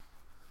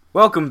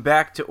Welcome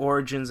back to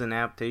Origins and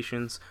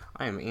Adaptations.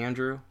 I am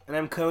Andrew. And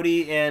I'm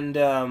Cody, and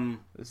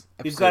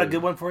we've got a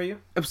good one for you.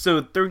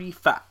 Episode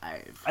 35.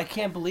 I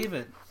can't believe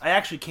it. I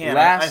actually can't.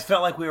 Last- I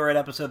felt like we were at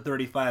episode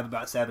 35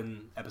 about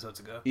 7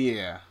 episodes ago.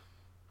 Yeah.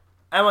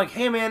 I'm like,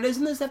 hey man,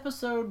 isn't this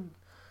episode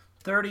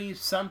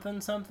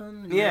 30-something?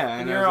 And Yeah,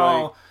 and and you're I was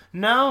all, like-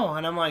 no.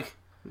 And I'm like,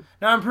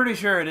 no, I'm pretty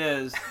sure it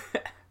is.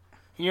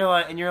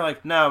 and you're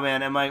like, no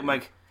man. And I'm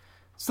like,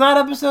 it's not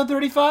episode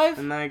 35?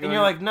 And I go, you're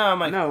like, no. I'm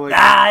like, no, like,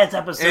 it's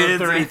episode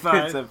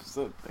 35. It's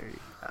episode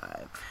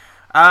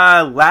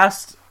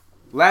 35.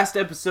 Last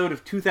episode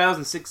of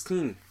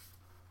 2016.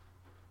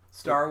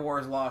 Star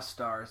Wars Lost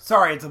Stars.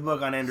 Sorry, it's a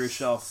book on Andrew's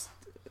shelf.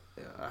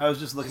 I was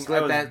just looking.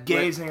 I was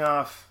gazing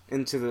off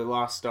into the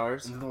Lost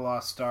Stars. Into the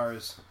Lost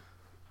Stars.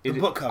 The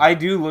book cover. I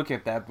do look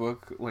at that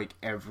book like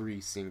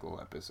every single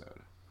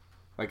episode.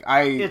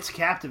 It's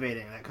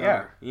captivating, that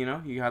cover.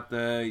 Yeah, you got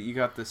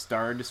the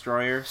Star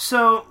Destroyer.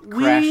 So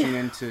crashing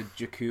into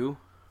Jakku.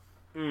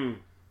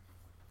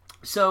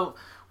 So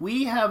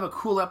we have a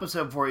cool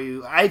episode for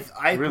you. I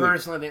really,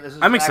 personally think this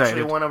is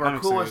actually one of our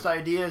coolest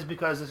ideas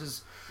because this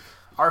is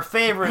our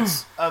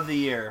favorites of the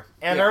year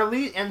and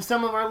and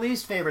some of our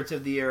least favorites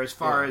of the year as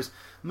far as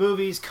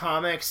movies,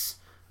 comics,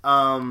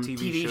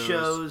 TV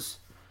shows.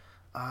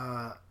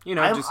 I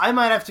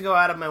might have to go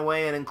out of my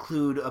way and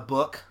include a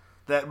book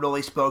that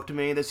really spoke to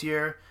me this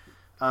year.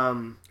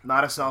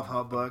 Not a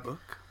self-help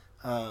book.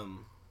 A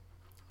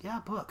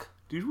book.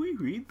 Did we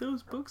read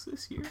those books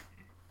this year?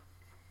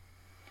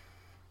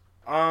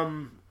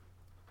 Well,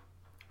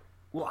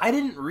 I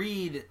didn't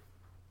read.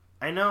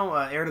 I know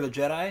Heir to the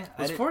Jedi.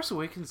 Was Force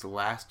Awakens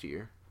last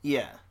year?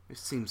 Yeah. It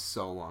seems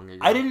so long ago.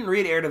 I didn't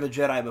read Heir to the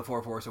Jedi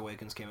before Force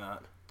Awakens came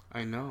out.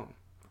 I know.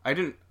 I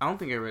don't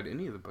think I read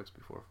any of the books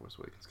before Force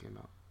Awakens came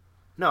out.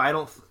 No, I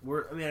don't.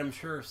 I'm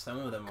sure some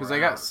of them. Because I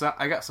got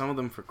some of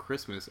them for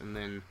Christmas, and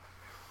then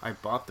I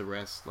bought the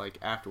rest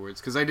afterwards.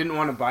 Because I didn't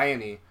want to buy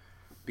any,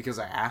 because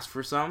I asked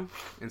for some,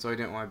 and so I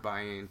didn't want to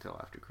buy any until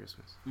after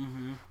Christmas.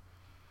 Mm-hmm.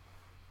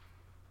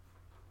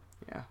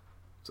 Yeah.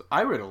 So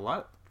I read a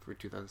lot for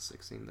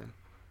 2016 then.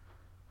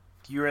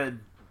 You read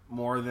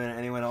more than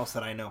anyone else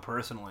that I know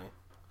personally.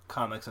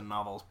 Comics and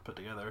novels put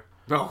together.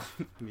 Oh,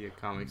 yeah,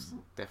 comics,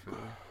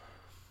 definitely.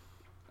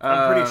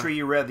 I'm pretty sure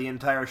you read the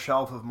entire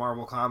shelf of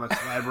Marvel Comics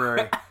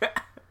library.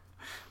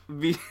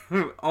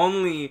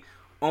 only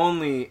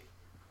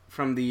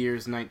from the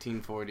years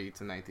 1940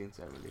 to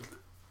 1970.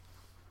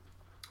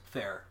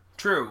 Fair.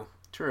 True.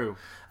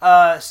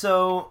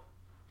 So,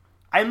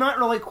 I'm not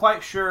really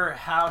quite sure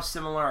how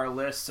similar our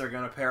lists are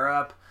going to pair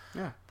up.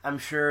 Yeah. I'm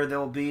sure there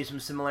will be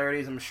some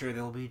similarities. I'm sure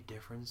there will be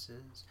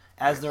differences.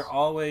 As there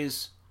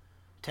always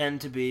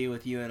tend to be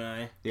with you and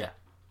I. Yeah.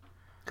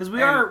 Because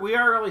we are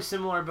really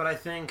similar, but I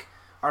think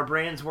our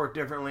brains work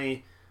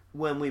differently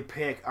when we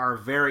pick our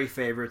very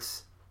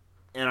favorites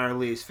and our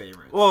least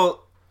favorites.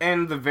 Well,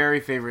 and the very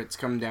favorites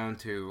come down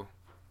to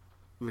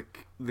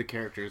the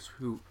characters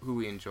who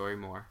we enjoy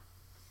more.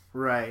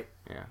 Right.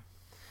 Yeah.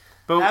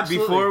 But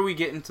Absolutely. Before we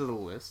get into the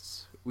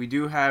lists, we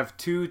do have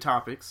 2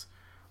 topics,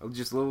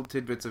 just little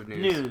tidbits of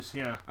news.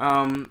 Yeah.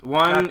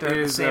 One is at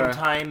the same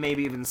time,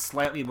 maybe even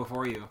slightly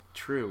before you.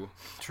 True.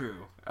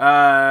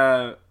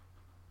 The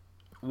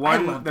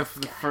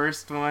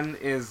first one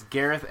is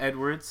Gareth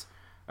Edwards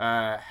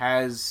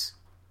has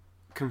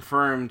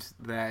confirmed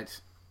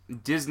that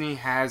Disney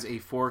has a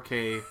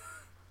 4K.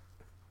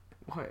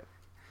 What?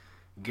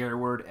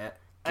 Gareward?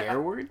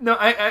 No,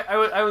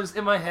 I was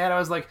in my head. I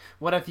was like,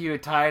 what if you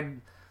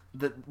tied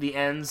the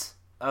ends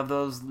of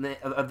those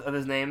of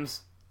his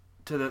names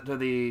to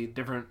the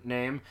different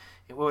name?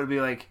 What would it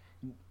be like?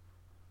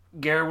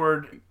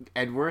 Gareward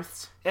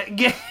Edwards?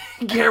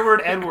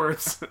 Gareward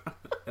Edwards.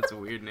 That's a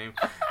weird name.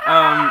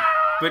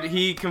 But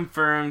he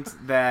confirmed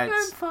that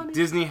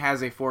Disney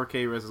has a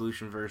 4K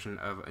resolution version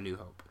of A New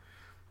Hope.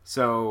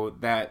 So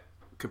that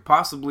could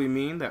possibly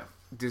mean that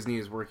Disney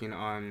is working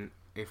on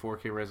a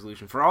 4K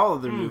resolution for all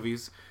of their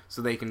movies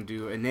so they can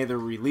do another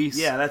release.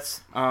 Yeah,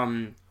 that's...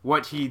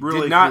 what he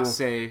really did not cool.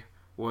 say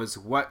was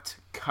what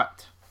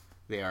cut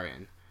they are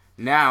in.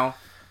 Now,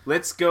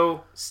 let's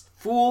go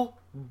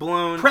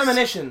full-blown...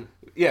 Premonition.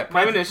 Yeah,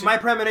 premonition. My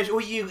premonition...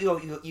 Well, you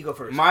go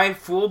first. My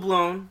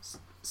full-blown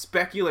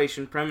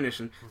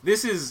premonition.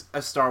 This is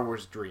a Star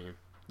Wars dream.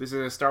 This is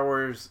a Star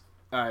Wars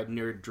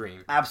nerd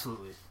dream.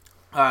 Absolutely.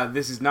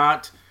 This is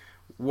not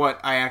what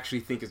I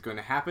actually think is going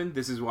to happen.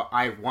 This is what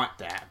I want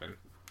to happen.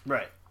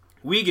 Right.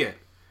 We get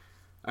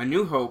A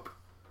New Hope,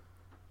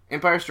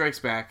 Empire Strikes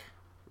Back,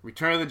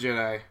 Return of the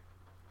Jedi,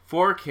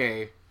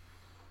 4K,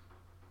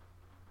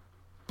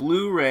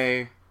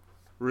 Blu-ray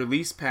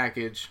release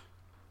package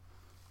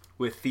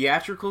with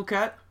theatrical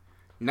cut,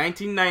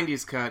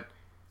 1990s cut,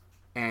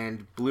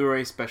 and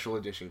Blu-ray special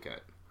edition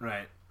cut.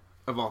 Right.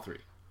 Of all 3.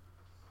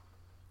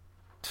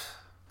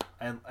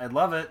 I'd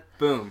love it.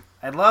 Boom.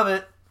 I'd love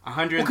it.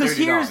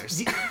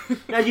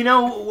 $130. Now, you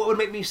know what would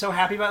make me so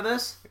happy about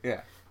this?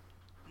 Yeah.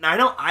 Now, I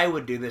know I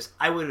would do this.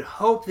 I would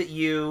hope that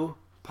you,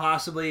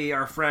 possibly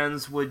our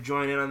friends, would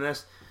join in on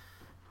this.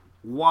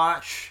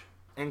 Watch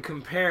and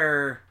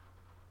compare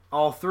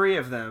all three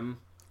of them.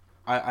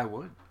 I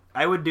would.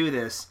 I would do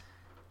this.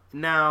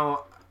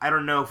 Now, I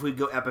don't know if we'd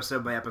go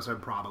episode by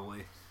episode,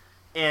 probably,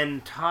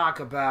 and talk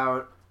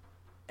about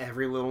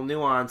every little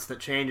nuance that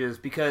changes,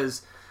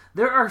 because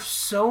there are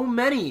so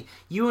many.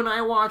 You and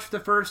I watched the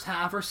first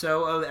half or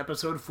so of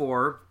episode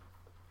 4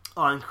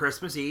 on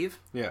Christmas Eve.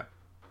 Yeah.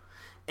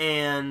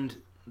 And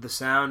the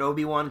sound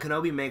Obi-Wan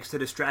Kenobi makes to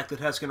distract the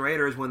Tusken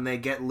Raiders when they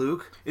get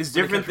Luke is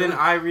different than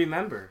I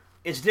remember.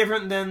 It's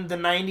different than the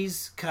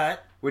 90s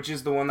cut. Which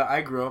is the one that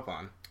I grew up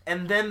on.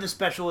 And then the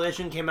special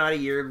edition came out a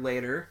year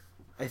later,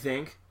 I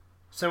think.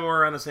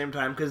 Somewhere around the same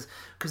time. Because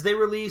they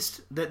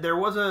released... that there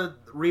was a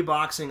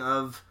reboxing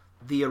of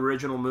the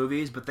original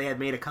movies, but they had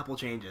made a couple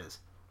changes.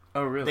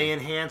 Oh, really? They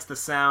enhanced the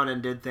sound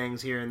and did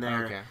things here and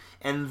there. Okay.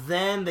 And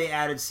then they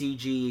added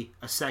CG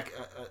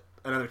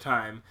another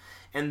time.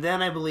 And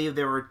then I believe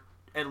there were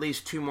at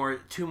least two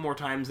more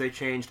times they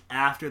changed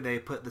after they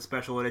put the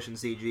special edition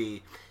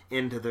CG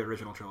into the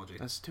original trilogy.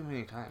 That's too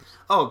many times.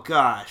 Oh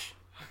gosh.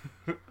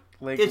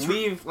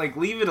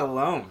 leave it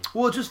alone.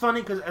 Well, it's just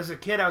funny because as a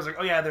kid I was like,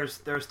 oh yeah, there's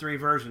 3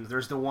 versions.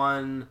 There's the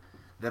one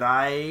that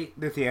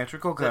the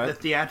theatrical cut, the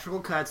theatrical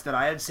cuts that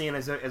I had seen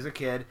as a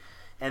kid,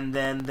 and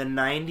then the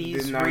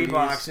 90s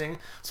reboxing.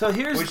 So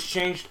which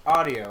changed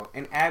audio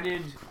and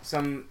added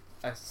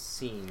a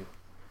scene.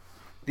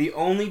 The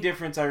only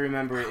difference I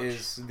remember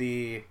is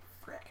the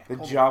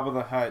Jabba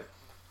the Hutt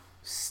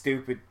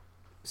stupid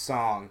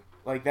song.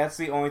 Like, that's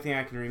the only thing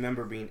I can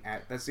remember being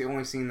that's the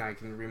only scene that I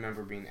can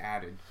remember being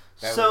added.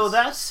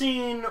 That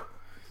scene,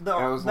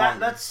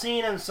 that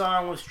scene and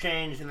song was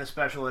changed in the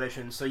special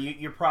edition. So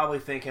you're probably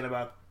thinking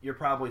about the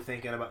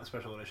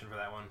special edition for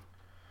that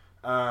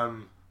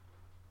one.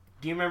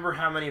 Do you remember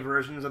how many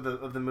versions of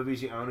the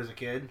movies you owned as a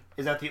kid?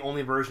 Is that the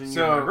only version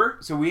you remember?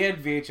 So we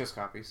had VHS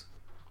copies,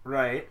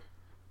 right?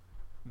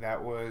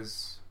 That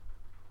was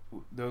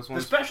those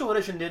ones. The special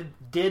edition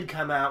did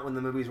come out when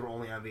the movies were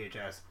only on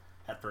VHS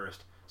at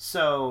first.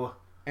 So,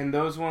 and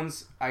those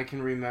ones I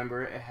can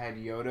remember. It had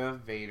Yoda,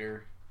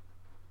 Vader,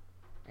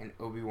 and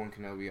Obi-Wan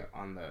Kenobi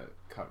on the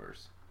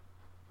covers.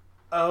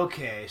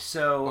 Okay,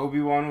 so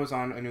Obi-Wan was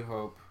on A New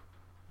Hope.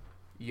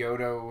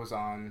 Yoda was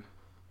on...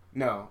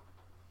 No.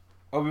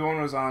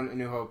 Obi-Wan was on A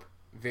New Hope.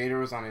 Vader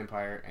was on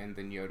Empire. And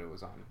then Yoda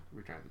was on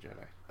Return of the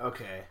Jedi.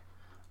 Okay.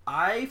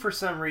 I, for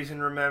some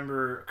reason,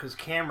 remember... Because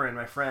Cameron,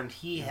 my friend,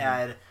 he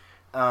had...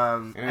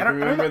 and I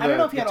remember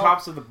the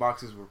tops of the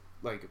boxes were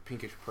like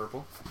pinkish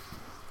purple.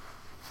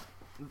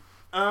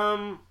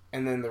 And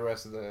then the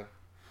rest of the...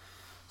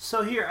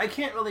 So here, I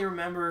can't really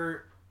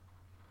remember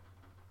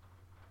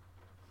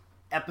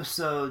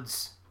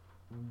episodes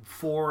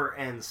 4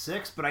 and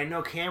 6, but I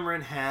know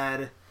Cameron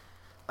had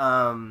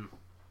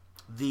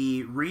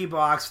the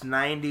reboxed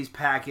 90s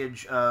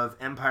package of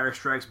Empire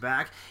Strikes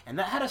Back, and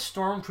that had a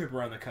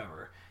Stormtrooper on the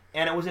cover.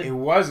 And it was a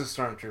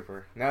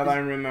Stormtrooper, now that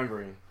I'm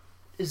remembering.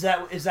 Is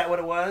that what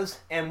it was?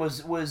 And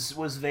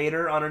was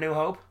Vader on A New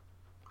Hope?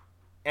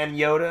 And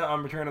Yoda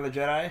on Return of the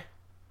Jedi?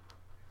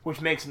 Which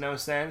makes no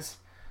sense.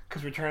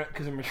 Because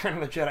in Return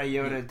of the Jedi,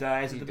 Yoda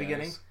dies at the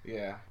beginning.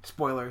 Yeah.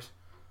 Spoilers.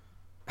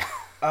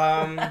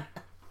 That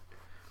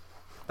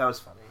was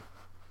funny.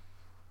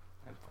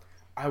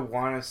 I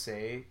want to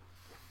say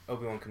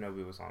Obi-Wan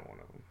Kenobi was on one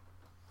of them.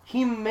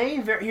 He may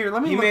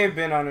have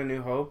been on A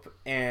New Hope,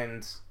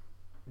 and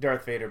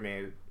Darth Vader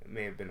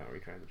may have been on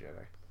Return of the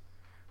Jedi.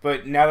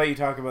 But now that you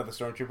talk about the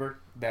Stormtrooper,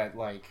 that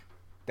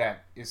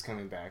is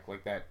coming back.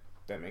 Like, that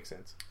makes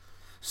sense.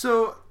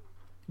 So,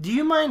 do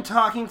you mind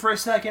talking for a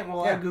second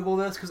while I Google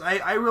this? Because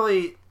I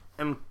really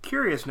am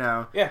curious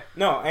now. Yeah,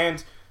 no,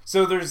 and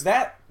so there's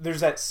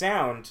that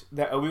sound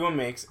that Obi-Wan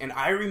makes, and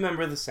I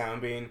remember the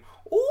sound being,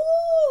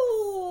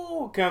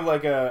 ooh, kind of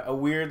like a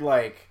weird,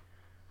 like,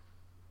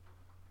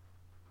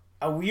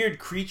 a weird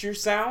creature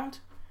sound.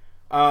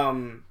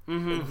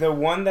 The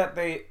one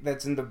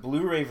that's in the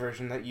Blu-ray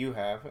version that you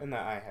have and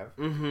that I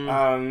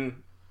have,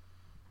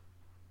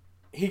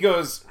 he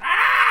goes, ah!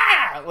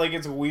 Like,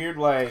 it's weird,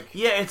 like...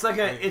 Yeah, it's like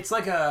an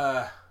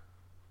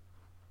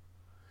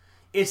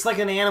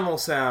animal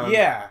sound.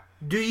 Yeah.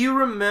 Do you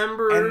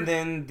remember... And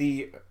then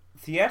the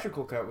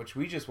theatrical cut, which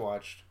we just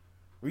watched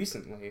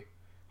recently,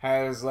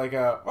 has like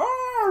a...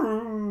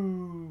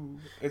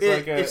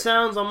 It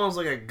sounds almost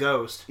like a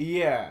ghost.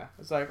 Yeah.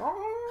 It's like...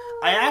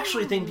 I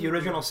actually think the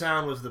original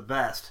sound was the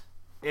best.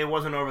 It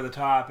wasn't over the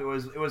top. It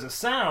was a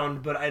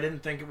sound, but I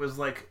didn't think it was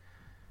like...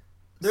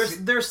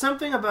 There's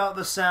something about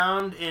the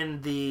sound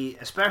in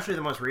especially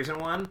the most recent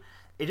one,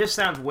 it just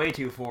sounds way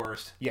too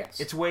forced.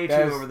 Yes. It's way too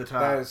over the top.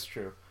 That is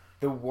true.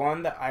 The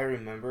one that I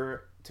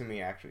remember, to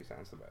me, actually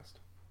sounds the best.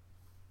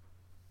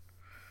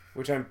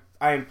 Which I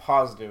am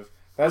positive.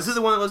 Was it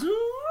the one that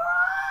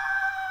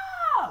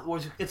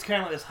was... It's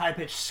kind of like this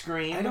high-pitched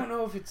scream. I don't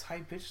know if it's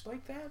high-pitched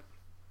like that.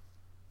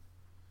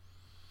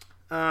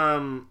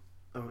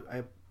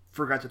 I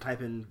forgot to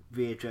type in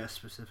VHS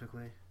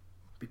specifically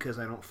because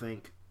I don't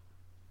think.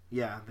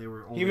 Yeah, they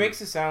were. He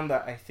makes a sound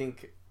that I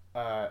think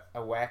a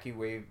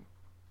wavy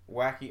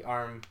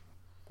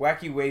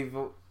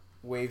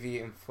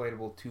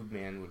inflatable tube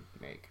man would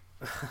make.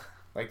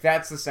 Like,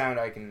 that's the sound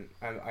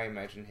I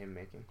imagine him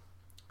making.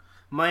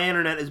 My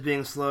internet is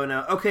being slow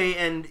now. Okay,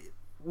 and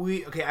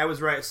I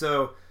was right.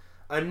 So,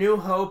 A New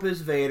Hope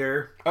is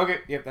Vader. Okay,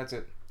 yep, that's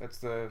it. That's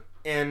the...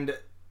 And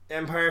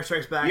Empire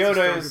Strikes Back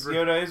Yoda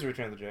is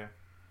Return of the Jedi.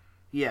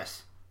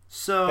 Yes.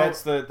 So...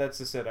 That's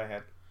the set I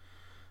had.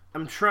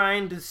 I'm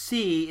trying to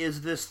see,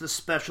 is this the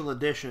special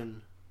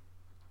edition?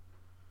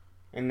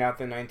 And not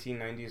the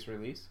 1990s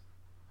release?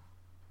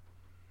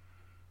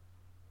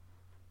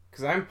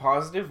 Because I'm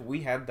positive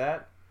we had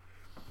that.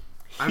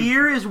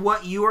 Here is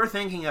what you are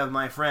thinking of,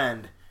 my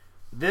friend.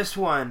 This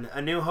one,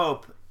 A New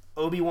Hope,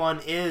 Obi-Wan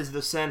is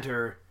the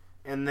center,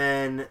 and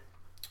then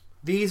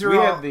these are we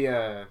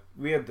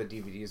had the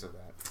DVDs of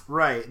that.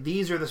 Right,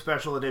 these are the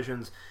special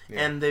editions,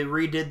 and they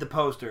redid the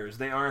posters.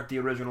 They aren't the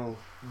original.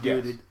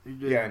 Yes.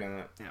 Yeah, I know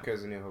that,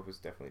 because A New Hope is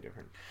definitely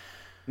different.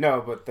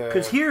 No, but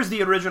because here's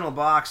the original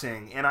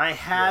boxing, and I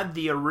had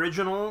the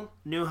original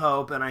New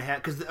Hope, and I had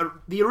because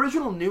the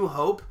original New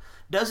Hope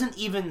doesn't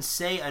even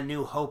say A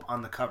New Hope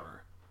on the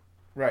cover.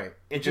 Right,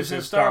 it just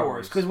says Star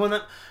Wars. Because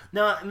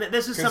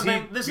this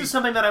is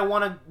something that I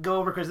want to go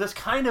over because this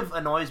kind of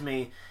annoys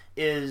me.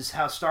 Is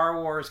how Star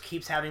Wars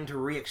keeps having to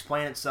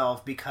re-explain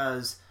itself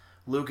because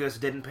Lucas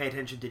didn't pay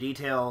attention to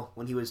detail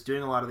when he was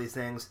doing a lot of these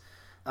things.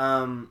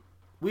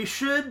 We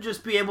should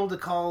just be able to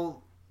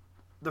call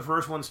the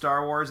first one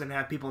Star Wars and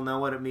have people know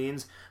what it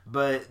means,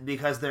 but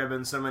because there have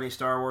been so many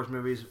Star Wars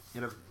movies,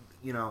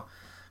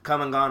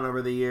 come and gone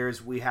over the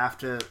years, we have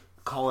to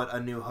call it A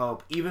New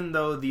Hope, even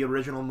though the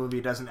original movie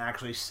doesn't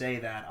actually say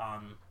that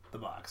on the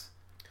box.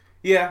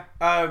 Yeah,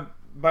 but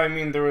I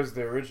mean, there was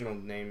the original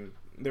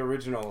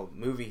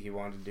movie he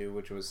wanted to do,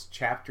 which was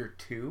Chapter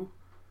 2.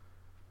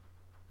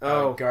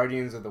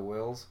 Guardians of the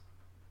Whills.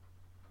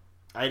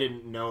 I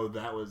didn't know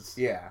that was...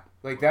 Yeah,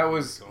 like that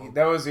was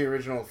the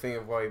original thing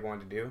of what he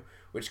wanted to do,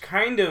 which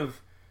kind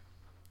of,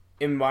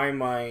 in my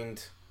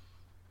mind,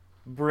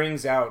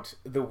 brings out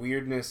the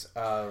weirdness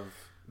of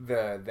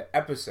the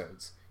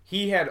episodes.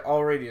 He had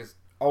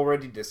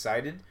already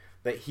decided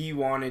that he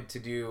wanted to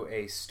do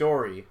a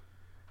story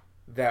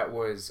that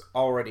was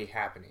already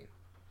happening.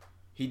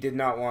 He did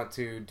not want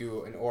to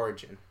do an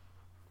origin.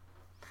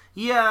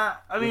 Yeah,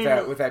 I mean...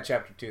 With that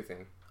Chapter 2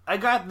 thing. I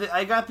got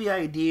the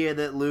idea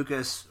that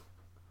Lucas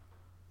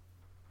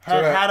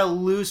had a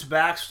loose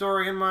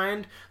backstory in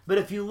mind, but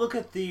if you look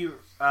at the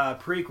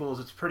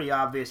prequels, it's pretty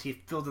obvious he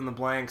filled in the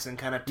blanks and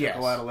kind of took a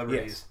lot of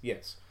liberties.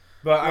 Yes.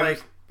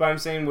 But I'm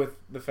saying with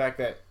the fact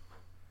that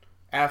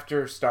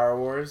after Star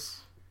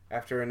Wars,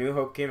 after A New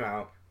Hope came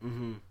out,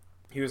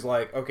 he was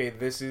like, okay,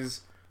 this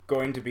is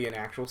going to be an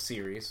actual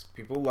series.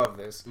 People love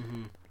this.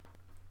 Mm-hmm.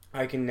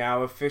 I can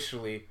now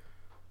officially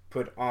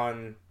put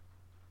on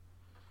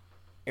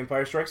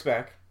Empire Strikes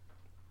Back.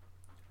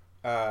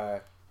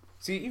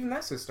 See, even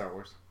that says Star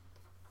Wars.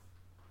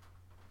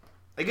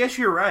 I guess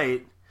you're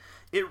right.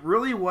 It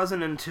really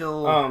wasn't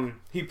until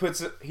he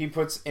puts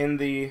in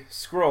the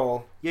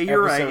scroll. Yeah,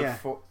 you're right. Yeah.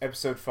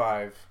 Episode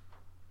 5,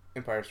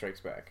 Empire Strikes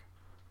Back.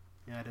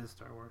 Yeah, it is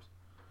Star Wars.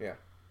 Yeah.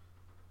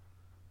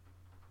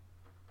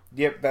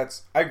 Yep,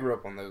 I grew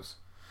up on those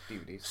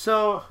DVDs.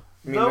 So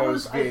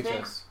those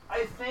VHS.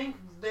 I think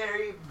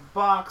they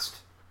boxed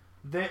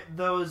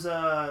those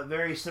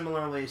very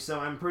similarly. So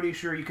I'm pretty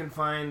sure you can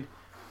find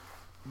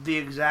the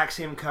exact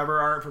same cover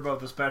art for both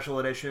the special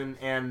edition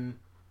and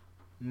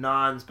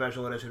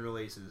non-special edition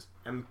releases.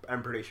 I'm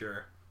pretty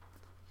sure.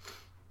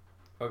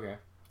 Okay.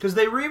 Because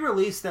they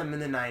re-released them in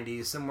the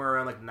 90s, somewhere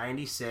around like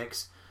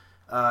 96.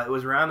 It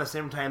was around the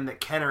same time that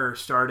Kenner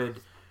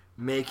started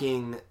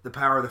making the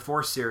Power of the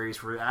Force series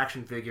for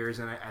action figures,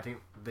 and I think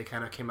they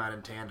kind of came out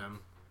in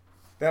tandem.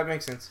 That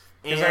makes sense.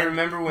 Because I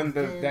remember when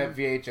that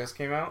VHS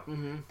came out,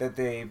 that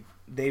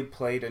they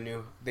played a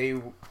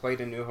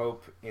New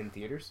Hope in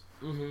theaters,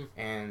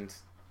 and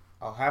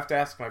I'll have to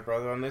ask my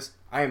brother on this.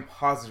 I am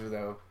positive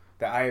though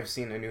that I have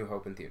seen A New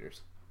Hope in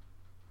theaters.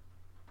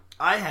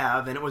 I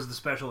have, and it was the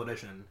special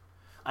edition.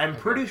 I'm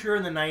pretty sure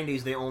in the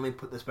 90s they only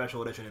put the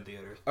special edition in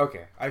theaters.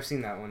 Okay, I've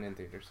seen that one in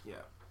theaters. Yeah.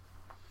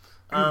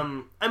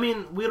 I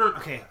mean,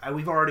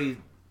 we've already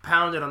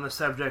pounded on the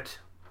subject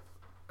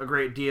a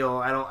great deal.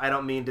 I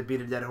don't mean to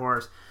beat a dead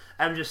horse.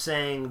 I'm just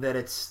saying that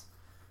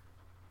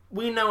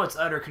we know it's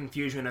utter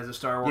confusion as a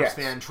Star Wars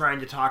fan trying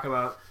to talk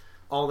about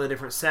all the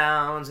different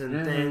sounds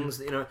and things.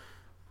 You know,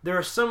 there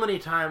are so many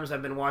times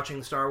I've been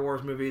watching Star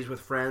Wars movies with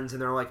friends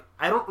and they're like,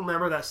 I don't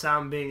remember that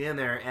sound being in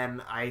there,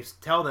 and I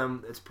tell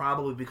them it's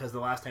probably because the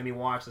last time you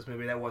watched this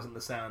movie, that wasn't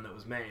the sound that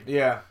was made.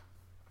 Yeah.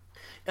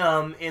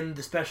 In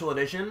the special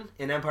edition,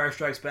 in Empire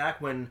Strikes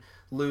Back, when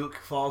Luke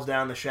falls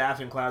down the shaft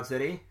in Cloud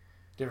City,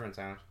 different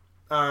sound.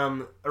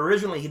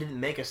 Originally, he didn't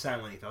make a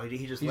sound when he fell.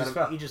 He just let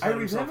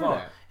himself fall.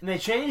 That. And they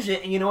changed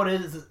it, and you know what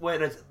it is?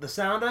 What it's the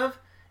sound of?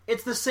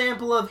 It's the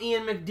sample of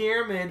Ian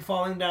McDiarmid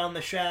falling down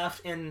the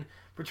shaft in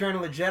Return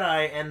of the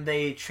Jedi, and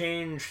they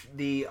changed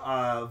the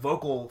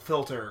vocal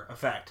filter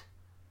effect.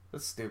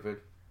 That's stupid.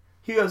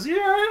 He goes, yeah.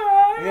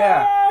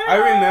 I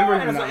remember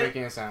him not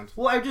making a sound.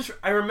 Well,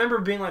 I remember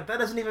being like, that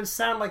doesn't even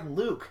sound like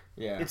Luke.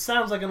 Yeah. It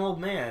sounds like an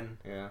old man.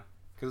 Yeah.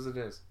 because it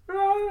is.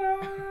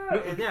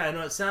 Yeah, I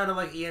know it sounded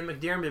like Ian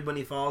McDiarmid when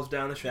he falls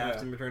down the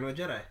shaft in Return of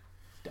the Jedi.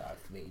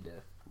 Darth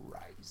Vader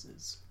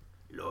rises.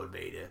 Lord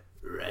Vader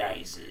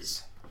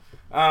rises.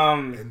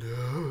 And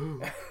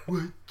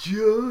with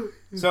joy.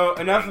 So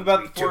enough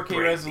about the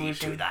 4K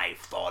resolution. To thy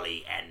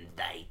folly and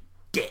thy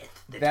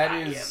death that I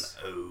am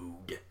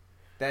owed.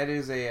 That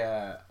is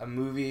a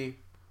movie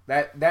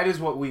that is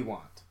what we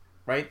want,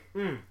 right?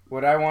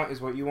 What I want is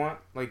what you want.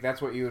 Like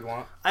that's what you would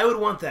want. I would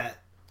want that.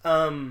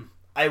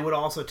 I would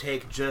also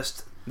take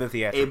just the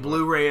theatrical. A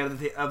Blu-ray of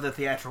the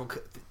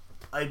theatrical,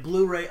 a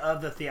Blu-ray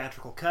of the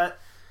theatrical cut.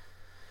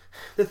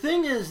 The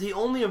thing is, the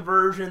only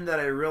version that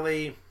I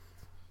really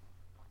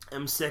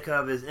am sick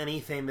of is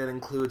anything that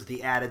includes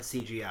the added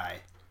CGI.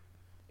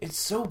 It's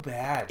so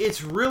bad.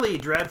 It's really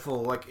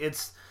dreadful. Like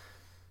it's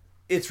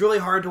really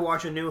hard to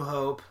watch A New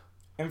Hope,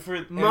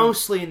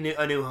 mostly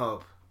A New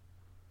Hope,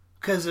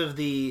 because of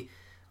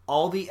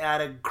all the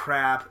added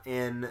crap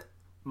in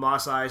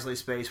Mos Eisley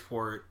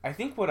Spaceport. I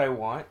think what I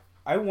want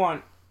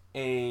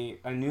a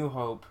New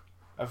Hope,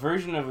 a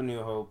version of A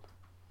New Hope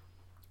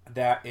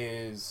that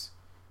is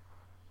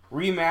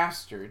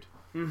remastered,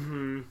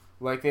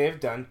 like they have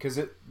done, because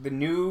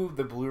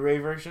the Blu-ray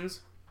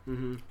versions,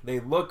 they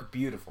look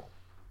beautiful.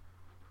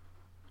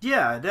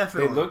 Yeah,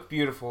 definitely. They look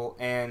beautiful,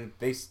 and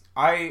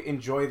I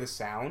enjoy the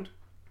sound,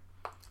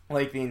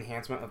 like the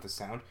enhancement of the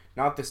sound.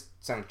 Not the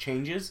sound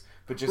changes,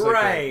 but just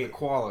like the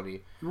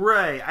quality.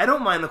 Right. I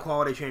don't mind the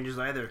quality changes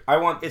either. I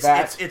want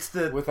it's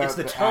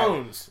the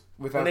tones.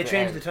 When they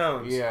change the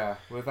tones. Yeah,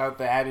 without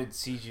the added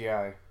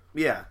CGI.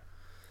 Yeah.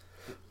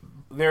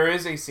 There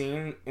is a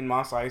scene in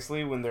Mos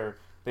Eisley when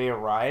they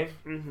arrive,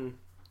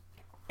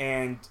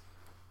 and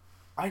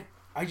I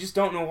just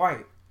don't know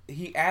why.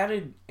 He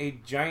added a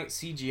giant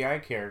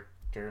CGI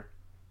character,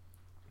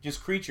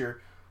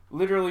 creature,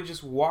 literally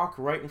just walk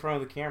right in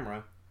front of the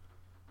camera.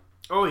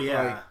 Oh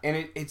yeah,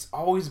 and it's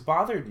always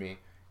bothered me.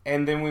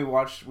 And then we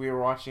were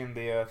watching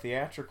the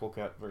theatrical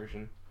cut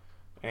version,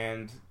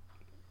 and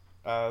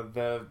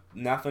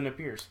nothing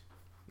appears,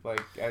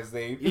 like as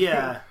they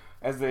enter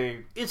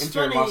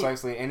Mos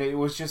Eisley, and it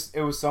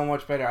was so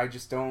much better. I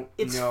just don't.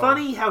 It's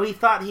funny how he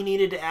thought he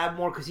needed to add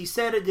more because he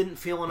said it didn't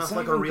feel enough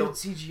like a real good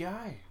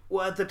CGI.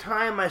 Well, at the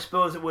time, I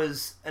suppose it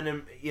was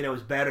it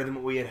was better than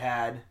what we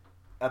had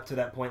up to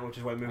that point, which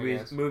is why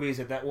movies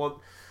at that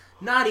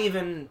not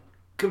even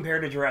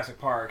compared to Jurassic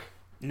Park.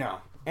 No.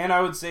 And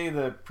I would say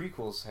the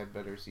prequels had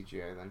better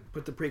CGI then.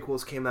 But the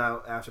prequels came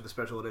out after the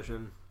special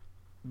edition.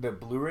 The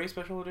Blu-ray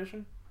special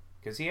edition?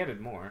 Because he added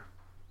more.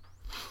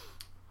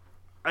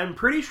 I'm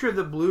pretty sure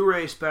the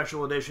Blu-ray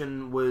special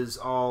edition was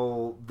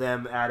all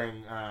them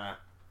adding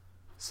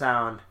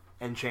sound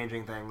and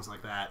changing things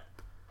like that.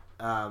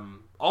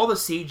 All the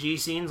CG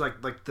scenes,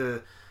 like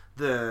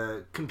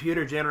the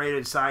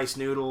computer-generated Cy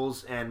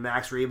Snoodles and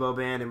Max Rebo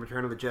Band in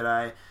Return of the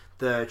Jedi,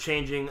 the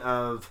changing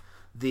of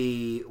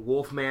the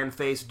Wolfman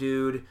face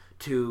dude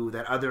to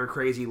that other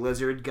crazy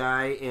lizard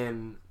guy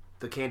in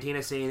the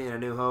cantina scene in A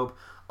New Hope.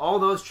 All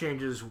those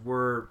changes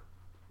were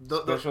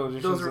special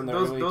editions.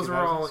 Those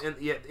are all in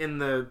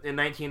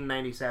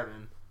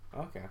 1997.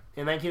 Okay.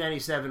 In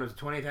 1997 was the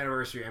 20th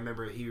anniversary. I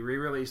remember he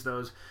re-released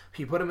those.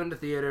 He put them into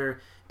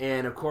theater,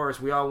 and of course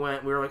we all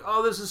went. We were like,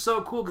 "Oh, this is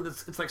so cool!"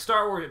 Because it's like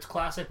Star Wars. It's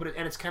classic,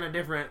 and it's kind of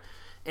different.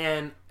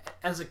 And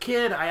as a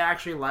kid, I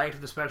actually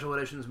liked the special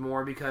editions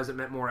more because it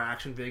meant more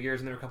action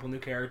figures, and there were a couple new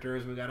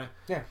characters.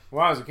 Yeah.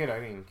 Well, as a kid, I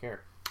didn't even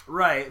care.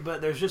 Right,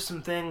 but there's just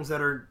some things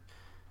that are.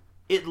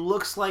 It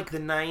looks like the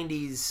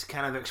 '90s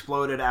kind of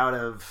exploded out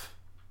of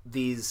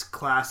these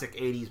classic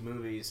 '80s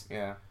movies.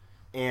 Yeah.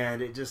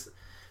 And it just.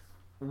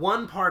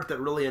 One part that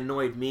really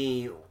annoyed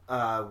me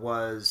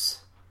was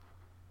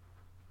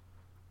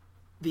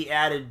the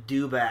added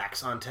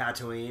dewbacks on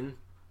Tatooine.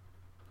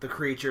 The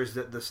creatures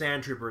that the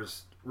sand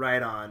troopers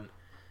ride on.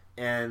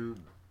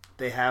 And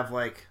they have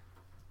like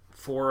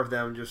 4 of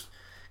them just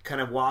kind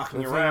of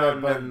walking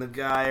around. And the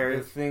guy...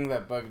 The thing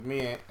that bugged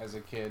me as a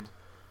kid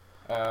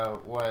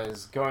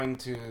was going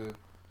to...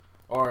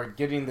 Or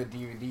getting the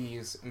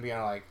DVDs and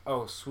being like,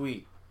 oh,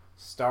 sweet.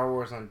 Star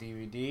Wars on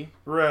DVD?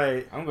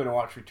 Right. I'm going to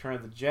watch Return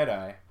of the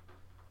Jedi.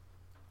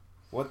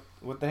 What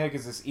the heck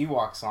is this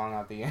Ewok song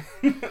at the end?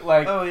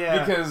 Oh,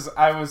 yeah. Because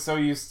I was so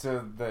used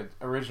to the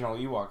original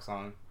Ewok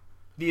song.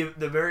 The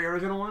very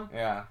original one?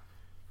 Yeah.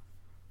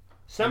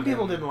 Some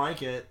people didn't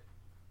like it.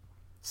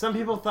 Some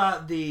people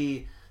thought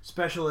the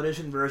special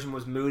edition version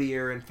was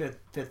moodier and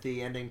fit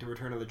the ending to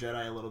Return of the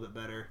Jedi a little bit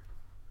better.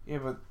 Yeah,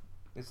 but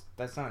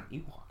that's not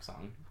an Ewok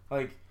song.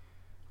 Like...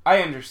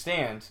 I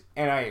understand,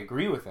 and I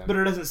agree with him. But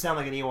it doesn't sound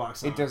like an Ewok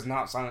song. It does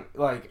not sound...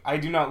 Like, I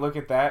do not look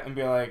at that and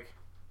be like,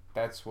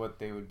 that's what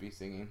they would be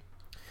singing.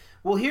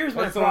 Well, here's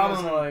my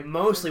problem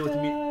mostly with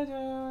the music.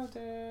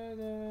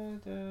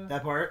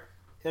 That part?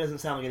 It doesn't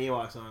sound like an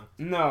Ewok song.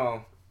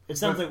 No. It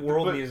sounds like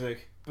world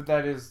music. But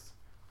that is...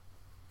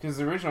 Because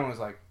the original was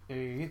like...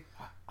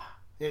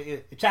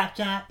 Chop,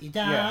 chop,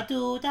 da,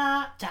 do,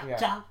 da, chop,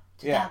 chop,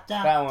 chop,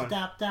 that one.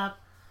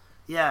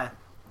 Yeah.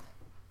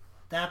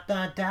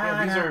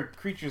 Yeah, these are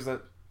creatures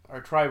that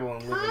are tribal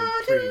and live in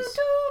trees.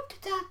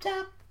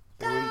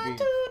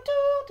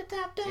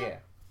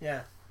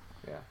 Yeah.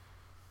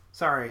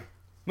 Sorry.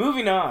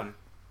 Moving on.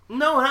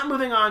 No, we're not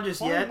moving on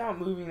just yet. Why not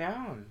moving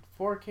on?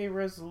 4K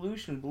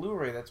resolution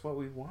Blu-ray. That's what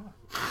we want.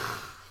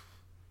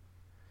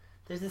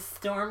 There's a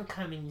storm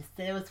coming. You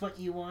said it was what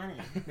you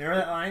wanted. Remember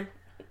that line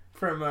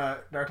from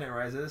Dark Knight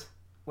Rises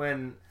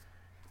when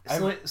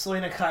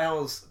Selena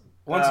Kyle's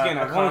once again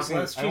I've only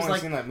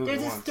seen that movie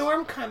There's once. A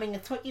storm coming.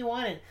 It's what you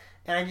wanted.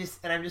 And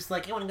I'm just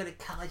like, I want to go to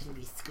college and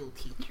be a school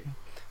teacher.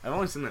 I've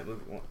only seen that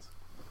movie once.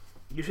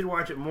 You should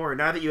watch it more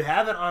now that you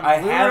have it on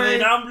Blu-ray. I have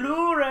it on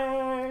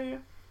Blu-ray.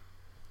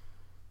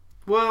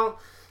 Well,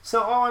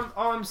 so all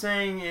I'm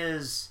saying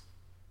is,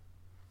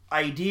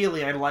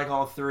 ideally, I'd like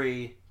all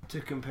three to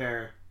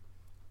compare.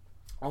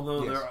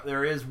 Although yes.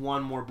 there is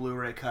one more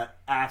Blu-ray cut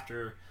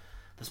after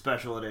the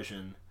special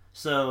edition.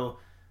 So,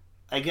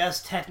 I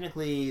guess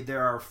technically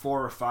there are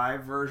 4 or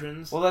 5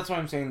 versions. Well, that's what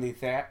I'm saying. The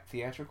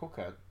theatrical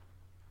cut,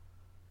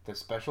 the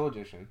special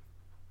edition,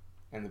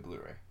 and the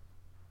Blu-ray.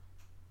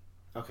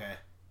 Okay.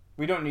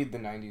 We don't need the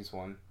 90s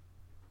one.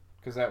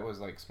 Because that was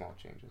like small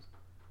changes.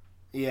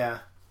 Yeah.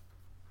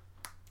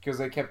 Because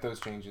they kept those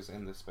changes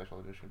in the special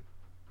edition.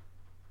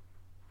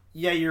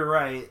 Yeah, you're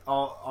right.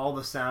 All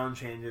the sound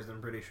changes,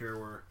 I'm pretty sure,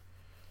 were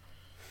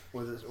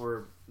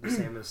the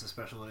same as the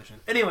special edition.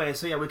 Anyway,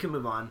 so yeah, we can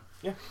move on.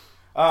 Yeah.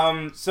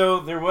 So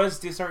there was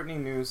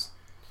disheartening news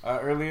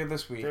earlier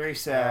this week. Very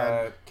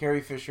sad.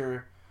 Carrie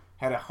Fisher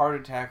had a heart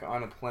attack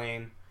on a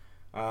plane.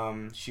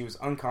 She was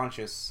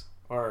unconscious,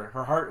 or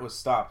her heart was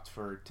stopped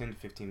for 10 to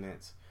 15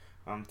 minutes.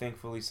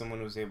 Thankfully,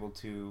 someone was able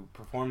to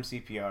perform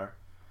CPR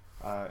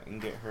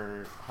and get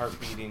her heart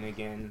beating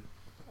again.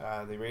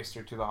 They raced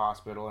her to the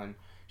hospital, and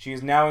she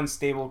is now in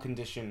stable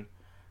condition.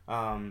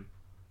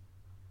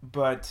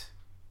 But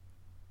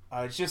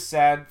it's just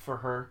sad for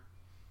her,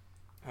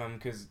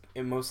 because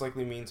it most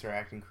likely means her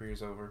acting career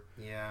is over.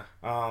 Yeah.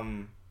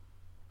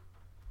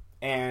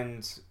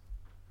 And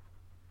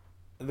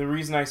the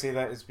reason I say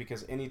that is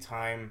because any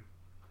time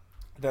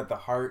that the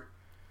heart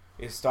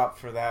is stopped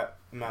for that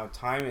amount of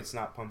time, it's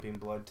not pumping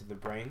blood to the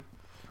brain.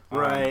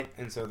 Right.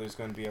 And so there's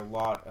going to be a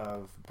lot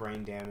of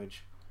brain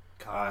damage.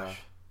 Gosh.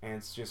 And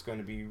it's just going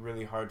to be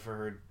really hard for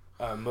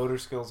her. Motor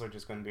skills are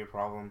just going to be a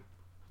problem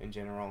in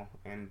general.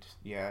 And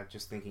yeah,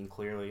 just thinking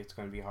clearly, it's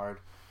going to be hard.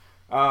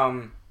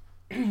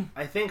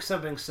 I think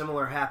something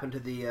similar happened to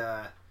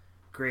the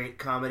great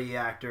comedy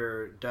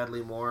actor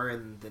Dudley Moore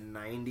in the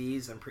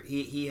 90s.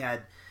 He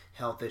had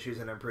health issues,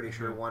 and I'm pretty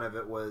sure one of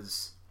them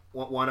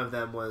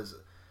was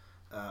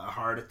a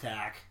heart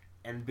attack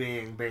and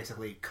being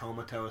basically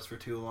comatose for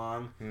too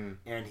long.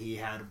 And he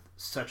had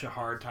such a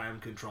hard time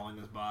controlling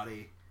his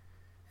body.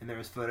 And there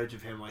was footage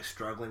of him like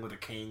struggling with a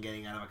cane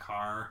getting out of a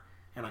car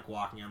and like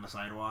walking on the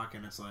sidewalk,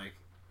 and it's like,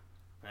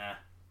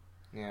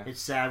 yeah,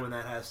 it's sad when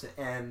that has to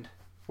end.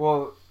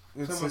 Well,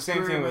 it's the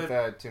same thing with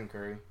Tim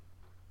Curry.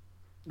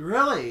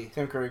 Really?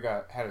 Tim Curry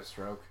had a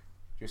stroke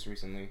just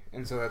recently,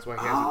 and so that's why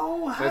he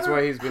hasn't. That's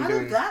why he's been doing. How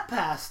did that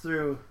pass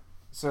through?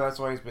 So that's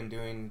why he's been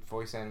doing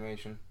voice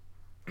animation,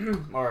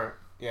 or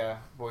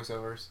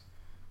voiceovers,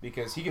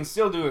 because he can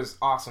still do his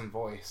awesome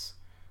voice,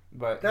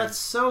 but that's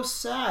so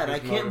sad. I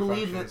can't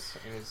believe that.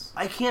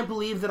 I can't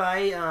believe that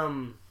I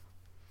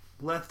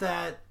let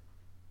that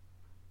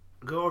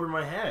go over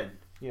my head.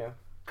 Yeah.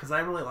 Because I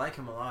really like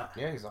him a lot.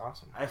 Yeah, he's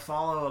awesome. I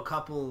follow a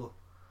couple...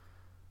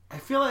 I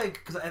feel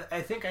like... Because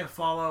I think I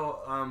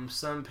follow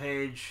some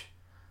page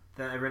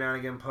that every now and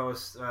again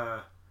posts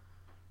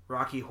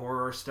Rocky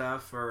Horror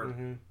stuff.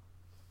 And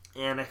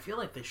I feel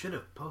like they should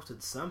have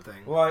posted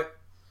something. Well,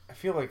 I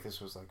feel like this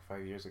was like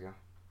 5 years ago.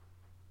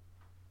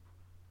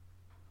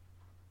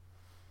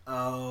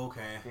 Oh,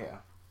 okay. Yeah.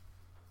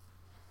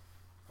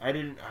 I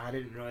didn't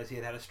realize he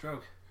had a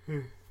stroke.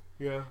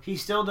 Yeah. He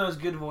still does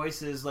good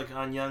voices, like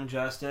on Young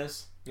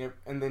Justice. Yep,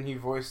 and then he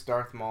voiced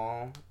Darth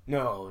Maul.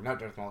 No, not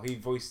Darth Maul. He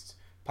voiced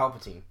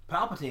Palpatine.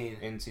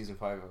 In Season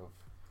 5 of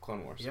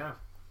Clone Wars. Yeah.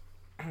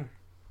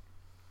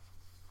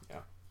 Yeah.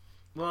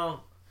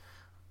 Well,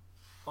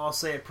 I'll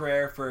say a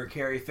prayer for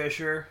Carrie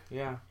Fisher.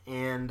 Yeah.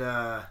 And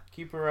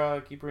keep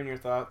her in your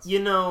thoughts. You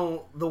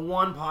know, the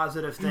one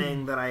positive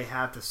thing that I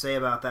have to say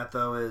about that,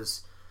 though,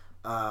 is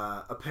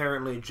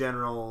apparently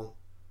General...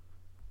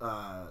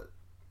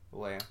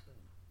 Leia.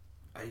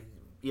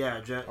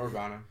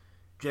 Organa.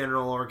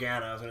 General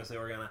Organa. I was going to say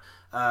Organa.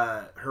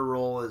 Her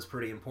role is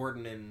pretty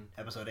important in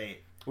Episode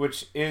 8,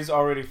 which is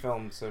already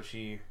filmed, so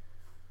she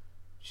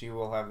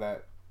will have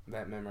that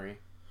memory.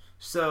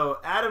 So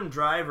Adam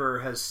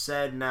Driver has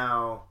said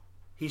now,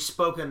 he's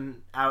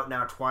spoken out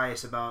now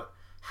twice about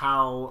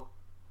how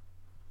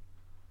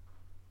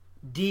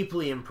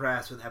deeply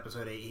impressed with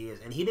Episode 8 he is,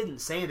 and he didn't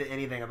say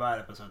anything about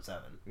Episode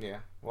 7. Yeah.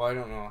 Well, I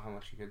don't know how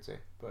much he could say,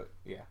 but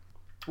yeah.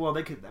 Well,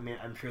 they could. I mean,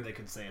 I'm sure they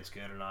could say it's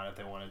good or not if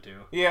they wanted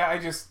to. Yeah, a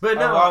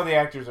lot of the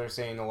actors are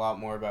saying a lot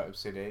more about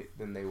Episode 8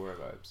 than they were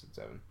about Episode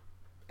 7.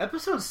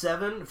 Episode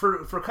 7,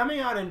 for coming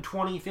out in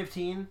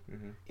 2015,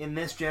 in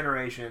this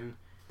generation,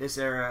 this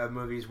era of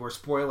movies where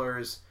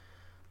spoilers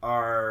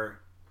are,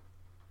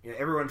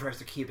 everyone tries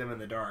to keep them in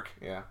the dark.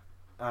 Yeah.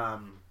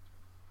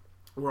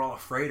 we're all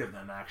afraid of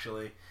them,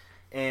 actually.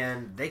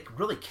 And they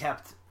really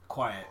kept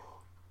quiet.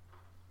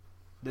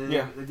 They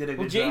did a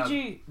good job.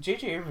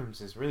 J.J.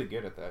 Abrams is really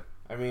good at that.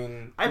 I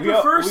mean... I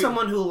prefer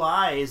someone who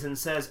lies and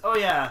says, oh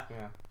yeah,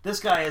 this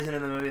guy isn't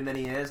in the movie and then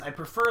he is. I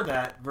prefer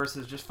that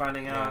versus just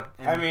finding out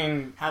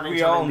and having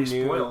we all knew,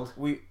 spoiled.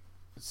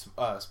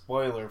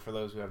 Spoiler for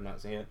those who have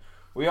not seen it.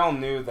 We all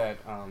knew that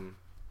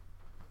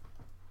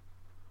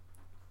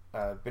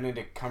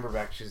Benedict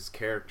Cumberbatch's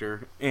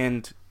character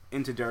in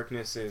Into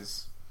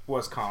Darkness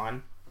was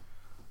Khan,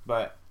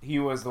 but he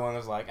was the one that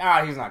was like,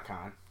 he's not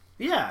Khan.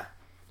 Yeah.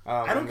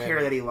 I don't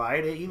care that he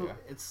lied.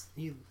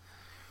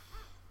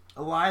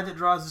 A lie that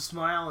draws a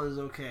smile is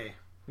okay.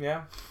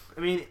 Yeah.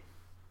 I mean,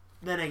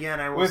 then again,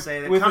 I will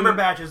say that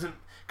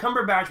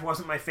Cumberbatch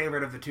wasn't my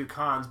favorite of the two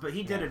Khans, but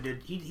he did a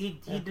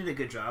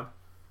good job.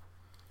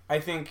 I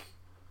think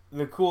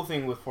the cool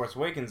thing with Force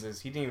Awakens is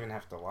he didn't even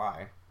have to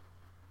lie.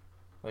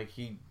 Like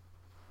he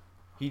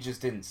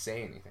just didn't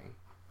say anything.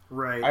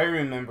 Right. I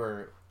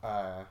remember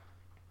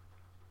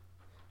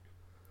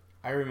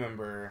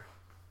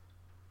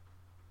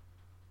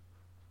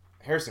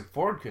Harrison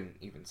Ford couldn't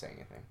even say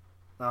anything.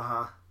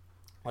 Uh-huh.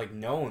 Like,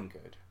 no one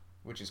could,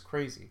 which is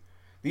crazy.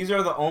 These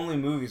are the only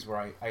movies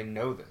where I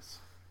know this.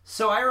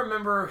 So I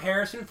remember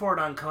Harrison Ford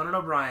on Conan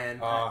O'Brien.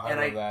 Oh, I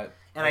love that.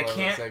 And I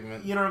can't...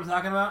 Segment. You know what I'm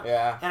talking about?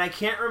 Yeah. And I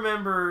can't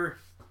remember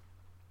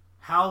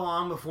how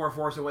long before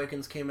Force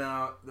Awakens came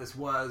out this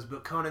was,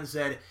 but Conan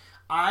said,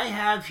 I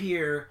have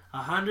here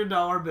 $100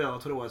 bill.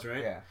 That's what it was,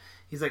 right? Yeah.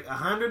 He's like,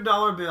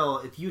 $100 bill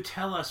if you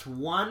tell us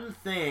one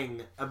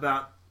thing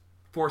about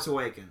Force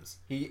Awakens.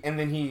 And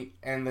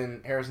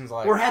then Harrison's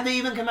like... Or had they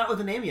even come out with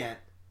a name yet?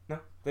 No.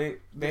 They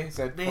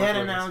said they had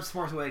announced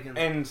Force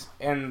Awakens.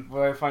 And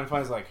what I find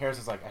funny is like,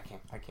 Harrison's like, I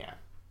can't.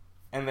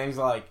 And then he's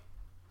like,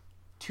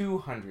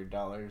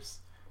 $200.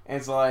 And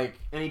it's like...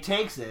 And he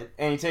takes it.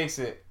 And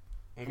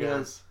he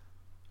goes,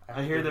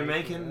 I hear they're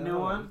making a new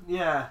one?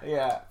 Yeah.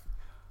 Yeah.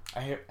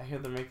 I hear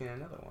they're making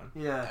another one.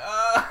 Yeah.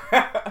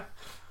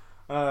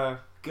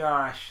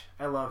 Gosh,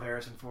 I love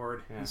Harrison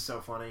Ford. Yeah. He's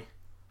so funny.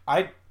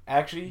 I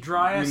actually...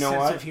 Driest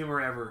sense of humor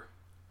ever.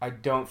 I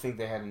don't think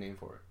they had a name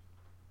for it.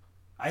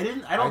 I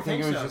don't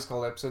think it was just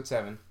called Episode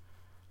 7.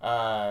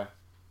 And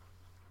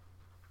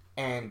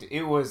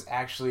it was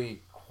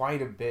actually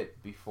quite a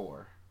bit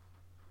before.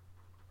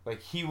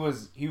 Like, he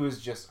was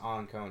just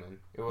on Conan.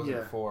 It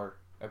wasn't before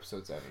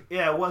Episode 7.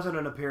 Yeah, it wasn't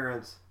an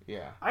appearance.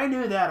 Yeah. I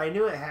knew that. I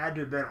knew it had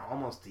to have been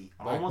almost a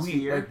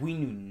year. Like, we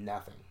knew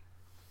nothing.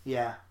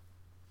 Yeah.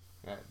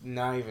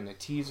 Not even a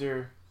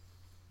teaser.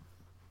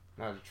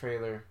 Not a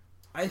trailer.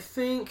 I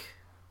think...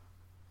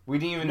 We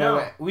didn't even know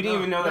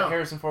that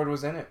Harrison Ford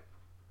was in it.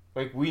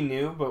 Like, we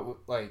knew, but,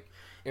 like...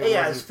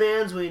 as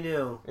fans we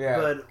knew. Yeah,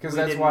 but we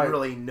didn't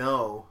really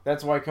know.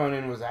 That's why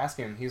Conan was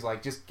asking. He's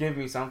like, just give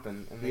me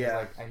something. And he's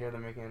like, I hear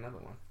they're making another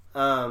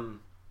one.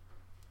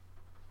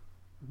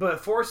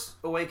 But Force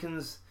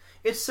Awakens,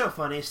 it's so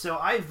funny. So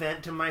I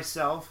vent to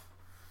myself.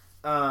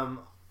 I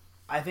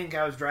think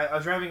I was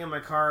driving in my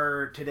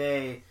car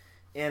today,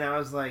 and I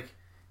was like,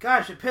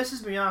 gosh, it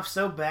pisses me off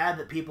so bad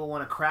that people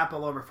want to crap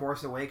all over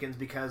Force Awakens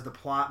because the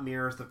plot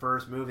mirrors the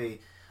first movie.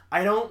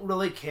 I don't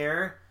really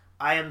care.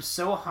 I am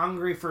so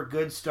hungry for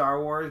good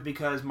Star Wars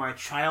because my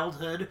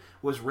childhood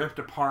was ripped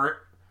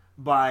apart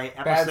by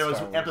episodes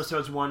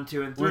 1,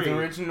 2, and 3. With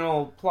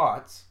original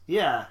plots.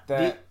 Yeah.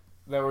 That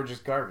were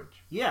just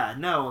garbage. Yeah,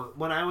 no.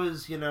 When I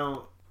was,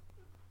 9,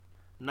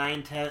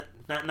 10,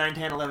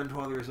 11,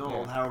 12 years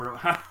old, however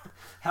old I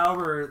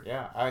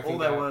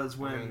was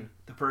when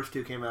the first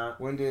two came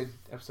out. When did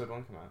Episode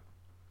 1 come out?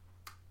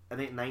 I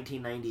think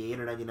 1998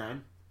 or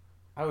 99.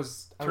 Turn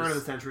of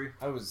the century.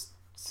 I was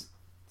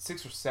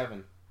 6 or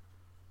 7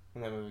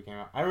 when that movie came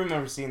out. I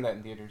remember seeing that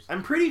in theaters.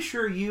 I'm pretty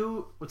sure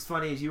what's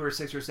funny is you were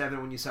 6 or 7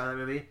 when you saw that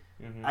movie.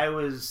 Mm-hmm. I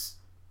was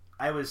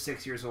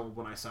 6 years old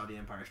when I saw The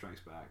Empire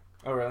Strikes Back.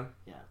 Oh, really?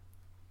 Yeah.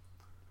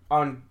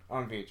 On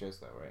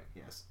VHS, though, right?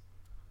 Yes.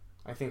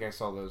 I think I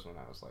saw those when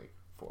I was like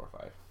 4 or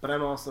 5. But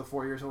I'm also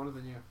 4 years older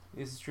than you.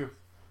 This is true.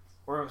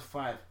 Or I was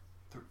 5.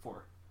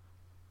 4.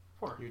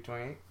 You're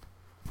 28?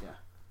 Yeah.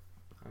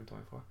 I'm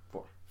 24.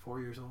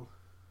 4 years old.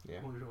 Yeah.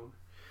 4 years old.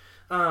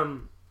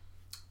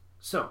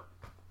 So,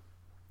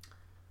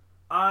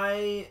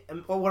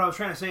 what I was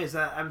trying to say is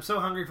that I'm so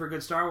hungry for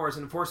good Star Wars,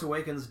 and Force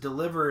Awakens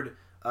delivered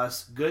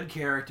us good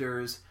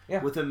characters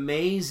with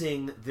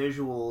amazing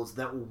visuals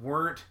that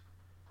weren't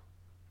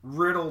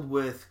riddled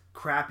with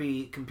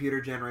crappy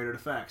computer-generated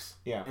effects.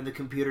 Yeah. And the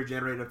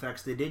computer-generated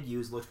effects they did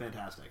use looked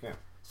fantastic. Yeah.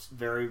 It's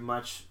very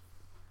much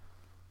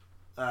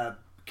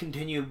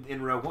continued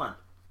in Rogue One.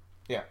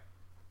 Yeah.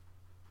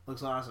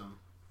 Looks awesome.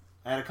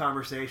 I had a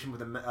conversation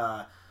with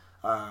a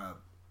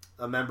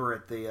member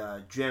at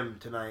the gym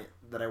tonight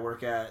that I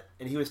work at,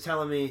 and he was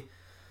telling me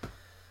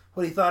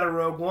what he thought of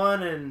Rogue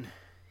One, and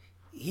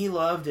he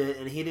loved it,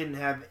 and he didn't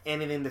have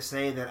anything to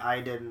say that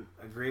I didn't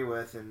agree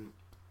with, and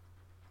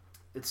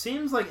it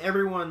seems like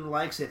everyone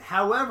likes it.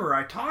 However,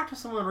 I talked to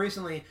someone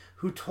recently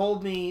who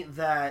told me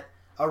that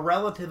a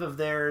relative of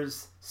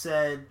theirs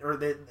said,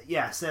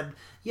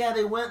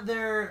 they went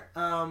there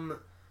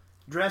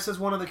dressed as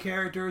one of the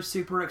characters,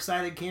 super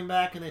excited, came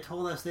back, and they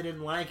told us they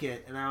didn't like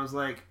it. And I was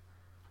like,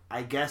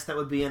 I guess that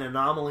would be an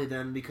anomaly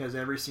then, because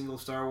every single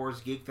Star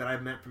Wars geek that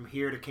I've met from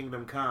here to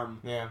Kingdom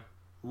Come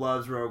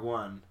loves Rogue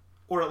One.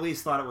 Or at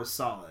least thought it was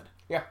solid.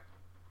 Yeah.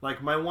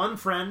 Like, my one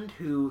friend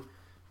who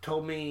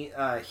told me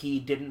he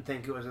didn't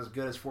think it was as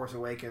good as Force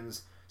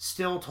Awakens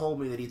still told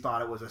me that he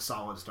thought it was a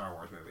solid Star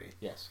Wars movie.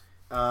 Yes.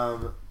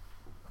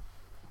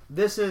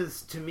 This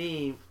is, to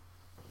me,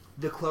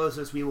 the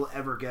closest we will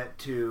ever get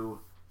to...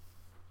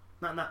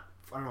 I don't know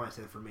why I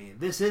said it for me.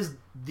 This is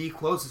the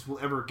closest we'll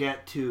ever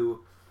get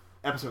to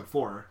Episode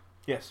 4.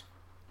 Yes.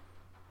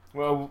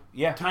 Well,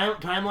 yeah.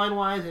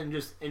 Timeline-wise and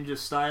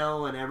just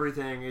style and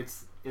everything,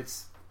 it's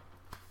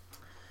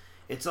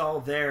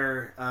all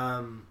there.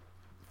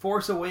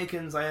 Force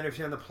Awakens, I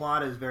understand the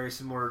plot is very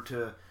similar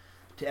to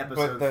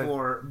Episode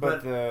 4,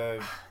 but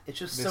it's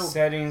just the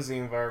settings, the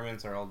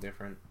environments are all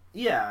different.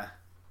 Yeah.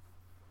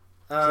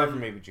 Except for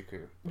maybe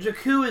Jakku.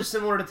 Jakku is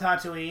similar to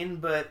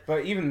Tatooine, but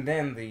even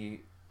then,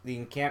 the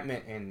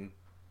encampment in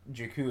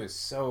Jakku is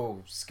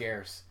so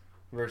scarce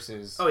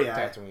versus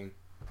Tatooine.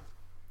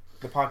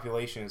 The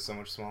population is so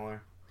much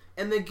smaller.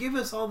 And they give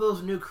us all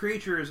those new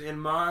creatures in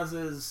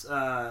Maz's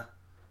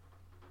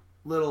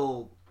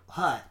little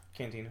hut.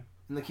 Cantina.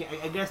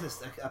 I guess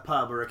it's a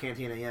pub or a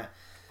cantina, yeah.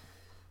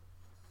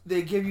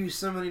 They give you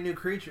so many new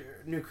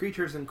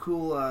creatures and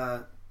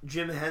cool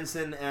Jim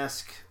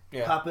Henson-esque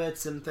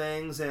puppets and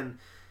things, and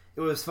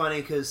it was funny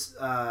because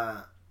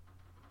I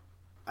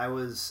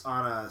was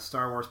on a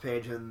Star Wars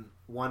page and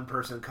one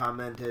person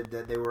commented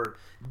that they were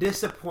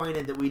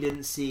disappointed that we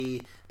didn't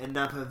see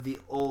enough of the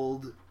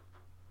old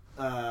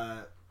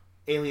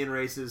alien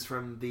races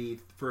from the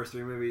first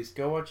 3 movies.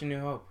 Go watch A New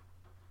Hope.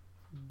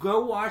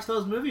 Go watch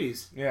those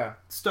movies. Yeah.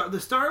 The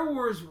Star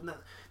Wars...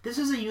 This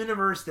is a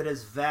universe that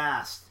is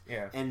vast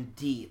and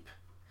deep.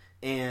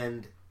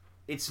 And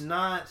it's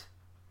not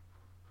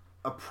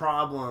a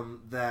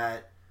problem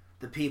that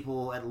the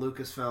people at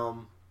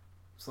Lucasfilm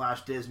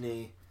 /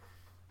 Disney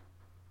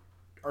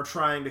are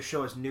trying to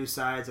show us new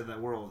sides of that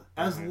world.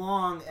 As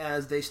long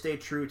as they stay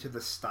true to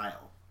the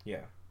style.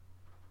 Yeah.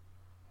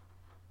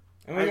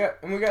 And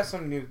we got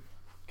some new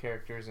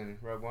characters in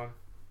Rogue One.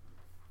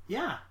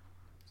 Yeah.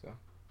 So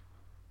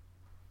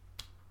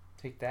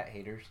take that,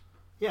 haters.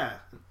 Yeah,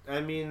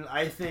 I mean,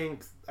 I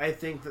think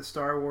that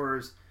Star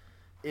Wars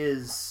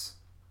is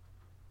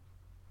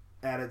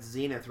at its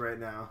zenith right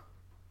now.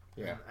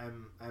 Yeah,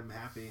 I'm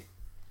happy.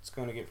 It's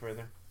going to get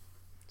further.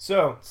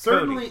 So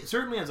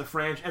certainly as a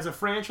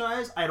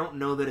franchise, I don't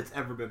know that it's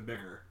ever been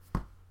bigger.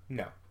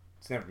 No,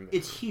 it's never been.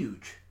 It's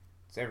huge.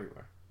 It's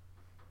everywhere.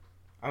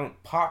 I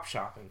went pop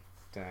shopping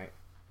tonight.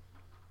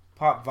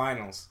 Pop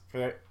vinyls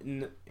for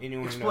anyone who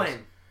knows.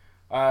 Explain.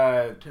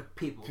 To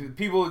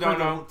people who don't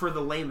know. For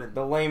the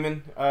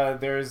layman.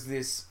 There's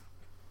this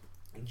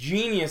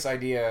genius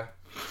idea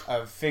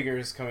of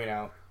figures coming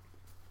out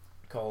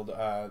called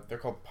they're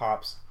called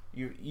Pops.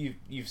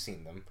 You've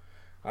seen them.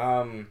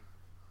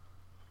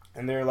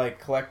 And they're like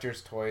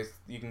collector's toys.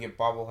 You can get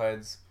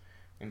bobbleheads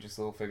and just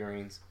little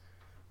figurines.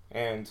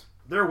 And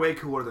they're way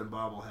cooler than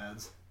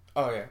bobbleheads.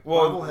 Oh yeah.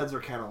 Well, bobbleheads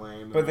are kind of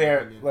lame. But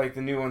they're like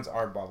the new ones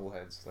are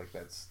bobbleheads. Like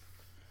that's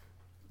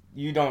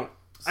you don't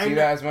see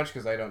that as much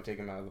because I don't take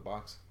them out of the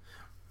box.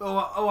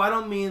 Oh, I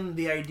don't mean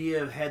the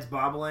idea of heads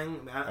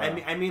bobbling.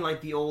 I mean like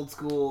the old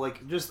school,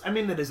 like just I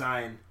mean the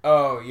design.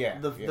 Oh yeah.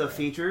 The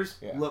features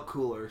look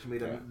cooler to me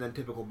than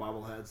typical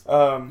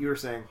bobbleheads. You were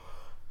saying.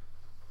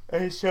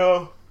 And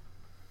so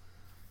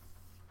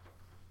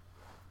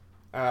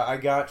I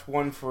got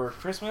one for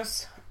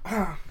Christmas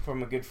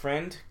from a good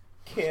friend,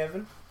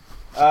 Kevin.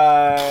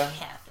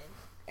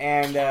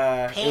 And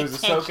it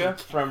was Ahsoka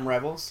from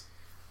Rebels.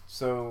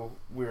 So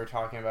we were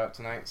talking about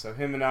tonight. So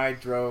him and I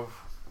drove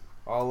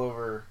all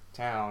over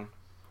town,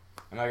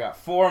 and I got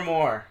 4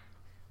 more.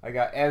 I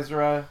got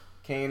Ezra,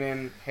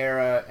 Kanan,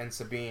 Hera, and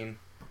Sabine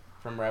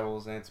from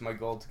Rebels, and it's my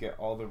goal to get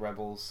all the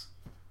Rebels,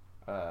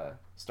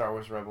 Star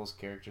Wars Rebels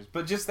characters.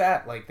 But just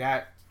that, like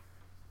that,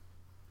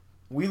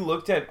 we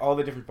looked at all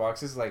the different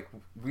boxes, like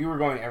we were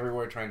going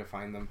everywhere trying to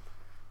find them,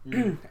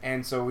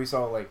 and so we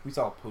saw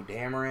Poe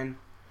Dameron.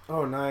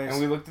 Oh, nice! And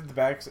we looked at the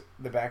back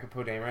of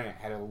Poe Dameron, and it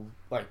had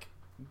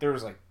there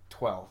was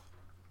 12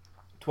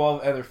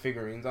 other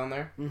figurines on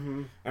there.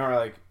 Mm-hmm. And we're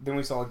like, then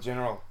we saw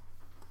General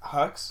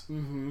Hux.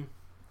 Mm-hmm.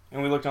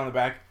 And we looked on the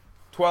back,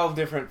 12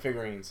 different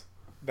figurines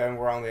that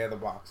were on the other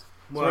box.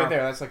 So right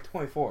there, that's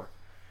 24.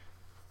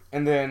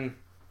 And then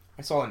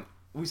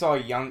we saw a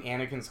young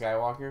Anakin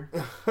Skywalker.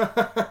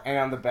 And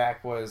on the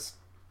back was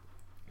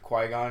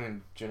Qui-Gon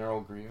and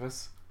General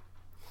Grievous.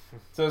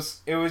 So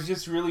it was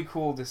just really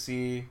cool to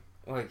see,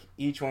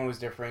 each one was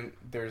different.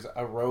 There's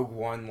a Rogue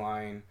One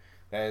line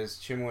that is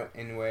Chimwet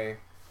Inouye,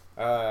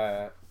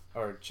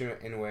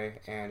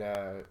 and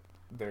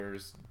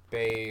there's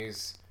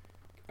Baze,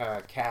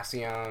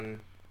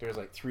 Cassian. There's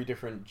 3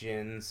 different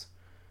Jins.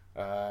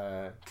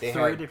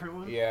 Different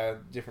ones? Yeah,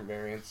 different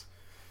variants.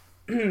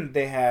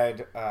 They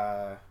had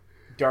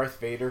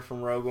Darth Vader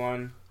from Rogue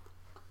One.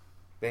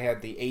 They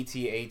had the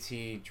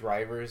AT-AT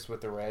drivers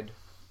with the red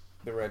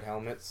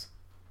helmets.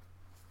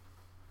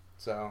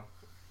 So,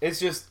 it's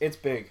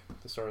big,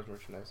 the Star Wars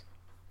merchandise.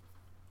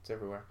 It's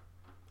everywhere.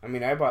 I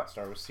mean, I bought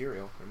Star Wars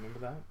cereal. Remember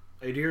that?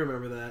 I do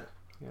remember that.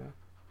 Yeah.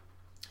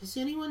 Has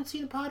anyone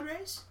seen a pod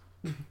race?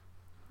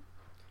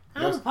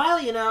 I'm a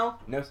pilot, you know.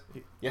 No.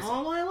 Yes, sir.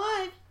 All my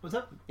life. What's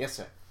up? Yes,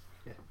 sir.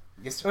 Yeah.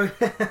 Yes, sir.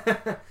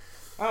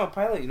 I'm a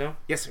pilot, you know.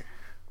 Yes, sir.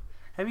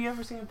 Have you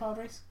ever seen a pod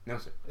race? No,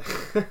 sir.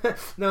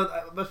 No,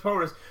 that's pod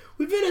race.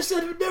 We've been a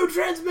set of no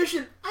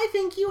transmission. I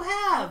think you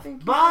have.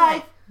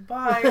 Bye.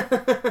 Bye.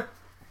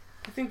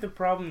 I think the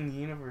problem in the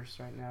universe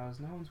right now is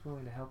no one's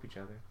willing to help each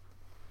other.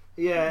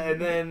 Yeah,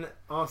 and then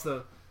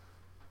also,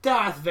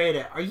 Darth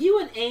Vader, are you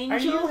an angel?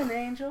 Are you an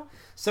angel?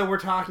 So we're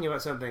talking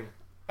about something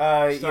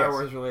Star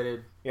Wars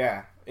related.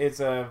 Yeah, it's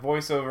a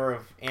voiceover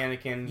of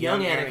Anakin,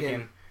 young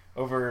Anakin,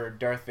 over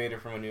Darth Vader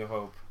from A New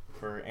Hope,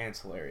 and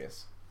it's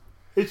hilarious.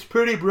 It's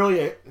pretty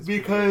brilliant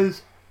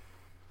because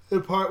the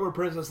part where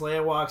Princess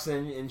Leia walks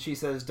in and she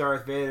says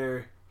Darth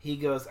Vader, he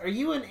goes, "Are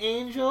you an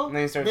angel?" And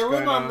then he starts they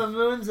going live on the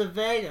moons of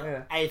Vega.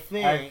 Yeah. I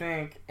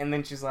think. And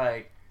then she's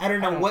like, I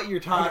don't know what you're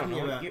talking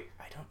about.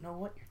 I don't know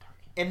what you're talking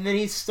about. And then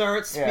he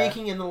starts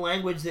speaking in the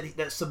language that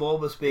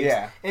Sebulba speaks.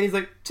 Yeah. And he's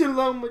like,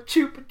 Tiloma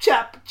Chupa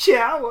Chapa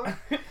Chowa.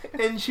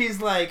 And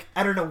she's like,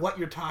 I don't know what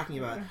you're talking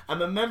about.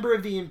 I'm a member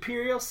of the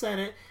Imperial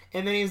Senate.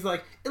 And then he's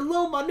like,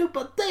 Iloma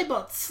Nupa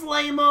Deba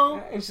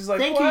Slaymo. And she's like,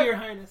 Thank you, Your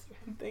Highness.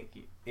 Thank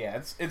you.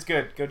 Yeah, it's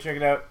good. Go check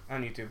it out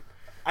on YouTube.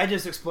 I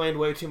just explained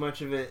way too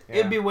much of it. Yeah.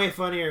 It'd be way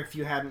funnier if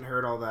you hadn't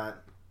heard all that.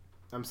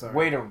 I'm sorry.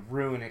 Way to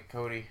ruin it,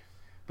 Cody.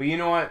 But you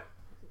know what?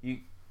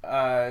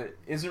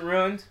 Isn't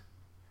ruined?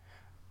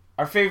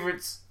 Our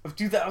favorites of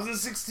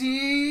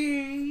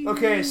 2016.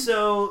 Okay,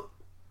 so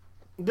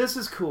this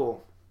is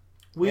cool.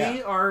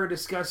 We are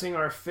discussing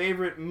our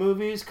favorite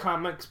movies,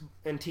 comics,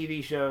 and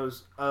TV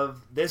shows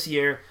of this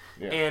year,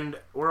 and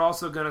we're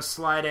also going to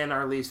slide in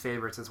our least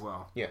favorites as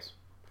well. Yes.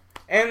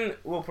 And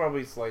we'll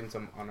probably slide in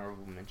some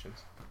honorable mentions.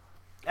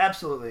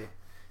 Absolutely.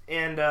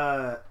 And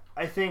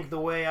I think the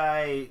way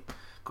I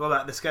go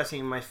about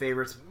discussing my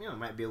favorites,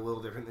 might be a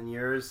little different than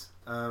yours.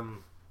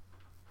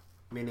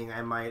 Meaning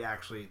I might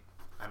actually,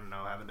 I don't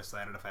know, haven't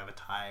decided if I have a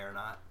tie or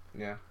not.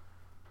 Yeah.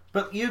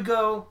 But you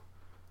go,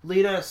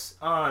 lead us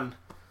on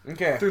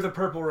through the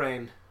purple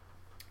rain.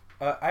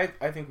 I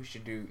think we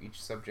should do each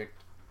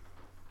subject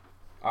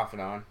off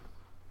and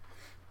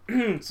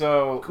on.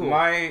 So, cool.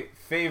 My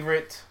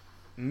favorite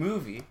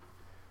movie,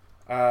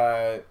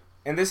 and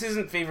this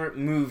isn't favorite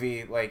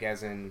movie, like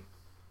as in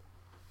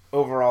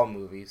overall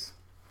movies,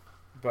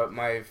 but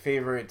my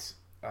favorite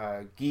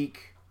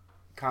geek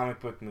comic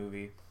book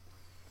movie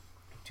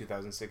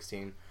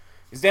 2016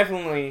 is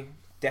definitely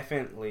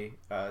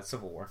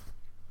Civil War.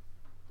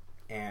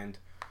 And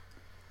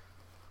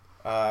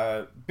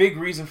big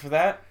reason for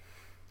that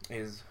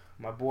is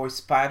my boy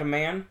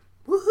Spider-Man.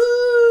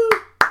 Woohoo!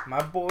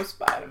 My boy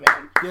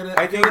Spider-Man. Give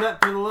it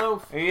up for the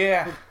loaf.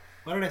 Yeah.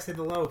 Why did I say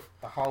the loaf?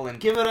 The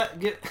Holland. Give it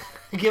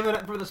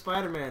up for the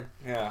Spider-Man.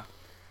 Yeah.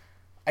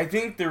 I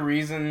think the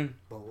reason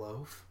the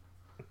loaf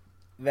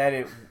that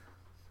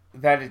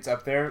it's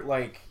up there,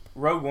 like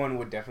Rogue One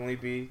would definitely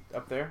be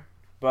up there,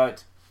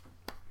 but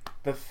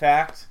the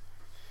fact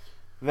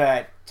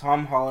that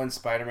Tom Holland's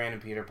Spider-Man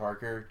and Peter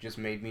Parker just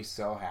made me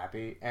so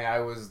happy, and I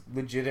was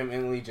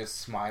legitimately just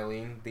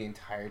smiling the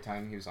entire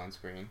time he was on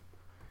screen.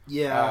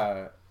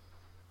 Yeah.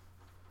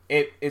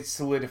 It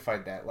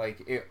solidified that.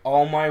 Like,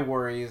 all my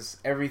worries,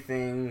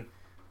 everything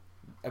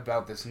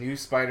about this new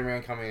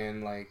Spider-Man coming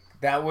in, like,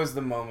 that was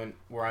the moment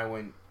where I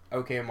went,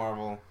 okay,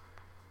 Marvel,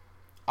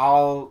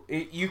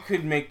 you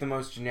could make the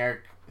most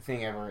generic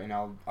thing ever, and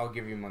I'll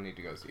give you money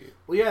to go see it.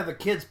 Well, yeah, the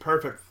kid's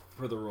perfect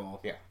for the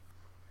role. Yeah.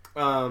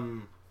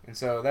 And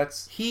so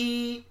that's...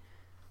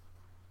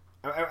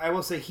 I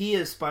will say he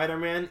as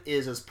Spider-Man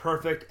is as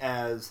perfect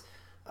as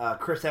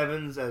Chris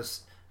Evans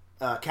as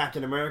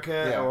Captain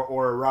America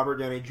or Robert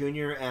Downey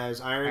Jr.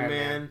 as Iron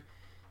Man.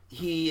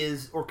 He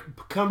is... Or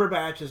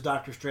Cumberbatch as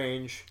Doctor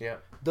Strange. Yeah.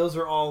 Those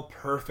are all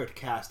perfect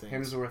castings.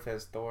 Hemsworth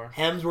as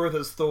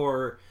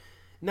Thor.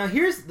 Now,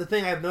 here's the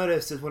thing I've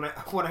noticed is when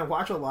I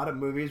watch a lot of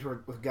movies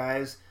with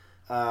guys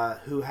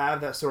who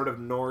have that sort of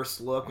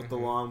Norse look with the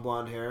long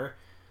blonde hair,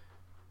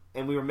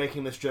 and we were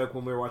making this joke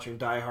when we were watching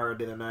Die Hard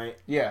the other night.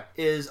 Yeah.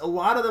 Is a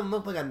lot of them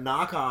look like a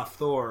knockoff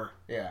Thor.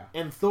 Yeah.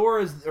 And Thor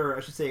is, or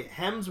I should say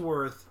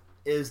Hemsworth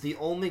is the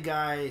only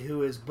guy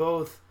who is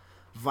both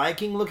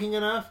Viking looking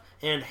enough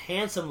and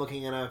handsome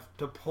looking enough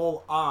to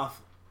pull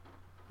off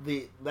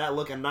that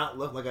look and not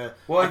look like a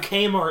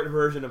Kmart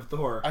version of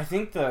Thor. I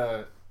think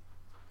the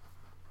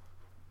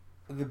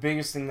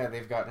biggest thing that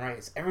they've gotten right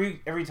is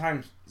every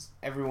time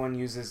everyone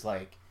uses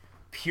like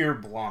pure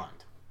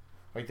blonde.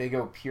 Like, they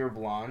go pure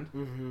blonde.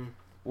 Mm-hmm.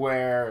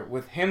 Where,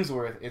 with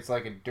Hemsworth, it's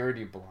like a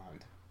dirty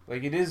blonde.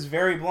 Like, it is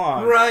very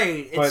blonde.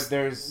 Right. But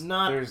there's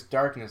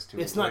darkness to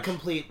it. It's not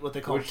complete what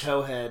they call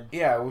towhead.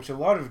 Yeah, which a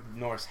lot of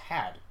Norse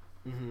had.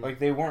 Mm-hmm. Like,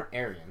 they weren't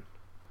Aryan.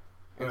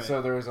 And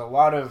so there was a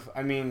lot of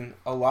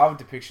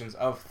depictions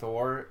of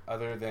Thor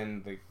other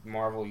than the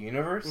Marvel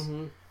universe.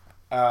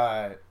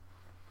 Mm-hmm.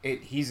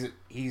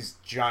 He's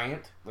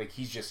giant, like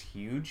he's just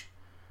huge,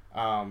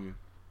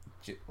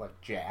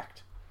 like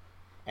jacked,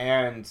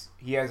 and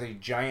he has a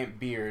giant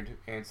beard,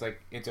 and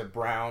it's a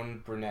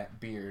brown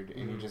brunette beard,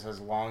 and he just has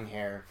long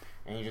hair,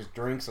 and he just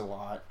drinks a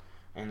lot,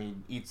 and he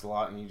eats a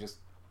lot, and he just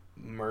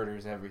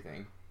murders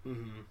everything.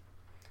 Mm-hmm.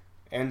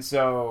 And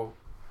so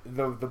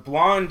the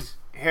blonde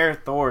hair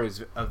Thor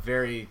is a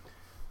very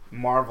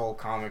Marvel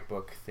comic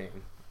book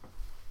thing.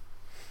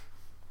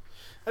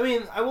 I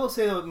mean, I will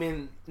say though,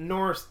 the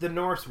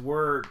Norse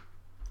were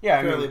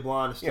fairly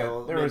blonde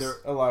still. Yeah, there was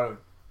a lot of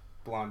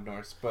blonde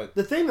Norse, but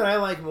the thing that I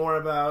like more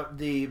about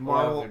the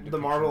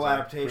Marvel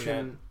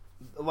adaptation,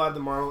 a lot of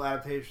the Marvel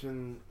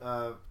adaptation,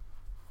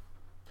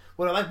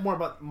 what I like more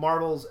about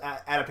Marvel's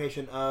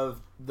adaptation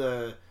of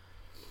the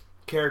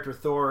character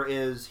Thor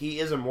is he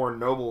is a more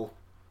noble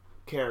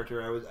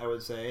character. I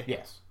would say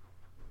yes.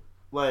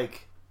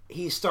 Like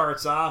he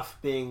starts off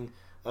being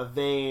a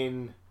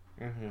vain,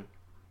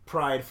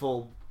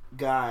 prideful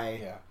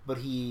guy, but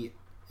he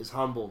is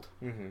humbled.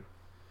 Mm-hmm.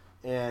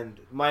 And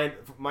my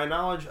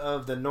knowledge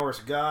of the Norse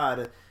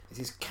god is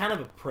he's kind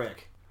of a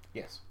prick.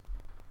 Yes.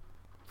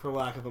 For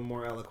lack of a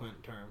more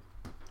eloquent term.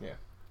 Yeah.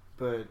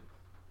 But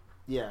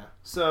yeah,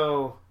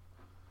 so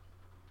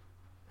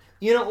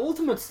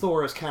Ultimate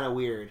Thor is kind of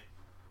weird.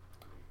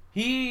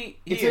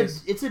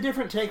 It's a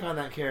different take on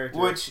that character,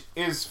 which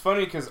is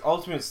funny because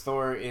Ultimate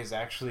Thor is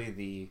actually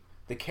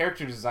the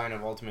character design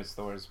of Ultimate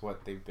Thor is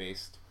what they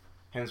based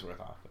Hemsworth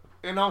off of,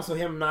 and also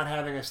him not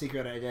having a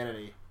secret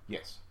identity.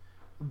 Yes,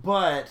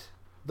 but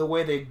the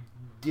way they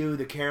do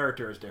the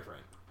character is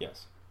different.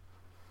 Yes,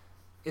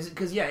 is it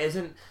because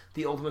isn't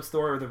the Ultimate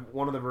Thor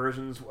one of the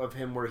versions of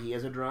him where he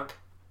is a drunk,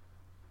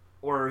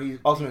 or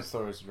Ultimate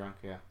Thor is a drunk?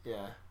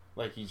 Yeah,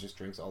 like he just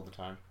drinks all the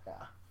time.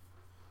 Yeah.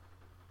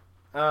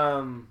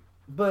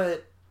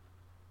 But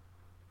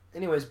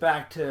anyways,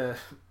 back to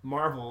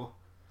Marvel.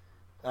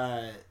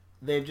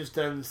 They've just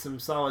done some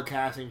solid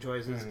casting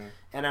choices,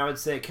 and I would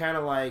say kind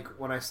of like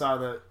when I saw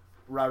that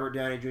Robert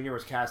Downey Jr.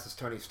 was cast as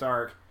Tony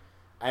Stark,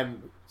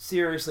 I'm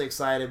seriously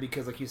excited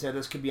because, like you said,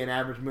 this could be an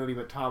average movie,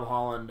 but Tom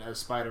Holland as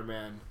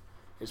Spider-Man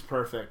is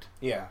perfect.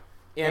 Yeah,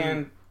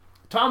 and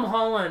Tom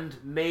Holland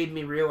made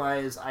me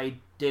realize I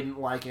didn't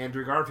like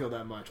Andrew Garfield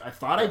that much. I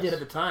thought I did at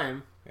the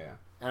time. Yeah,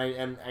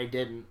 and I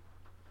didn't.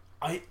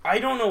 I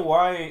don't know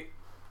why.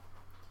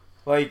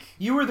 Like,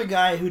 you were the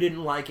guy who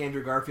didn't like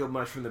Andrew Garfield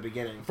much from the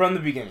beginning.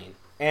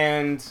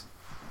 And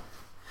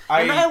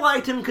I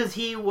liked him because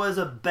he was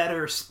a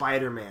better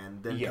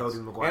Spider-Man than Tobey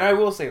Maguire. And I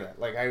will say that,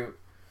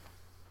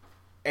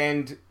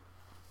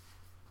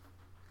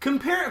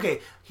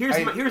 here's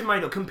my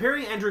deal.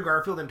 Comparing Andrew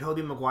Garfield and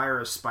Tobey Maguire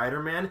as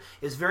Spider-Man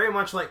is very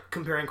much like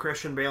comparing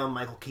Christian Bale and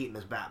Michael Keaton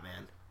as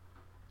Batman.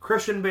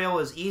 Christian Bale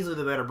is easily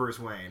the better Bruce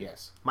Wayne.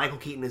 Yes. Michael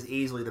Keaton is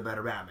easily the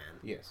better Batman.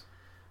 Yes.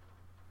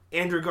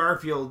 Andrew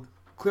Garfield,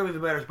 clearly the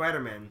better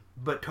Spider-Man,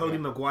 but Tobey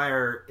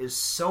Maguire is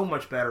so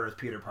much better as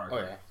Peter Parker. Oh,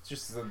 yeah. It's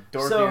just the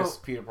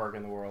dorkiest Peter Parker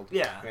in the world.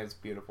 Yeah. It's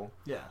beautiful.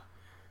 Yeah.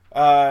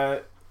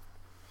 And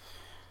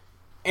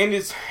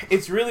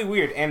it's really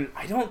weird, and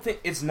I don't think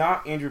it's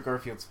not Andrew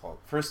Garfield's fault.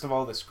 First of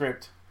all, the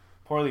script,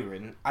 poorly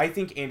written. I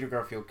think Andrew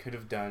Garfield could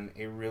have done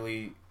a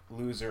really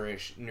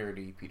loserish,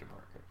 nerdy Peter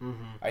Parker.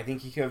 Mm-hmm. I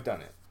think he could have done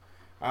it.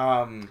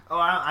 I'm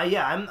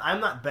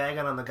not bagging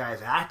on the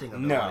guy's acting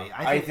ability. No,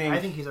 I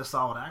think he's a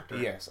solid actor.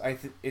 Yes,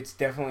 it's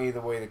definitely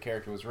the way the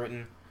character was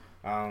written.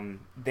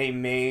 They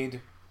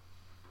made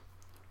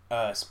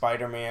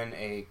Spider-Man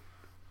a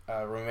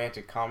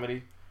romantic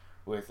comedy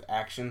with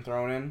action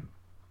thrown in.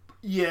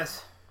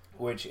 Yes,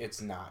 which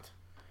it's not.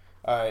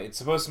 It's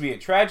supposed to be a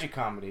tragic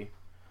comedy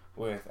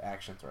with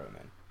action thrown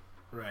in.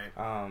 Right.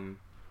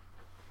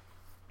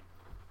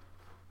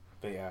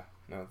 But yeah,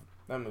 no,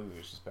 that movie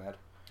was just bad.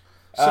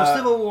 So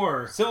Civil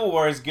War. Civil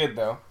War is good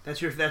though.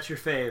 That's your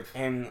fave.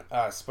 And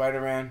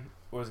Spider-Man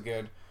was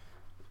good.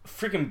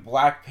 Freaking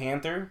Black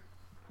Panther,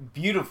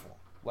 beautiful.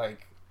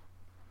 Like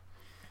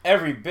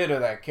every bit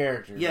of that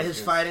character. Yeah,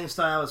 his fighting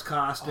style, his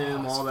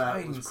costume, all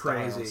that was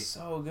crazy. Was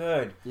so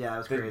good. Yeah, it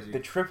was crazy. The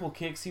triple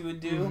kicks he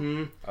would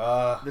do.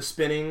 Mm-hmm. The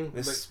spinning,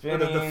 the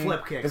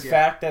flip kicks. The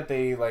fact that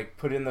they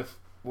put in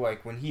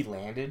when he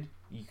landed,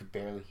 you could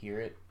barely hear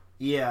it.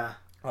 Yeah.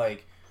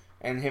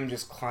 And him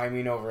just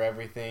climbing over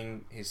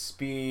everything, his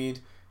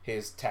speed,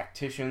 his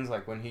tacticians,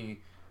 when he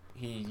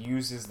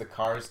uses the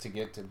cars to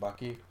get to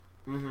Bucky.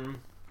 Mm-hmm.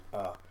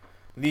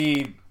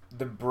 The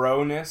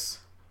broness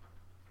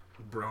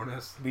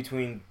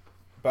between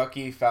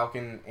Bucky,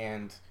 Falcon,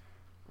 and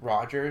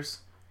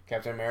Rogers,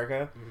 Captain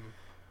America.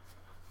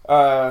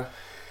 Mm-hmm.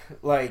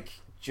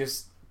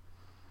 Just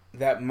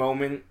that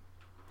moment.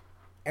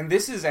 And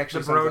this is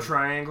actually the bro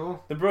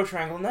triangle. The bro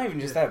triangle, not even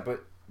just that,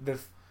 but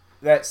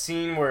that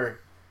scene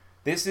where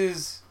this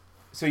is...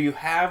 So you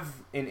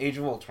have in Age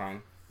of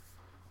Ultron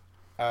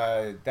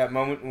that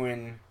moment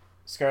when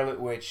Scarlet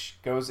Witch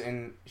goes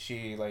and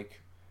she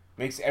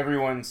makes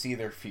everyone see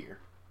their fear.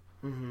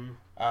 Mm-hmm.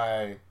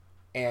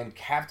 And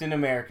Captain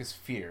America's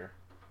fear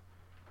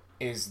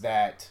is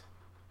that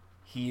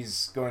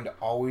he's going to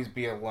always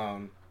be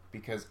alone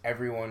because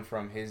everyone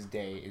from his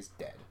day is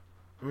dead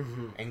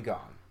and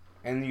gone.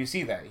 And you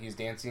see that. He's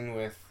dancing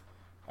with...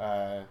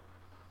 I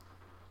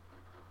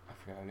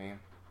forgot her name.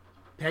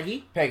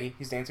 Peggy? Peggy.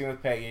 He's dancing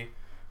with Peggy.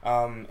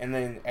 And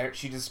then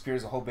she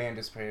disappears, the whole band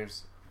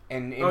disappears.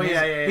 And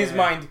in his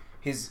mind,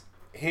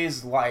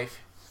 his life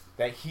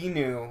that he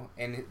knew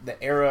and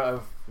the era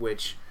of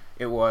which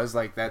it was,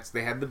 like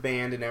they had the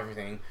band and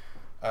everything,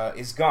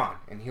 is gone.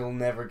 And he'll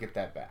never get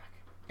that back.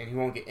 And he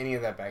won't get any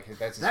of that back.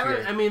 That's his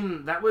fear.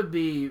 That would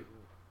be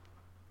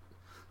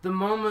the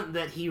moment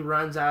that he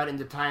runs out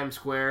into Times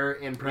Square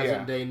in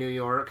present-day New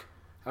York.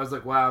 I was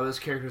like, wow, this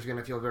character's going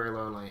to feel very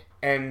lonely.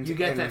 And you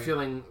get that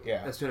feeling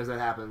as soon as that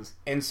happens.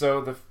 And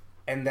so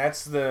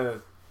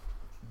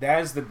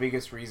that is the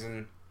biggest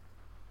reason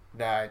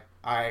that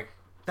that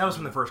was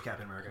from the first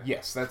Captain America.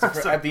 Yes, that's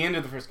at the end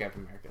of the first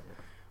Captain America.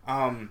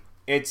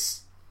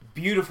 It's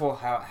beautiful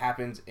how it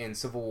happens in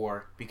Civil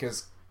War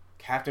because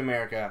Captain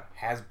America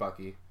has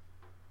Bucky,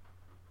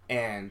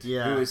 and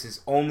who is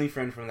his only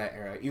friend from that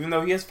era. Even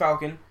though he has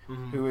Falcon,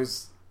 who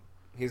is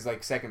his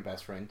like second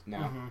best friend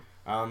now,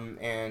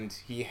 and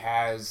he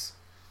has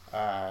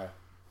why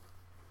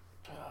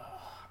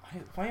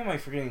am I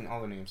forgetting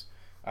all the names?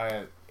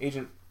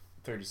 Agent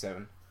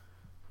 37.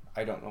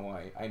 I don't know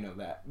why I know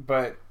that,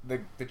 but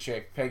the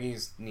chick,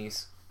 Peggy's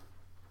niece.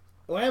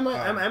 Why am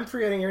I? I'm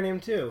forgetting her name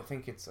too. I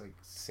think it's like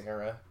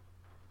Sarah.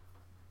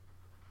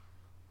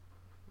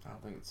 I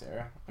don't think it's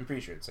Sarah. I'm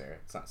pretty sure it's Sarah.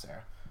 It's not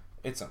Sarah.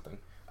 It's something.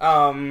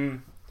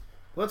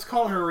 Let's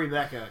call her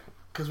Rebecca,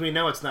 because we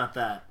know it's not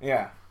that.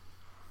 Yeah.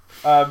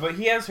 But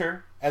he has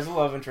her as a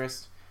love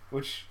interest,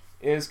 which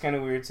is kind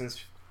of weird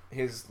since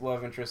his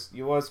love interest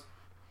was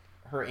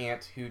her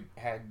aunt who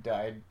had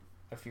died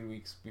a few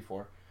weeks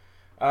before.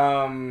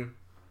 But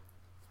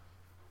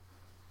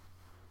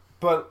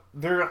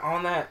they're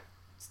on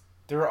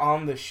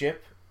the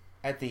ship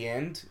at the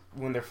end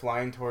when they're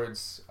flying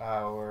towards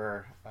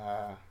where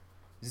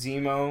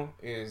Zemo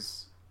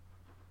is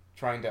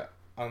trying to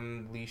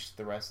unleash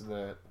the rest of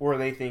the... Or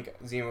they think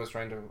Zemo is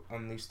trying to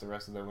unleash the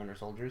rest of the Winter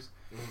Soldiers.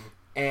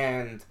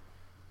 And,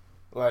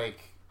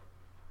 like,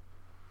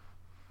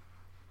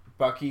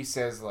 Bucky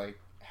says, like,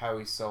 how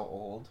he's so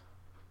old.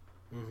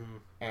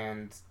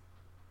 And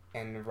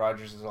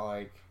Rogers is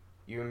like,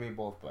 you and me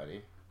both,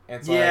 buddy. And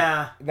it's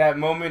like, that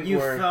moment you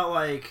where... You felt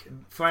like,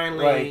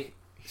 finally...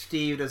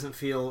 Steve doesn't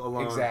feel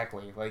alone.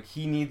 Exactly. Like,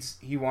 he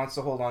wants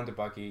to hold on to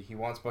Bucky. He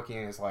wants Bucky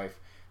in his life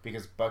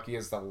because Bucky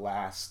is the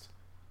last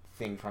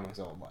thing from his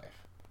old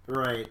life.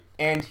 Right.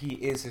 And he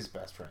is his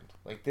best friend.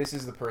 Like, this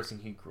is the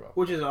person he grew up with.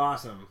 Which is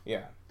awesome.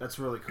 Yeah. That's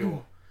really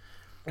cool.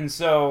 And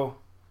so,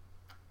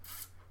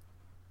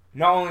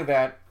 not only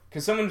that,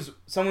 because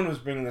someone was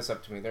bringing this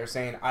up to me. They're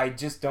saying, I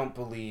just don't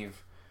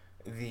believe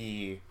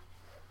the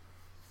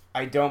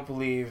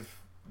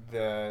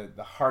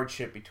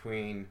hardship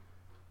between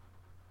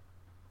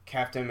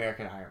Captain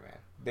America and Iron Man.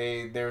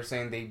 They were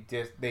saying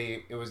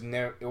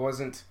it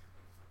wasn't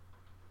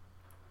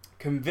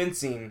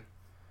convincing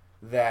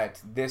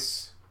that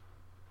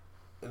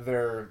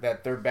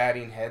they're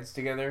bashing heads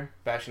together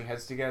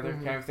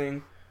kind of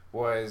thing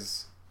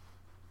was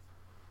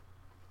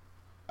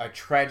a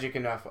tragic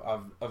enough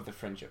of the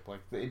friendship.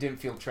 Like, it didn't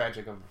feel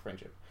tragic of the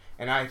friendship.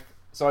 And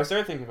so I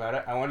started thinking about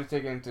it. I wanted to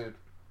take it into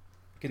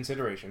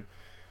consideration.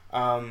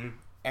 And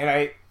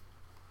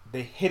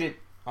they hit it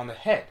on the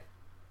head.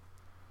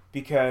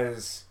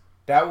 Because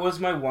that was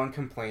my one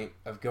complaint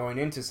of going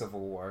into Civil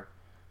War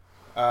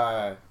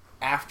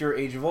after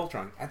Age of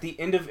Ultron. At the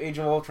end of Age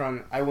of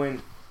Ultron, I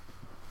went,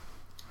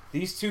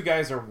 these two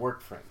guys are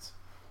work friends.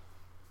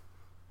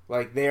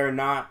 Like, they are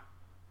not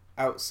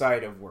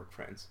outside of work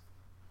friends.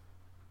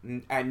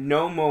 At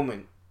no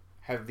moment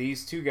have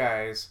these two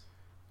guys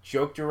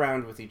joked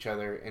around with each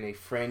other in a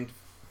friendful,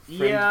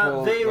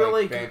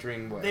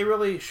 bantering way. They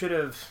really should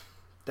have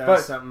done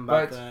something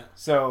about that.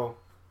 So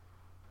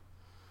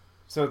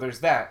there's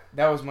that.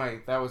 That was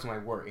my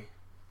worry.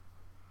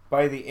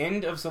 By the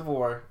end of Civil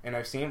War, and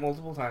I've seen it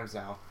multiple times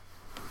now,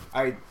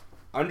 I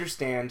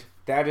understand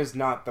that is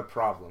not the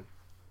problem.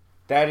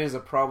 That is a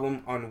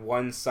problem on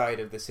one side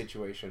of the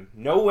situation.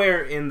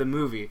 Nowhere in the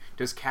movie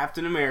does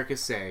Captain America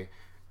say,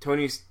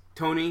 Tony,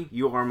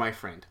 you are my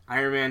friend.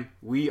 Iron Man,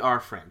 we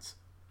are friends.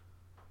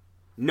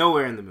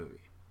 Nowhere in the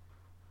movie.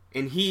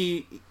 And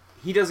he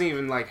doesn't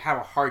even like have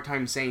a hard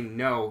time saying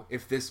no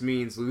if this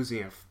means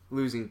losing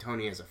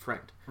Tony as a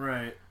friend.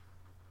 Right.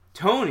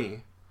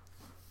 Tony,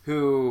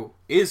 who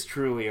is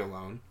truly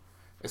alone,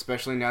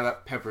 especially now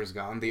that Pepper's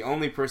gone, the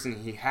only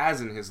person he has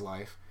in his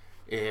life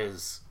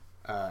is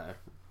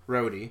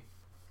Rhodey,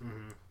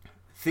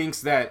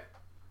 thinks that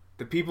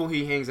the people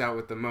he hangs out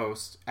with the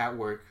most at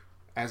work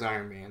as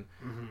Iron Man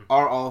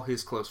are all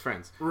his close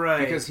friends. Right.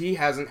 Because he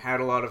hasn't had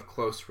a lot of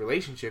close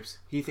relationships.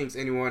 He thinks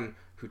anyone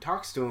who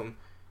talks to him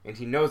and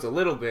he knows a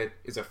little bit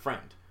is a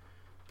friend.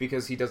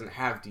 Because he doesn't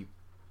have deep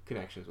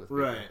connections with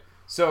people. Right.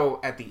 So,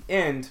 at the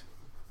end,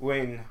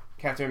 when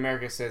Captain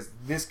America says,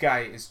 "This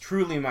guy is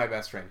truly my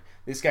best friend.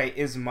 This guy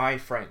is my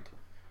friend."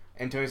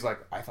 And Tony's like,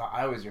 "I thought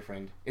I was your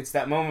friend." It's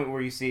that moment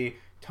where you see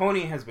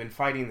Tony has been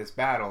fighting this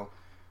battle.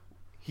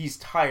 He's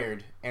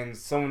tired, and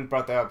someone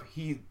brought that up.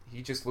 He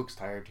just looks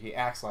tired. He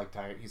acts like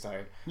he's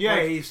tired. Yeah,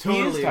 like, he's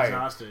totally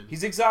exhausted.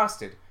 He's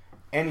exhausted.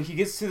 And he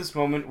gets to this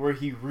moment where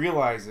he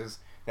realizes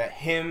that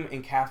him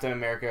and Captain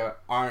America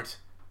aren't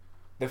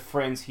the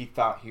friends he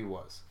thought he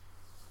was.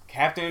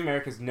 Captain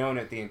America's known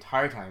it the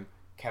entire time.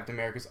 Captain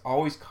America's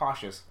always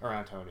cautious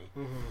around Tony.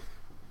 Mm-hmm.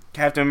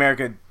 Captain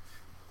America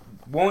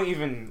won't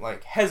even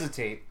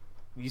hesitate.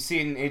 You see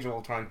it in Age of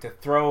Ultron to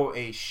throw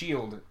a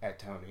shield at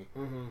Tony,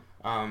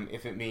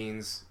 if it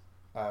means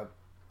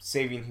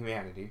saving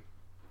humanity.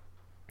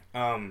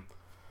 And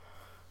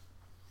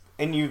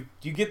you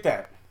get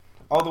that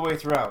all the way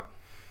throughout.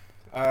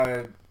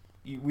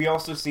 We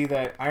also see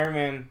that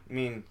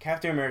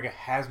Captain America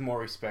has more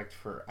respect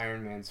for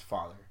Iron Man's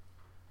father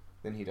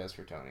than he does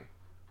for Tony.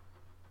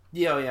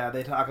 Yeah,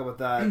 they talk about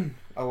that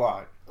a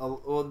lot.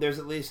 Well, there's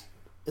at least...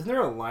 Isn't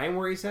there a line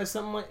where he says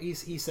something like... He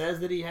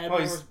says that he had more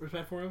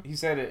respect for him? He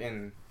said it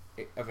in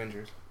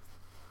Avengers.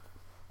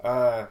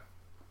 So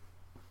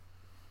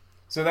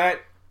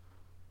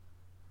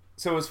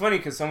it's funny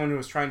because someone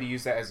was trying to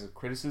use that as a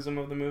criticism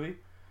of the movie.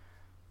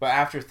 But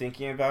after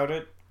thinking about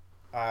it,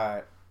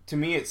 to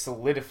me it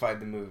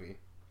solidified the movie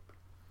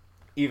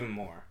even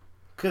more.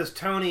 Because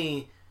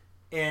Tony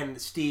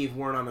and Steve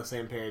weren't on the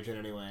same page in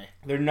any way.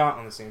 They're not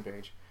on the same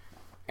page.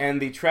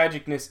 And the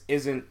tragicness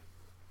isn't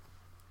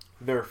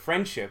their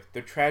friendship.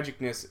 Their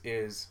tragicness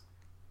is,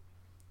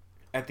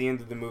 at the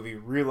end of the movie,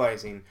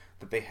 realizing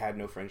that they had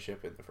no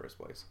friendship in the first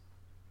place.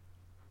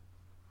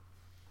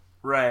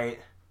 Right.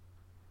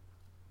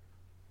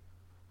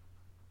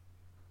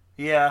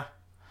 Yeah.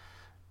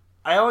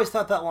 I always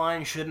thought that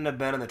line shouldn't have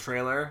been in the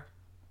trailer.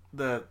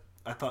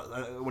 I thought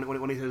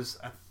when he says,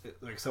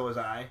 "So was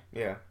I."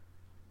 Yeah.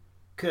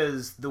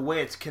 Because the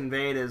way it's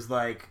conveyed is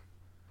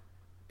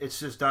it's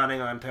just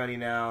dawning on Tony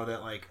now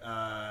that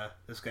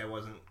this guy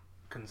wasn't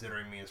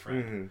considering me as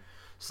friend. Mm-hmm.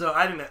 So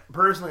I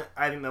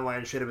think the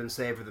line should have been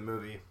saved for the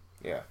movie.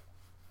 Yeah.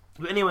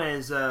 But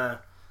anyways,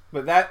 but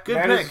that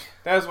good pick.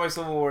 That is why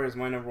Civil War is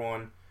my number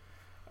one.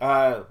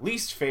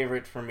 Least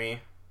favorite for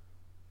me.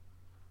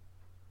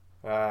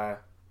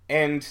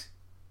 And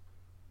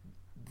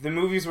the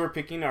movies we're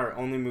picking are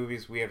only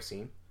movies we have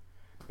seen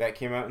that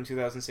came out in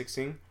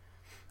 2016.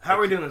 How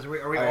are we doing this?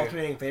 Are we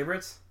alternating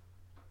favorites?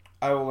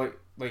 I will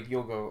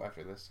you'll go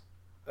after this.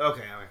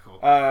 Okay, cool.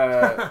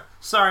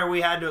 Sorry,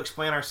 we had to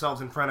explain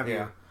ourselves in front of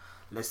you,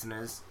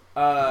 listeners.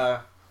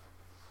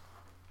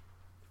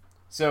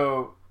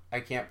 So I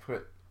can't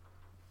put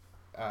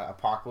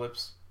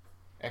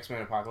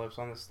X-Men Apocalypse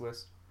on this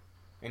list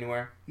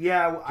anywhere.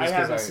 Yeah, I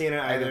haven't seen it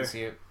either. I didn't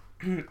see it.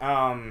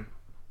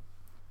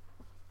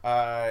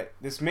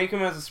 This may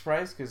come as a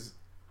surprise because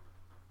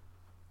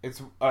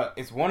it's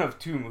one of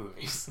two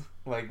movies.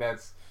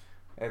 That's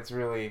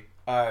really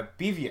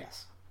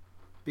BVS.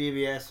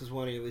 BVS was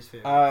one of your least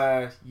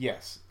favorites.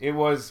 Yes, it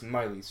was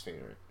my least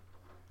favorite.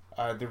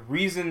 The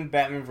reason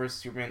Batman vs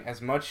Superman,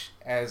 as much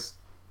as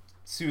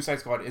Suicide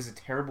Squad is a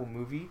terrible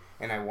movie,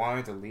 and I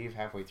wanted to leave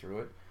halfway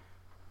through it,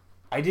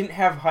 I didn't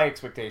have high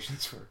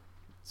expectations for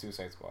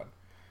Suicide Squad.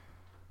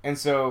 And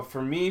so,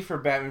 for me, for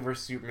Batman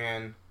vs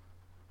Superman,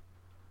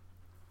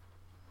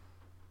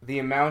 the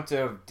amount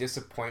of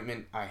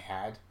disappointment I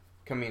had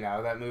coming out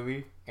of that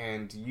movie,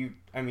 and you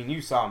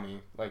saw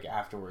me,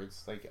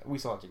 afterwards. We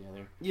saw it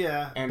together.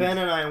 Yeah, and Ben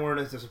and I weren't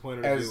as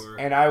disappointed as you were.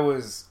 And I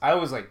was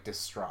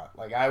distraught.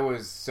 I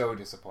was so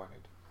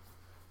disappointed.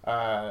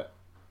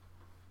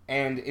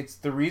 And it's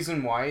the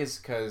reason why is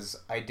because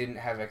I didn't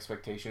have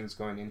expectations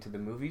going into the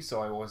movie,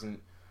 so I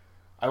wasn't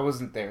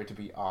there to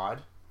be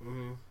awed.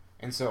 Mm-hmm.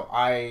 And so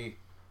I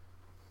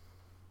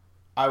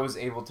was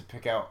able to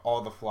pick out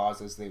all the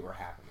flaws as they were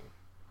happening.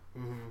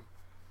 Mm-hmm.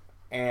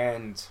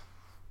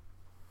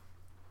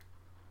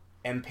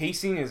 And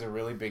pacing is a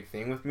really big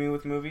thing with me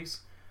with movies.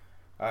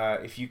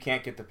 If you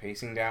can't get the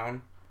pacing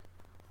down,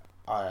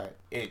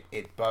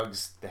 it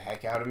bugs the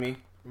heck out of me.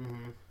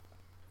 Mm-hmm.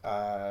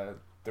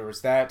 There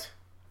was that.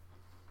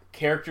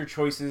 Character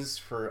choices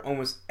for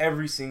almost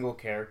every single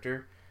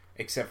character,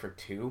 except for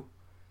two,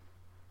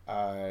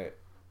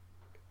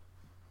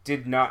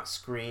 did not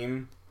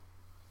scream,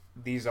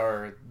 these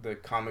are the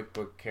comic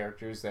book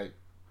characters that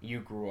you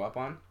grew up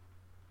on.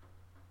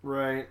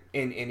 Right.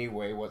 In any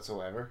way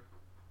whatsoever.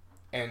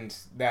 And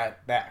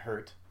that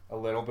hurt a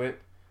little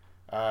bit.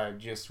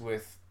 Just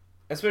with...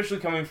 Especially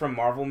coming from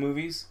Marvel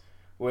movies,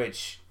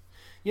 which...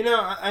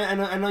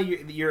 I know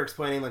you're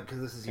explaining,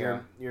 because this is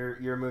your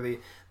movie.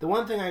 The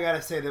one thing I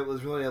gotta say that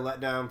was really a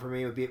letdown for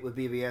me with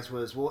BVS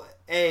was, well,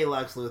 A,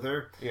 Lex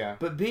Luthor. Yeah.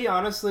 But B,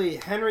 honestly,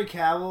 Henry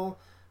Cavill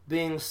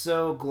being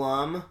so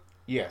glum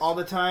all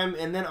the time.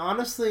 And then,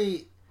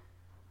 honestly,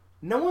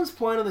 no one's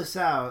pointed this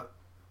out.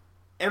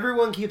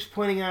 Everyone keeps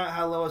pointing out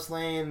how Lois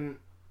Lane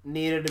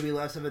needed to be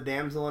less of a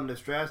damsel in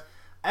distress.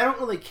 I don't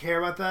really care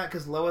about that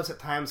because Lois at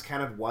times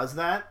kind of was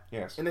that.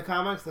 Yes. In the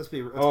comics. Let's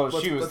be real.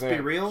 Be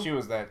real. She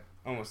was that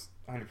almost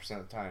 100%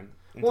 of the time.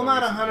 Well,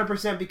 not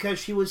 100% because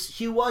she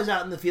was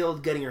out in the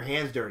field getting her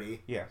hands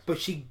dirty. Yes. But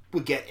she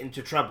would get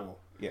into trouble.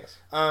 Yes.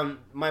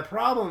 My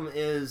problem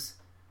is,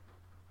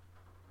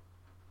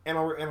 and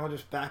I'll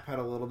just backpedal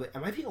a little bit.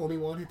 Am I the only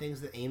one who thinks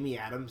that Amy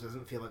Adams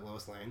doesn't feel like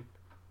Lois Lane?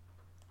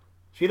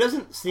 She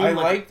doesn't seem I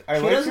liked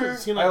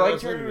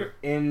her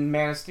in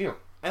Man of Steel.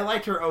 I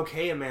liked her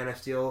okay in Man of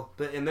Steel,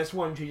 but in this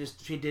one,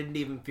 she didn't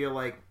even feel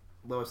like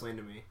Lois Lane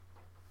to me.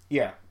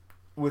 Yeah,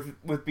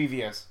 with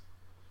BVS,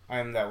 I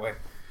am that way,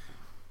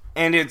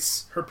 and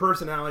it's her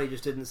personality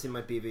just didn't seem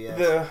like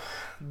BVS.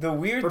 The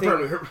weird thing,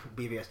 her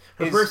BVS,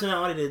 her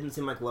personality didn't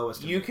seem like Lois.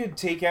 To you me. Could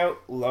take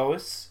out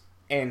Lois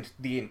and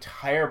the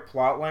entire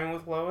plot line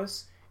with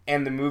Lois,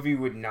 and the movie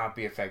would not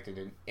be affected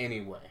in any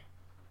way.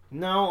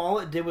 No, all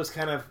it did was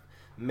kind of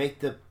make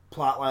the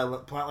plot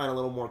line a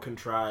little more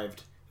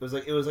contrived. It was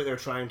like they're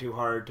trying too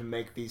hard to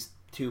make these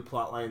two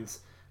plot lines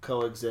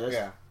coexist.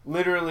 Yeah,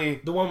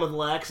 literally the one with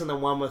Lex and the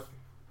one with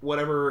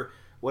whatever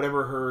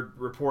her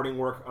reporting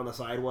work on the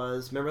side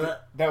was. Remember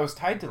that? That was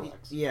tied to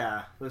Lex.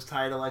 Yeah, it was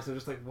tied to Lex. I'm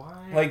just like,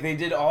 why? Like they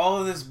did all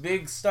of this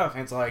big stuff,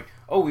 and it's like,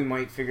 oh, we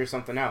might figure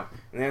something out,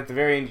 and then at the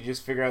very end, you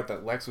just figure out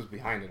that Lex was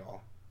behind it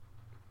all.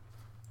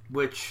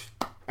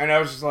 And I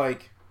was just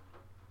like,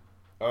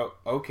 oh,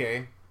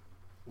 okay.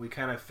 We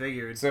kind of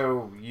figured.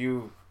 So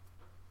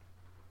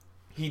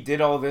he did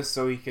all this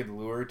so he could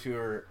lure her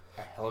to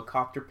a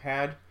helicopter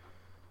pad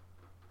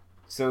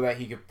so that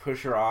he could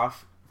push her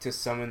off to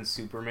summon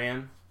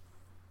Superman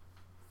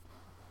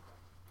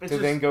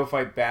then go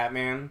fight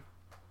Batman.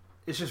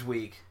 It's just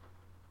weak.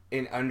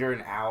 In under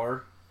an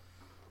hour.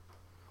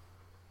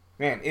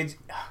 Man,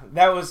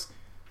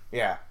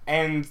 yeah.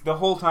 And the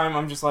whole time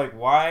I'm just like,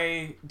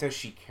 why does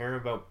she care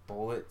about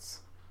bullets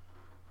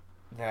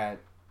that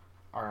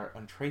are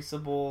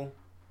untraceable?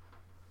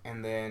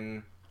 And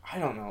then I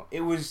don't know.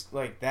 It was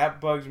like that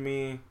bugged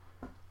me.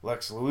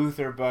 Lex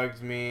Luthor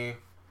bugged me.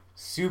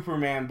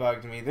 Superman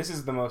bugged me. This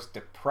is the most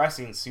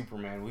depressing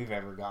Superman we've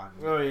ever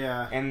gotten. Oh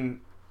yeah.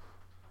 And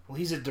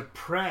he's a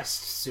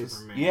depressed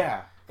Superman.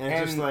 Yeah. And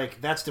it's just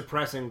like that's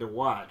depressing to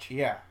watch.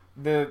 Yeah.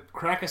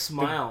 Crack a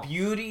smile. The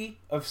beauty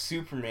of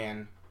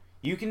Superman.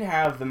 You can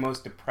have the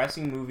most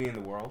depressing movie in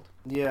the world.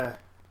 Yeah.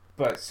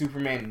 But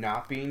Superman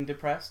not being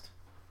depressed,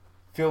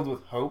 filled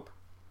with hope.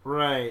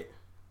 Right.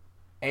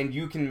 And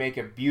you can make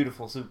a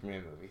beautiful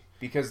Superman movie.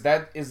 Because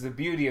that is the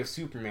beauty of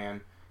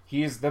Superman.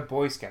 He is the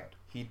Boy Scout.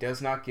 He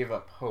does not give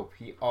up hope.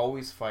 He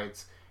always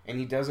fights, and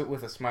he does it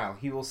with a smile.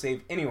 He will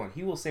save anyone.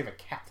 He will save a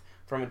cat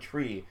from a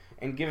tree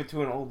and give it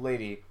to an old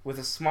lady with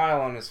a smile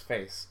on his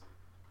face.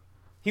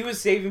 He was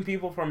saving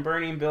people from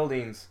burning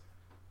buildings.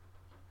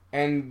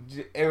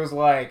 And it was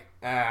like,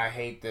 I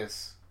hate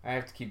this. I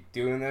have to keep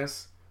doing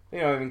this. They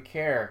don't even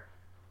care.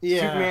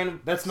 Yeah,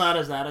 Superman, that's not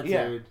his attitude.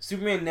 Yeah,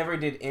 Superman never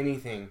did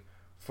anything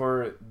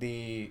for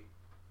the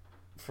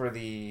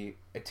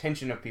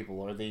attention of people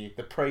or the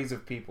praise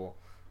of people.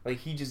 Like,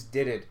 he just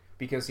did it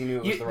because he knew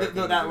it was the right thing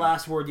to do. That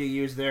last word you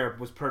used there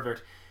was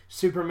perfect.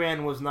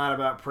 Superman was not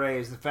about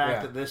praise. The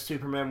fact that this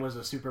Superman was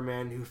a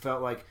Superman who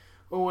felt like,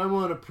 oh, I'm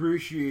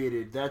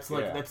unappreciated. That's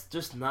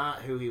just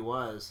not who he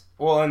was.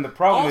 Well, and the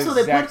problem also,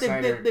 is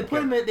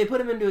they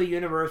put him into a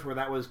universe where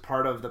that was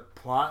part of the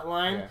plot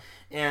line,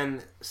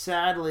 and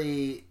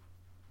sadly,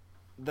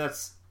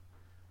 that's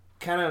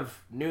kind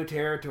of new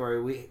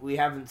territory. We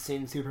haven't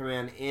seen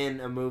Superman in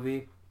a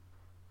movie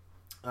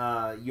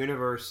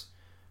universe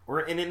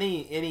or in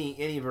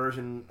any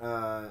version.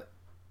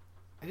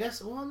 I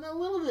guess a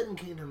little bit in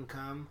Kingdom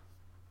Come,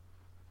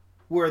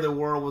 where the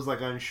world was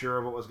like unsure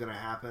of what was going to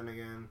happen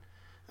again.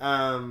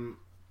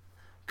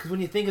 Because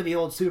when you think of the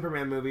old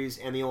Superman movies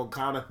and the old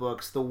comic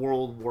books, the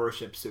world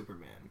worships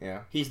Superman.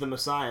 Yeah, he's the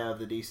Messiah of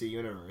the DC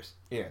universe.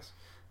 Yes,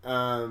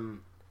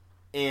 and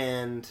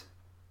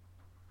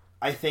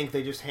I think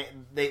they just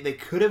they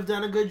could have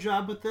done a good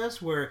job with this,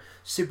 where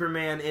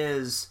Superman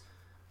is,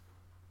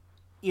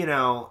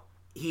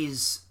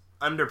 he's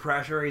under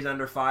pressure, he's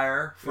under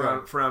fire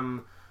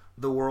from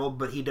the world,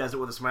 but he does it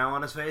with a smile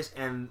on his face,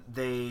 and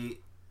they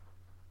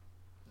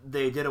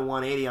did a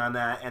 180 on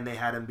that, and they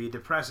had him be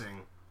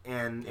depressing,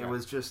 and it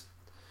was just,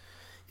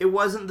 it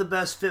wasn't the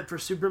best fit for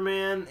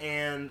Superman,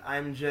 and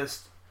I'm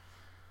just,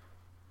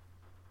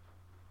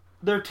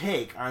 their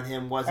take on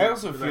him wasn't. I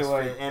also feel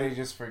like they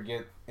just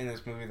forget in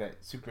this movie that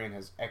Superman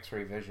has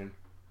X-ray vision.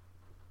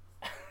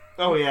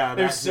 Oh yeah,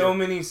 there's so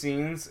many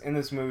scenes in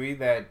this movie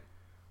that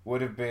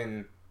would have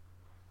been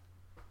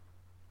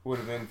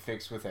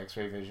fixed with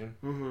X-ray vision.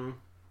 Mm-hmm.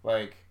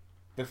 Like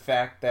the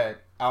fact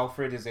that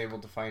Alfred is able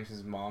to find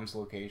his mom's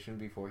location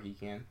before he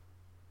can.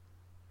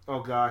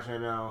 Oh gosh, I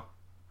know.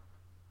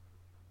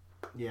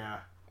 Yeah.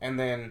 And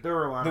then there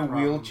were a lot of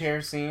problems.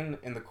 Wheelchair scene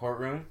in the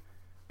courtroom.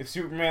 If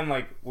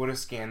Superman would have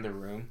scanned the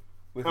room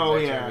with his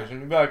X-ray vision,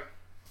 he'd be like,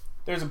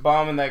 "There's a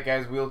bomb in that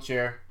guy's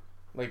wheelchair."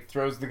 Like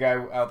throws the guy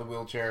out the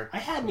wheelchair. I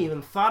hadn't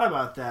even thought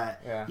about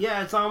that. Yeah.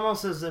 Yeah, it's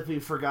almost as if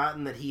we've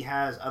forgotten that he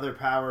has other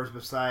powers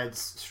besides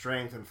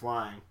strength and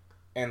flying.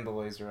 And the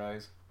laser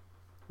eyes.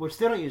 Which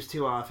they don't use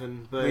too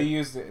often, but... They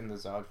used it in the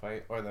Zod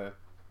fight, or the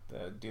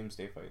the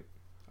Doomsday fight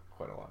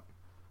quite a lot.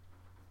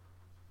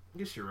 I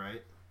guess you're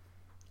right.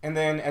 And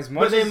then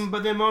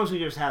but they mostly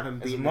just have him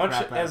beating the crap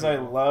out of people. As much as I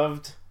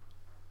loved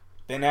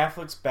Ben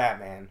Affleck's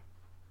Batman,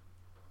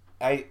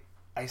 I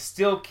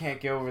still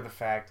can't get over the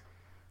fact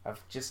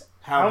of just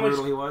how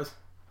brutal he was.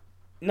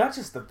 Not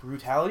just the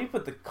brutality,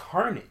 but the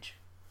carnage.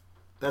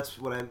 That's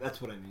what I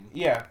mean.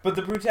 Yeah, but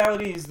the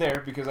brutality is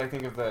there because I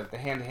think of the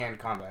hand-to-hand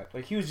combat.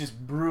 Like, he was just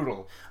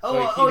brutal.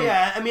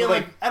 Yeah. I mean,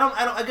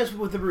 I guess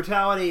with the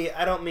brutality,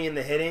 I don't mean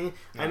the hitting.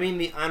 Yeah. I mean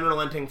the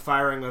unrelenting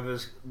firing of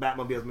his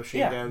Batmobile's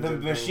machine guns. The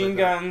machine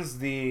guns,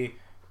 the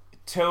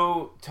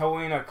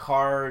towing a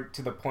car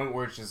to the point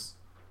where it's just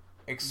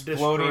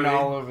exploding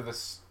all over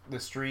the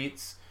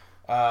streets.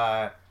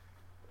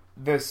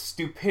 The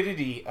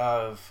stupidity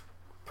of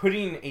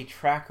putting a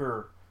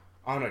tracker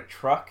on a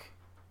truck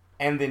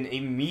and then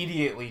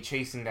immediately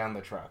chasing down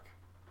the truck.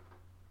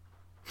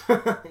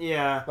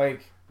 Yeah.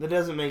 Like, that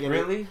doesn't make any...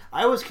 Really?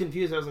 I was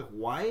confused. I was like,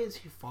 why is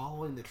he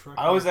following the truck?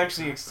 I was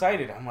actually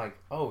excited. I'm like,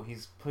 oh,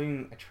 he's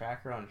putting a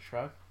tracker on a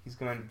truck? He's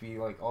going to be,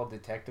 like, all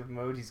detective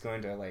mode? He's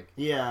going to, like...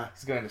 Yeah.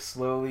 He's going to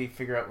slowly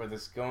figure out where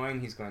this is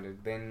going. He's going to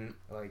then,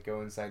 like,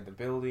 go inside the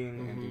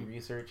building and do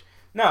research.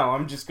 No,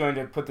 I'm just going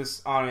to put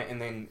this on it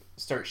and then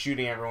start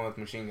shooting everyone with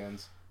machine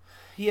guns.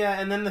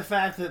 Yeah, and then the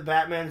fact that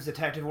Batman's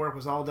detective work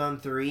was all done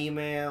through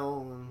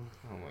email.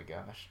 Oh my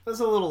gosh. That's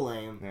a little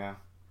lame. Yeah.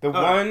 The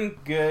one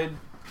good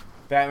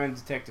Batman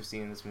detective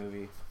scene in this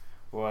movie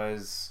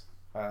was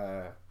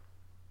at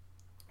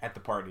the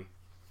party.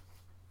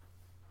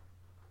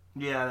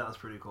 Yeah, that was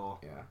pretty cool.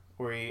 Yeah.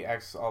 Where he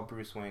acts all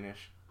Bruce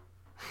Wayne-ish.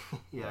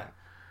 Yeah.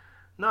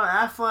 No,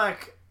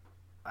 Affleck,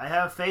 I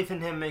have faith in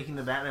him making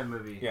the Batman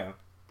movie. Yeah.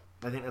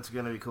 I think that's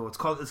going to be cool. It's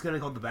going to be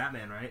called The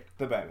Batman, right?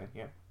 The Batman,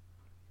 yeah.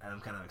 I'm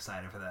kind of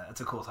excited for that.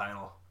 That's a cool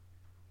title.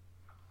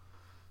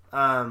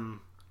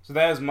 So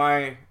that is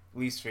my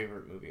least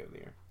favorite movie of the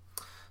year.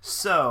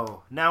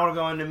 So, now we're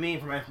going to me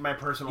for my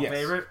personal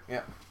favorite.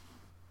 Yeah.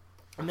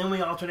 And then we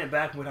alternate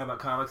back and we talk about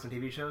comics and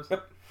TV shows.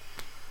 Yep.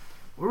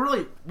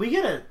 We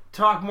get to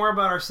talk more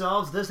about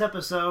ourselves this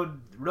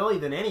episode, really,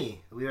 than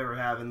any we ever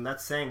have. And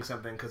that's saying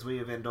something because we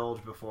have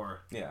indulged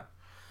before. Yeah.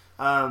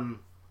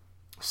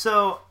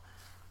 So,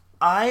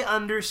 I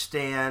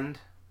understand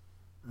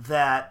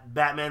that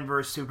Batman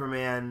vs.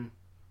 Superman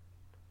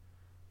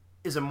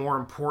is a more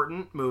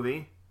important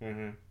movie.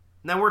 Mm-hmm.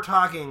 Now we're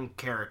talking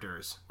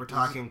characters. We're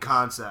talking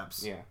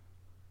concepts. Yeah.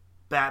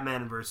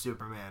 Batman vs.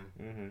 Superman.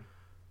 Mm-hmm.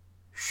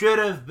 Should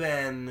have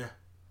been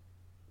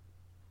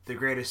the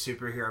greatest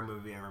superhero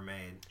movie ever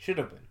made. Should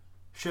have been.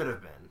 Should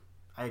have been.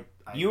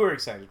 You were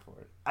excited for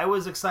it. I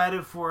was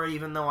excited for it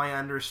even though I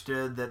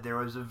understood that there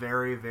was a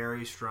very,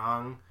 very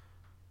strong...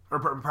 Or,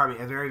 pardon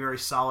me, a very, very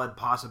solid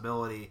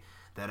possibility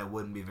that it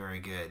wouldn't be very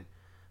good.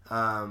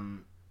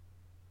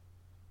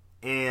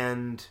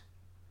 And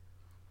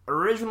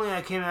originally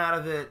I came out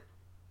of it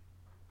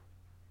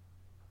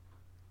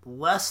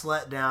less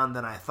let down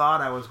than I thought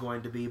I was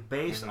going to be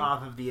based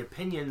off of the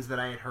opinions that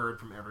I had heard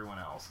from everyone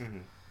else.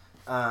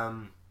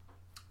 Mm-hmm.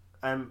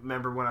 I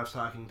remember when I was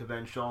talking to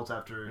Ben Schultz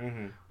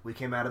after we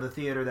came out of the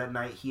theater that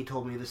night, he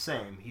told me the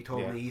same. He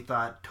told me he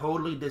thought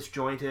totally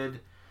disjointed.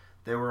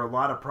 There were a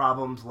lot of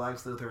problems.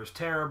 Lex Luthor is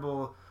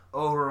terrible.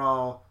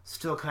 Overall,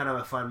 still kind of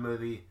a fun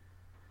movie.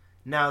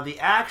 Now, the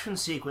action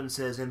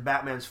sequences in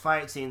Batman's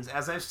fight scenes,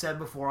 as I've said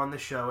before on the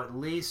show, at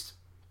least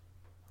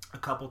a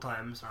couple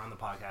times, or on the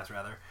podcast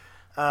rather,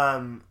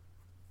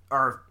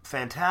 are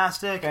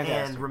fantastic.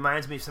 And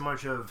reminds me so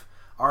much of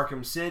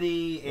Arkham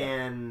City,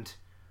 and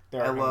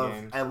I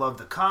love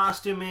the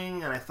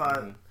costuming, and I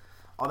thought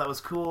all that was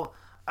cool.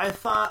 I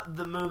thought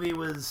the movie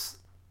was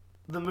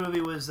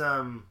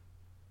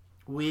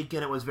weak,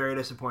 and it was very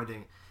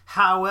disappointing.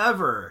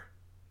 However,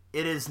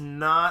 it is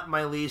not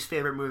my least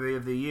favorite movie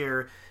of the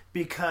year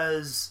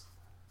because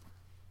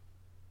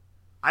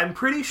I'm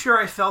pretty sure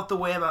I felt the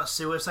way about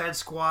Suicide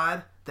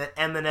Squad that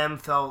Eminem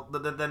felt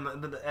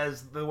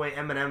as the way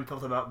Eminem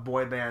felt about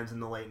boy bands in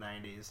the late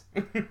 90s.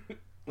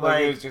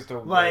 Like it was just a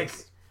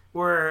waste.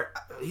 Where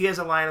he has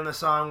a line in the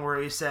song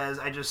where he says,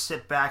 "I just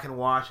sit back and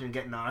watch and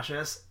get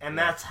nauseous," and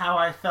that's how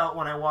I felt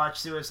when I watched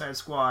Suicide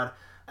Squad.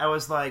 I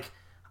was like,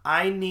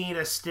 I need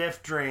a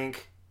stiff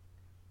drink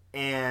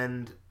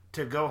and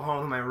to go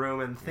home to my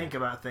room and think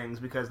about things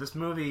because this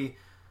movie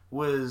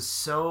was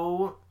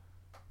so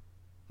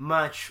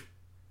much...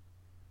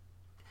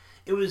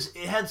 It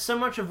had so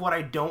much of what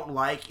I don't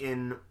like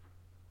in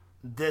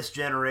this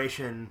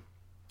generation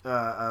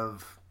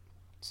of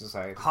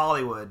society.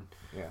 Hollywood.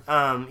 Yeah.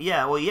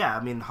 I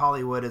mean,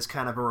 Hollywood is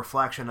kind of a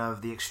reflection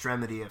of the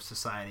extremity of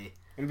society.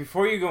 And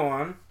before you go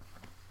on,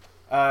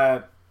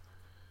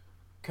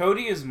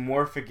 Cody is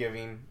more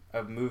forgiving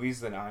of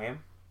movies than I am.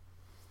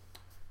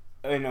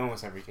 In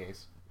almost every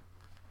case.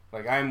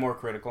 Like, I'm more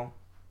critical.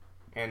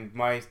 And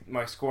my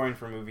scoring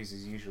for movies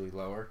is usually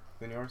lower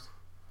than yours.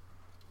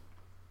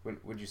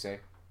 Would you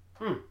say?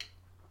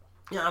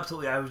 Yeah,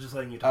 absolutely. I was just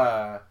letting you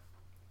talk.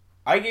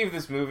 I gave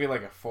this movie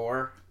like a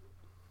 4.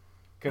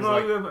 No,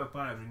 you gave it a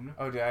 5, didn't you?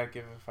 Oh, did I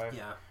give it a 5?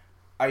 Yeah.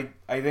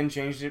 I then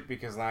changed it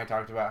because then I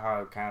talked about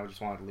how I kind of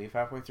just wanted to leave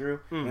halfway through.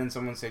 And then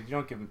someone said, you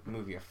don't give a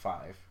movie a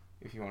 5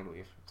 if you want to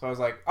leave. So I was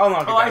like, I'll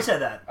knock it down. I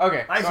said that.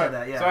 Okay. I said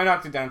that, yeah. So I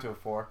knocked it down to a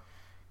 4.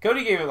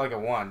 Cody gave it like a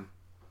 1.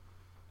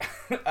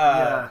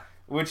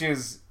 Which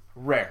is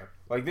rare.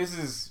 Like, this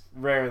is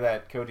rare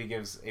that Cody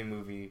gives a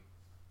movie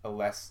a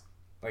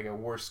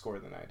worse score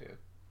than I did.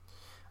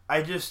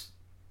 I just...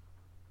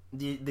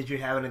 Did you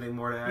have anything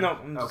more to add? No.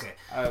 Okay.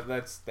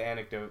 That's the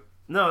anecdote.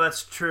 No,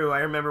 that's true. I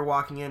remember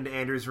walking into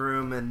Andrew's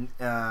room and,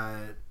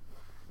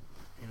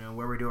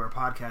 where we do our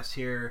podcast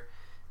here,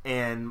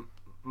 and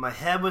my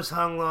head was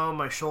hung low,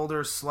 my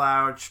shoulders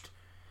slouched,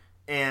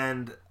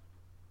 and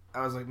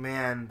I was like,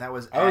 man, that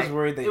was... I was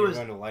worried that you were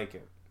going to like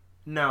it.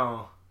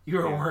 No. You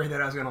were worried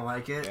that I was going to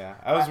like it? Yeah.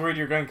 I was worried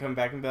you were going to come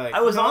back and be like...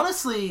 I was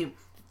honestly...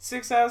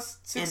 6,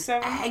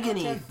 7,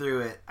 agony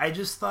through it. I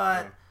just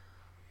thought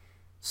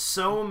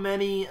so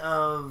many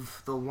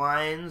of the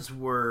lines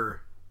were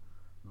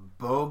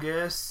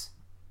bogus.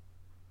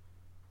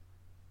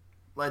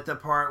 Like the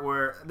part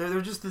where...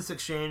 There's just this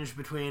exchange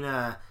between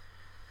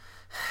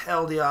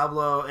El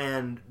Diablo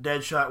and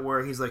Deadshot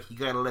where he's like, you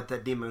gotta let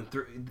that demon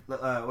through...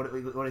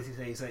 what does he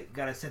say? He's like,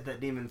 gotta set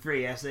that demon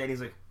free. I say, and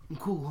he's like, I'm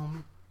cool,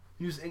 homie.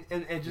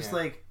 And just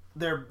like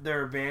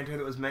their banter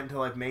that was meant to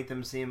like make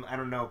them seem, I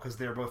don't know, because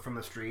they're both from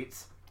the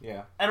streets.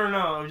 Yeah. I don't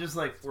know. It was just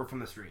like, we're from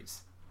the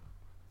streets.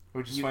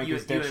 Which is funny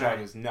because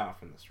Deadshot is not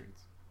from the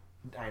streets.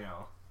 I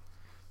know.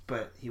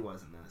 But he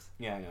was in this.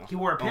 Yeah, I know. He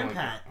wore a pimp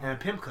hat and a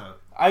pimp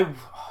coat.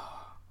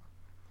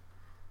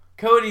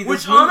 Cody,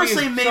 this movie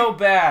is so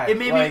bad. It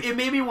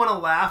made me want to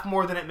laugh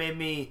more than it made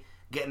me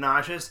get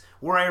nauseous.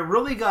 Where I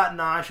really got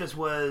nauseous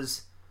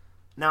was...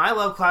 Now, I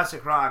love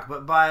classic rock,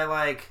 but by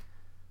like...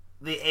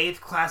 the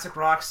 8th classic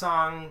rock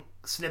song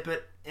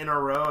snippet in a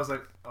row, I was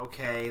like,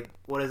 okay,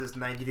 what is this,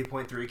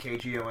 92.3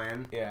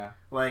 KGON? Yeah.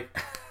 Like,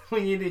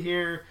 we need to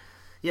hear...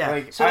 Yeah,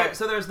 like,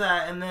 so there's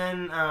that, and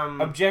then...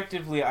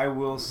 objectively, I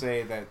will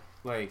say that,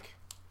 like...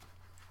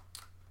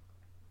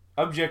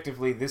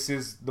 Objectively, this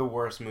is the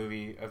worst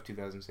movie of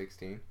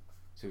 2016.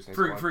 Suicide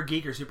Squad. For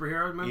geek or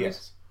superhero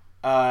movies?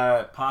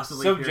 Yes.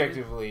 Possibly.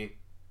 Subjectively,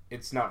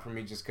 it's not for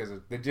me just because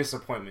of the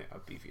disappointment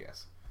of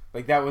BVS.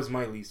 Like, that was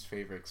my least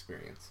favorite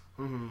experience.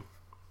 Mm-hmm.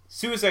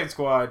 Suicide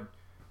Squad,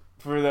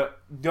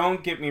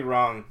 don't get me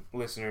wrong,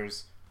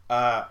 listeners,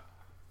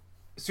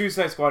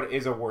 Suicide Squad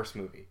is a worse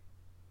movie.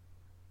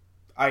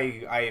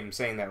 I am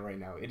saying that right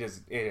now. It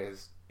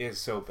is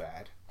so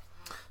bad.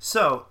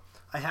 So,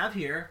 I have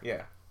here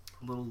a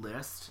little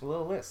list.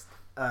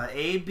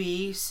 A,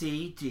 B,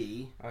 C,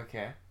 D.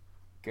 Okay.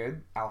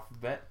 Good.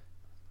 Alphabet.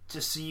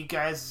 Just so you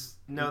guys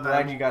know that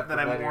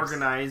I'm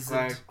organized.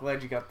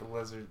 Glad you got the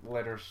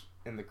letters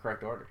in the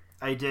correct order.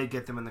 I did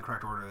get them in the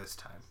correct order this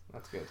time.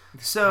 That's good.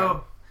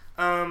 So,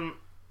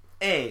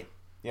 A.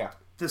 Yeah.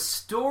 The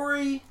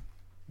story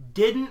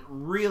didn't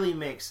really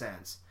make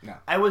sense. No.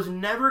 I was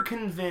never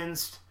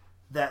convinced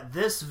that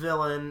this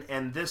villain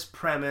and this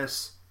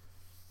premise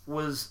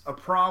was a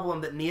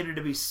problem that needed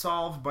to be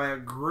solved by a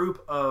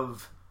group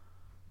of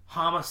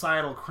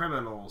homicidal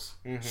criminals.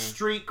 Mm-hmm.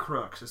 Street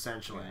crooks,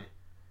 essentially.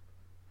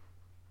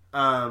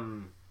 Yeah.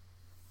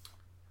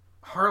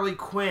 Harley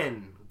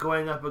Quinn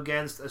going up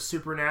against a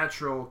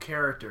supernatural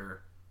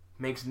character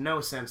makes no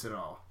sense at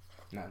all.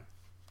 None.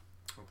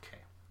 Okay.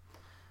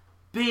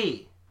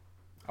 B.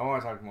 I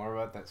want to talk more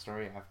about that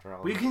story after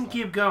all. We can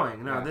keep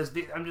going. No,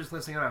 I'm just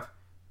listing it off.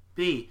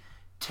 B.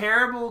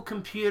 Terrible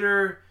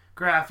computer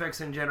graphics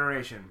and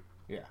generation.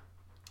 Yeah.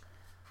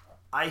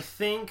 I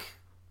think...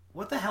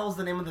 What the hell is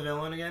the name of the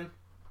villain again?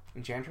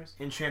 Enchantress?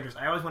 Enchantress.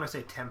 I always want to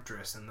say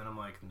Temptress, and then I'm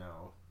like,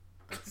 no.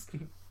 That's...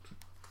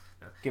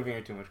 Giving her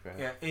too much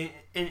credit.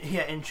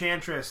 Yeah,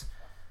 Enchantress.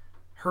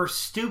 Her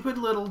stupid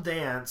little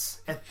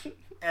dance at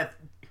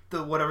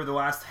the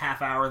last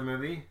half hour of the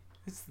movie.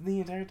 It's the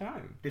entire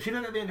time. Did she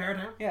do that the entire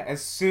time? Yeah,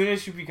 as soon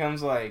as she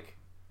becomes like...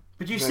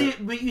 But you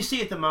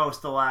see it the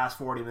most the last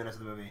 40 minutes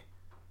of the movie.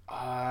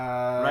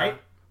 Right?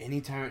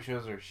 Anytime it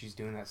shows her, she's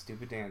doing that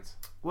stupid dance.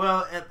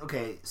 Well,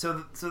 okay,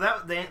 so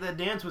that the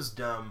dance was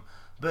dumb,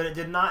 but it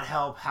did not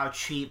help how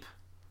cheap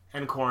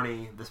and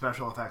corny the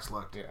special effects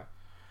looked. Yeah.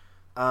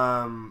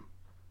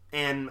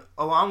 And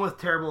along with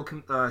terrible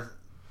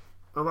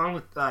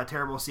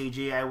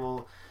CG, I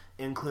will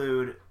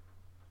include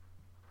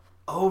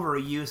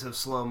overuse of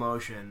slow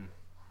motion,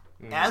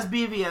 as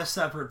BVS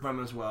suffered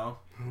from as well.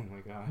 Oh my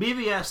god.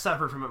 BVS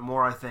suffered from it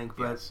more, I think,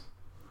 but yes.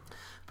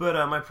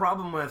 But my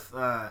problem with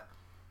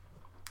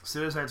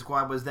Suicide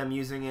Squad was them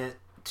using it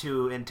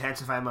to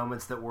intensify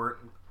moments that weren't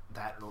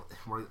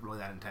really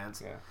that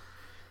intense. Yeah.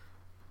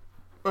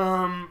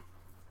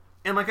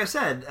 And like I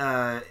said,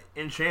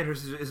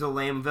 Enchantress is a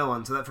lame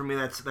villain, so that for me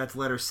that's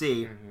letter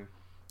C.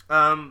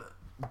 Mm-hmm.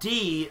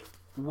 D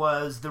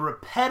was the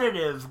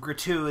repetitive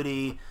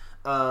gratuity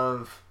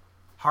of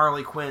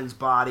Harley Quinn's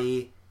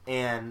body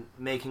and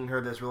making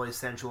her this really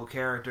sensual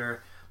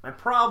character. My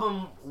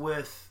problem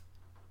with...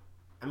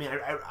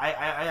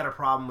 I had a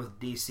problem with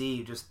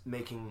DC just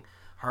making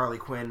Harley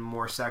Quinn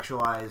more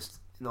sexualized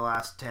in the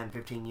last 10,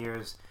 15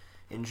 years.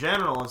 in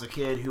general as a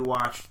kid who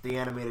watched the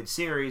animated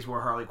series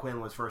where Harley Quinn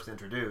was first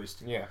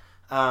introduced. Yeah.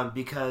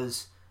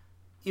 Because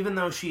even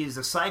though she's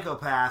a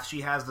psychopath,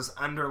 she has this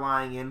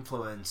underlying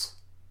influence,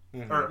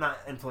 or not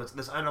influence,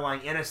 this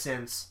underlying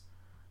innocence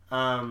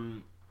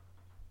that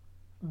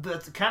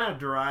kind of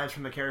derives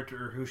from the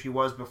character who she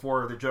was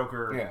before the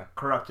Joker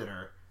corrupted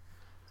her.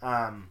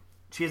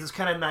 She has this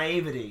kind of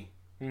naivety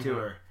to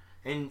her.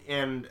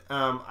 And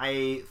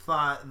I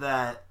thought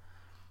that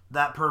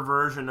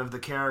perversion of the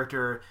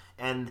character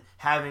and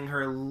having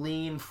her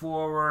lean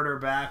forward or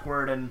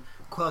backward and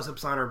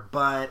close-ups on her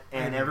butt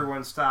and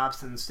everyone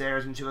stops and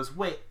stares and she goes,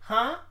 wait,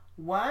 huh?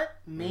 What?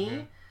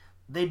 Me?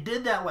 They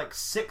did that like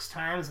 6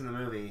 times in the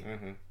movie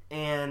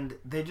and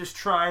they just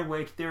tried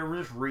they were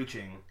just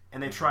reaching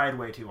and they tried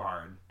way too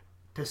hard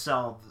to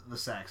sell the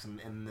sex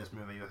in this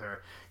movie with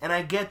her. And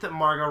I get that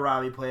Margot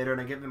Robbie played her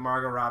and I get that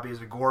Margot Robbie is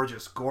a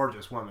gorgeous,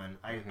 gorgeous woman.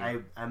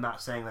 I'm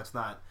not saying that's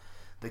not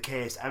the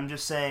case. I'm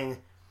just saying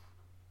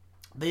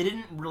they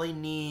didn't really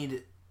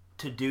need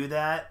to do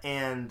that,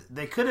 and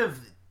they could have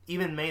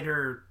even made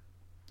her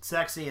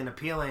sexy and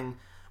appealing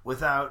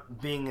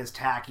without being as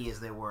tacky as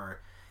they were.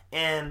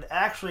 And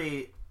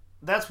actually,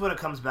 that's what it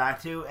comes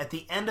back to. At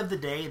the end of the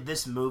day,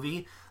 this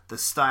movie, the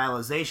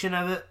stylization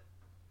of it,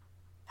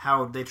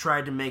 how they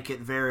tried to make it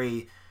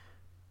very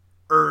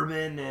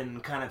urban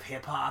and kind of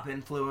hip-hop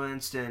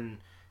influenced and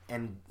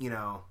you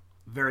know,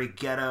 very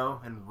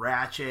ghetto and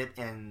ratchet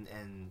and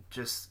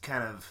just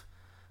kind of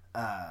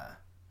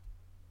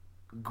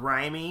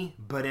grimy,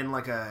 but in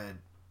like a,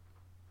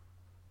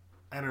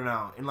 I don't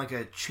know, in like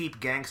a cheap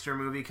gangster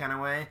movie kind of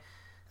way.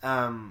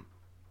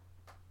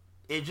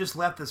 It just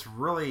left this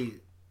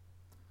really,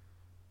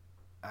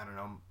 I don't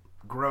know,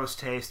 gross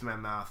taste in my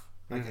mouth.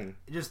 Like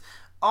just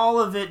all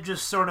of it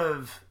just sort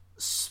of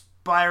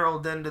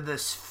spiraled into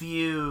this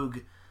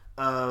fugue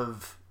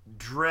of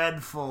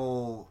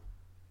dreadful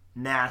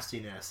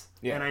nastiness,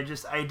 and I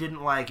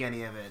didn't like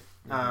any of it.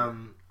 I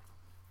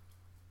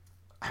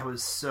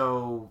was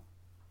so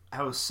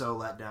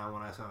let down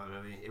when I saw the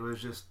movie. It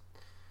was just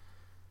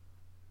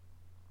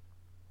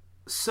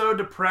so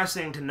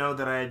depressing to know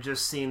that I had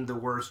just seen the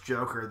worst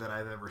Joker that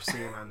I've ever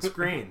seen on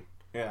screen.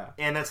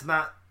 And that's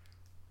not,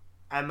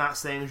 I'm not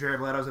saying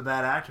Jared Leto's a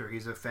bad actor.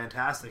 He's a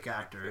fantastic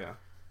actor.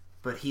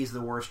 But he's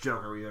the worst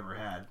Joker we've ever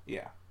had.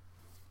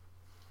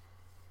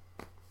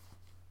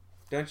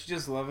 Don't you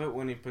just love it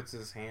when he puts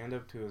his hand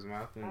up to his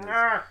mouth?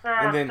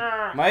 And then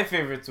my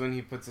favorite's when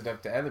he puts it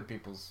up to other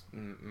people's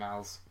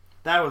mouths.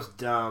 That was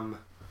dumb.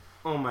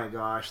 Oh my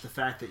gosh, the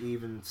fact that you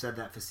even said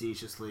that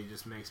facetiously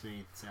just makes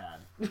me sad.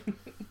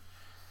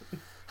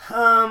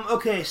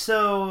 Okay,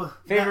 so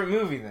favorite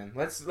movie then.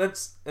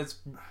 Let's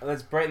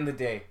brighten the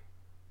day.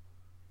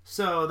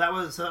 So that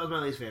was my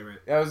least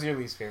favorite. That was your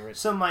least favorite.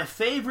 So my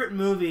favorite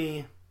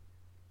movie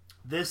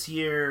this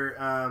year,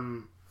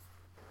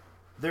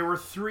 there were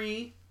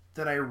 3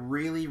 that I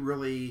really,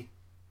 really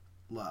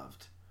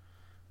loved.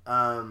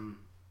 I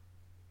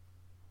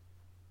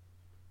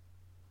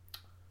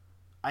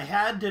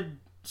had to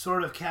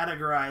sort of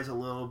categorize a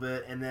little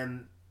bit, and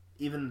then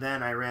even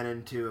then I ran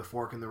into a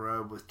fork in the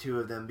road with 2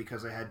 of them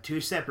because I had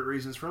 2 separate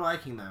reasons for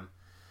liking them.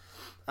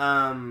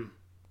 But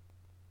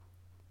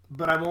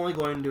I'm only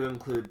going to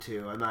include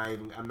 2. I'm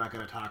not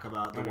going to talk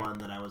about the one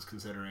that I was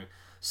considering.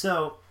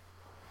 So,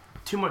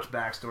 too much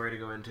backstory to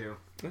go into.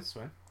 That's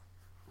fine.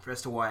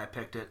 As to why I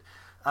picked it.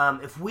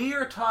 If we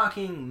are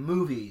talking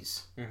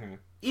movies,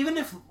 even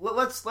if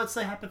let's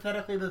say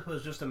hypothetically this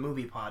was just a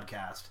movie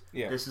podcast,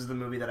 this is the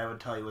movie that I would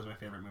tell you was my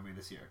favorite movie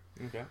this year.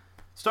 Okay.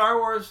 Star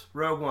Wars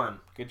Rogue One.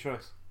 Good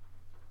choice.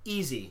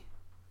 Easy.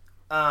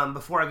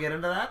 Before I get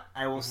into that,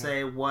 I will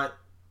say what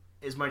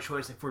is my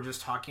choice if we're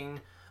just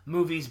talking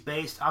movies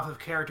based off of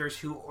characters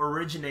who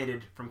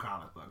originated from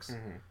comic books.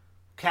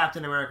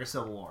 Captain America: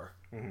 Civil War.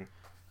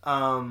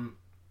 Tom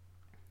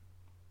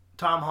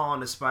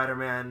Holland as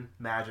Spider-Man,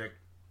 magic.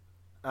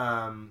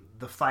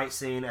 The fight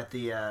scene at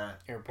the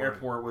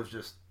airport was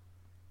just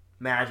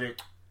magic.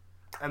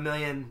 A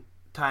million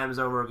times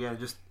over again.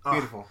 Just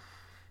beautiful.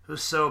 It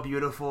was so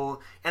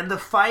beautiful. And the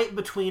fight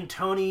between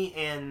Tony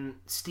and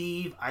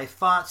Steve, I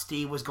thought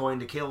Steve was going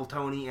to kill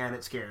Tony, and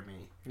it scared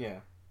me.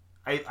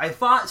 I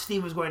thought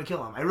Steve was going to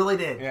kill him. I really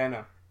did. I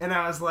know. And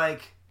I was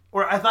like,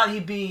 or I thought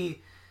he'd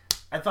be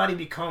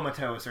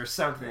comatose or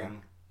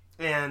something.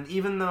 And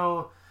even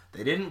though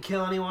they didn't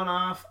kill anyone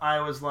off,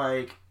 I was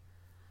like,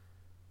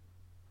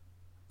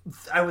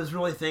 I was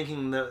really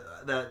thinking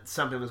that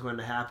something was going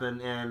to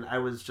happen, and I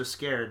was just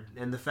scared.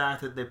 And the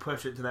fact that they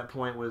pushed it to that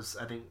point was,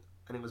 I think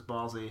it was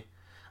ballsy.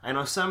 I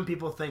know some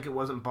people think it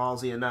wasn't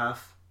ballsy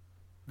enough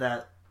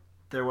that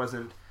there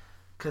wasn't,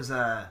 because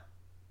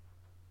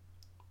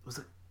was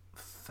it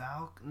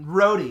Falcon?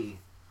 Rhodey,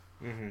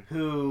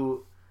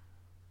 who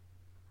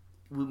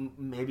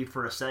maybe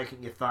for a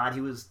second you thought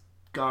he was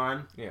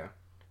gone.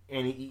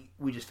 And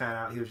we just found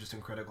out he was just in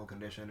critical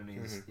condition, and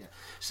he's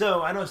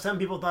So I know some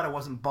people thought it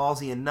wasn't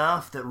ballsy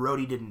enough that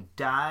Rhodey didn't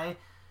die.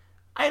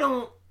 I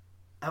don't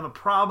have a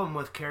problem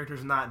with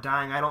characters not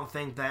dying. I don't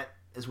think that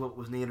is what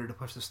was needed to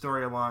push the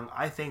story along.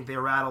 I think they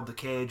rattled the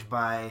cage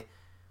by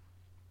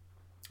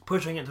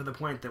pushing it to the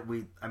point that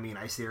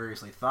I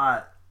seriously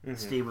thought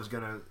Steve was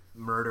going to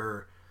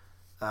murder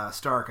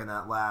Stark in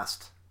that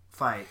last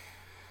fight.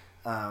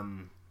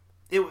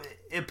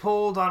 It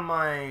pulled on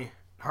my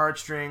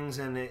heartstrings,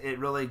 and it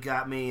really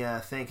got me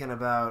thinking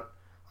about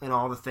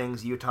all the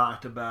things you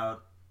talked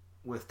about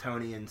with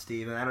Tony and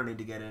Steve, and I don't need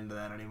to get into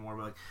that anymore.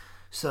 But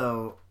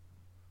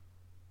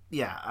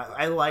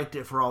I liked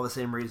it for all the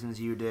same reasons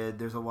you did.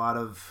 There's a lot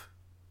of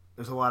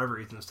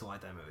reasons to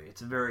like that movie.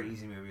 It's a very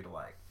easy movie to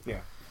like.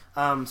 Yeah.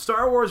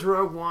 Star Wars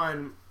Rogue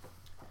One.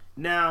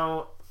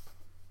 Now,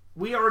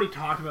 we already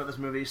talked about this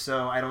movie,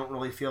 so I don't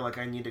really feel like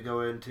I need to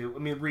go into...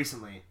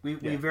 recently. We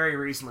very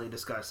recently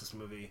discussed this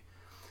movie.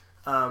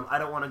 I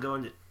don't want to go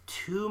into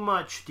too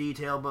much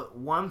detail, but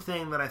one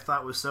thing that I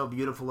thought was so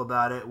beautiful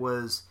about it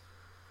was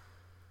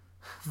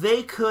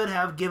they could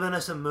have given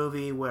us a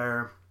movie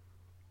where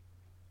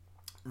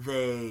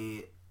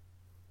they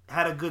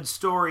had a good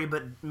story,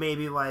 but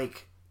maybe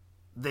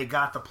they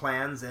got the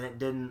plans and it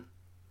didn't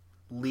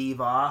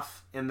leave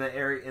off in the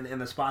area in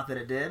the spot that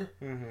it did.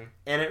 Mm-hmm.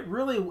 And it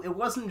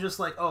wasn't just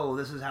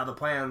this is how the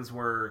plans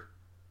were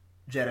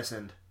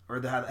jettisoned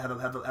or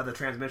how the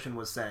transmission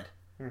was set.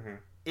 Mm-hmm.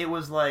 It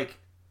was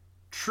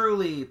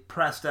truly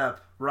pressed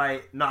up,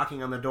 right,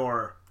 knocking on the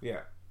door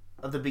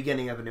of the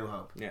beginning of A New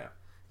Hope. Yeah.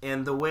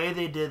 And the way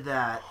they did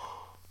that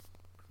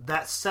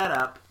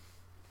setup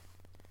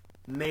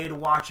made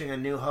watching A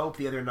New Hope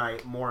the other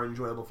night more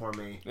enjoyable for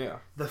me. Yeah.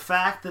 The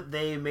fact that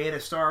they made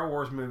a Star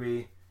Wars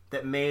movie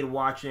that made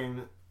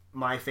watching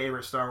my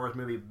favorite Star Wars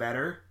movie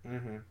better,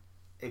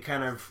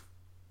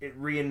 it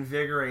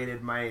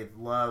reinvigorated my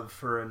love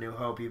for A New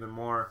Hope even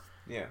more.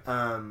 Yeah.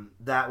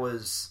 That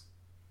was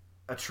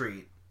a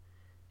treat.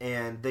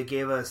 And they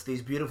gave us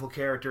these beautiful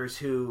characters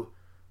who,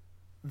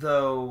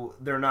 though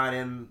they're not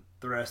in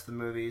the rest of the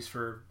movies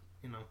for,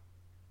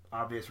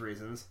 obvious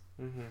reasons,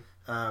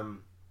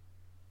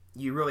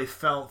 you really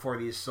felt for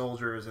these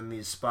soldiers and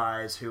these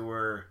spies who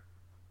were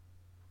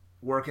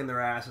working their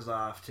asses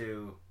off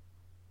to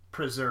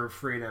preserve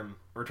freedom,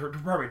 or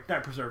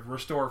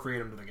restore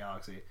freedom to the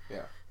galaxy.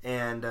 Yeah.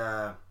 And,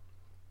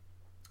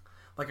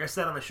 like I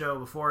said on the show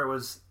before, it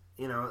was,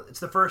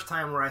 it's the first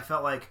time where I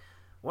felt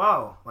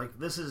whoa,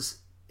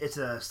 it's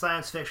a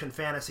science fiction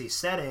fantasy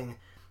setting,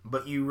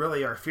 but you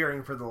really are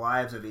fearing for the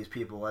lives of these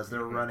people as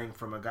they're running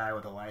from a guy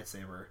with a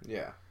lightsaber.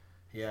 Yeah.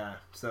 Yeah,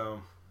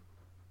 so...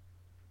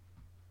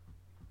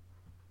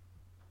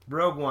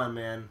 Rogue One,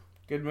 man.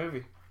 Good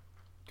movie.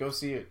 Go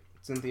see it.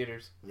 It's in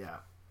theaters. Yeah.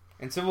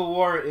 And Civil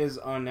War is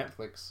on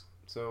Netflix,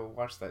 so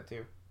watch that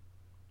too.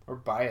 Or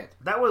buy it.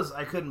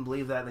 I couldn't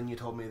believe that, then you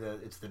told me that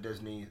it's the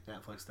Disney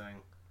Netflix thing.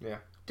 Yeah.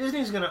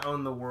 Disney's gonna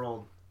own the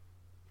world.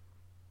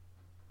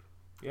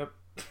 Yep.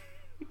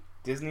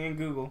 Disney and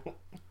Google.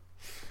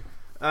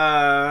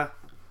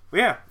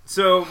 Yeah.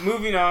 So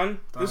moving on.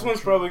 This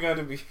one's probably going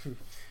to be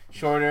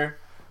shorter,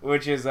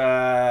 which is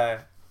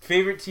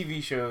favorite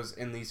TV shows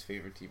and least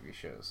favorite TV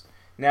shows.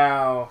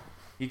 Now,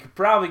 you could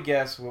probably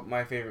guess what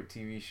my favorite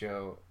TV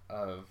show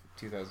of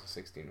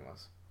 2016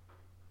 was.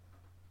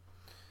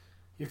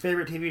 Your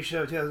favorite TV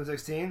show of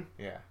 2016?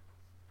 Yeah.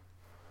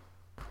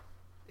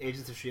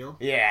 Agents of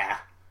S.H.I.E.L.D.? Yeah.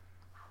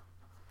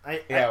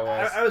 It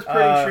was. I was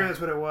pretty sure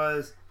that's what it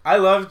was. I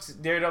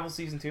loved Daredevil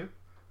Season 2,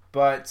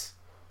 but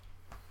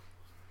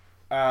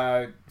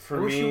for me... I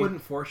wish you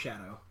wouldn't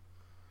foreshadow.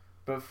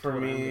 But for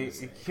me...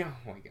 Oh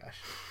my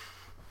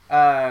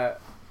gosh.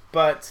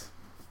 But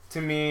to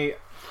me,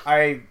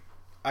 I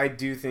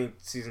do think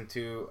Season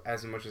 2,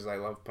 as much as I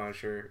love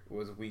Punisher,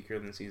 was weaker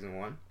than Season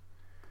 1.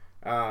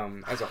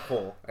 As a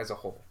whole.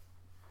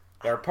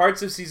 There are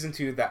parts of Season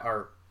 2 that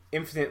are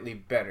infinitely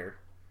better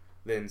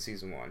than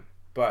Season 1,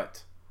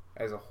 but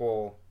as a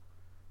whole,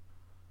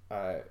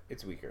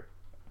 it's weaker.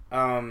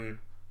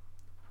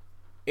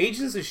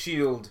 Agents of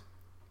S.H.I.E.L.D.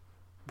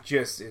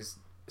 just is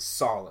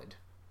solid.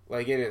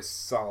 It is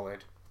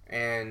solid.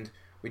 And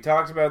we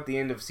talked about the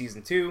end of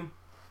Season 2,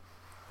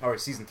 or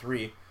Season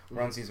 3.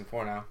 We're on Season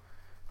 4 now.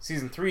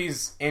 Season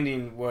 3's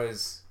ending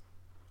was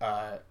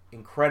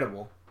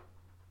incredible.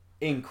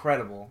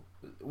 Incredible.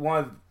 One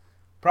of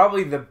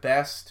probably the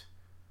best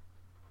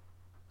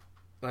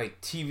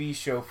TV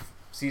show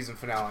season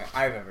finale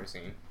I've ever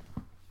seen.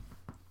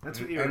 That's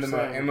what you were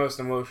saying. And most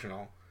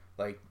emotional.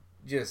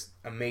 Just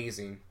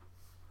amazing.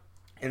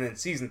 And then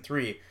Season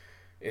 3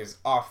 is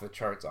off the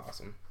charts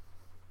awesome.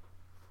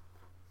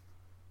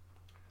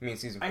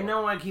 Season 4. I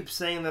know I keep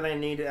saying that I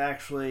need to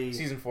actually...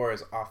 Season 4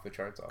 is off the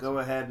charts awesome. Go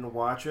ahead and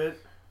watch it.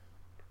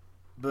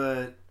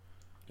 But...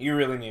 You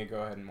really need to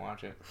go ahead and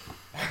watch it.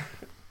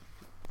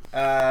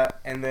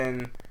 And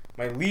then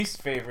my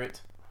least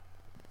favorite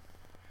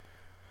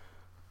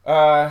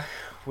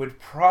would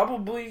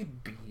probably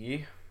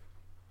be...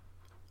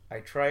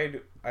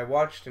 I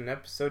watched an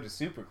episode of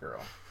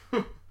Supergirl.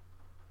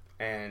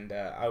 And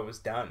I was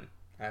done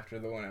after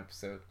the one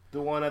episode.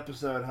 The one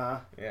episode, huh?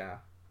 Yeah.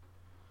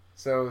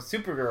 So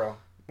Supergirl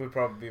would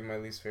probably be my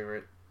least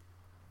favorite.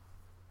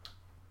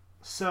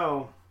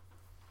 So,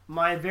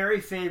 my very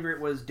favorite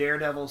was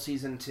Daredevil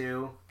Season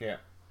 2. Yeah.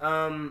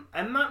 I'm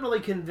not really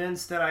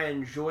convinced that I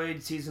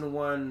enjoyed season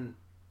 1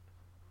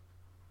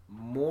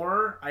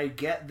 more. I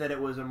get that it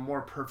was a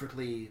more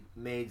perfectly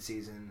made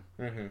season.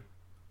 Mm-hmm.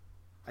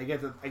 I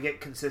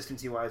get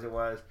consistency wise it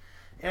was,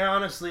 and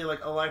honestly,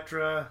 like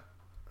Elektra,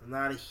 I'm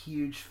not a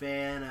huge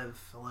fan of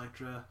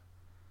Elektra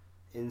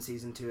in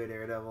season 2 of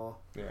Daredevil.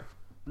 Yeah.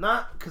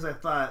 Not because I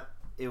thought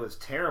it was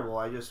terrible.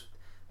 I just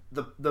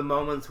the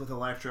moments with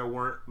Elektra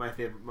weren't my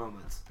favorite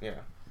moments.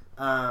 Yeah.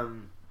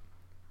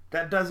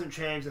 That doesn't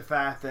change the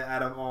fact that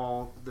out of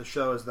all the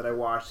shows that I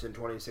watched in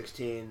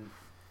 2016,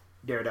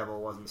 Daredevil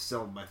wasn't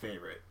still my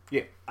favorite.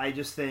 Yeah. I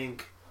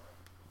think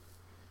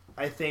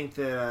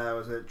that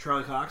was it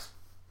Charlie Cox?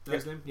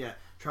 That's his name? Yeah.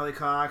 Charlie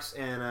Cox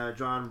and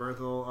John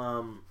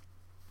Bernthal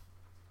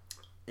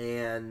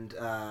and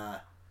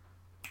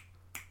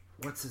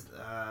what's his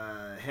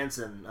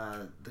Henson,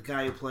 the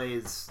guy who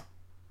plays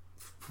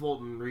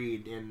Fulton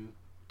Reed in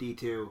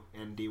D2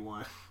 and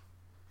D1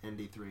 and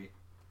D3.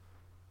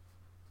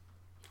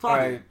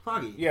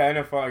 Foggy. Yeah, I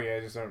know Foggy. I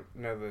just don't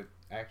know the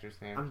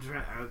actor's name. I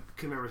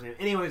couldn't remember his name.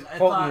 Anyways,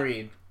 Fulton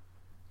Reed.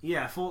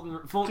 Yeah,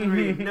 Fulton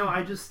Reed. No,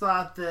 I just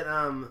thought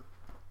that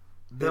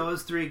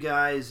those 3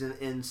 guys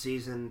in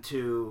season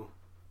 2,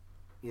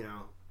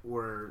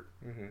 were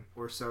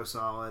so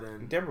solid,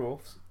 and Deborah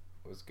Wolf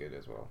was good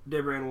as well.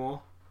 Deborah Ann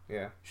Woll.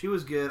 Yeah, she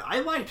was good.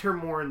 I liked her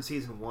more in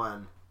season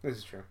 1. This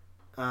is true.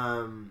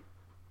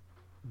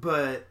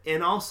 But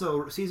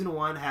also season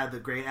 1 had the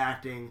great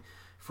acting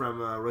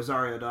from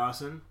Rosario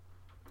Dawson.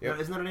 Yep.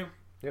 Isn't that her name?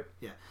 Yep.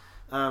 Yeah.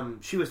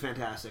 She was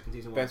fantastic in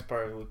season 1. Best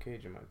part of Luke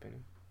Cage, in my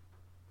opinion.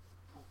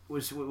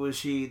 Was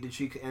she? Did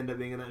she end up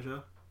being in that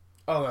show?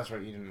 Oh, that's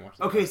right. You didn't watch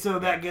that. Okay, so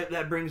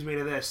that brings me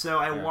to this. So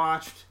I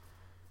watched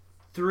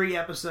 3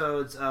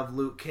 episodes of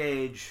Luke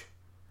Cage,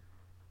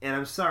 and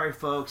I'm sorry,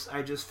 folks.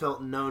 I just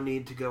felt no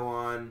need to go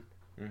on.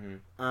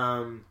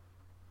 Mm-hmm.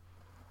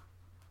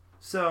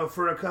 So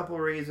for a couple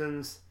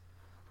reasons,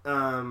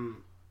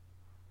 when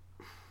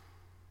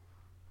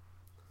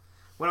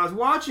I was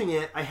watching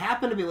it, I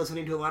happened to be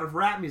listening to a lot of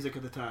rap music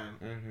at the time.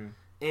 Mm-hmm.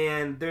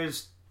 And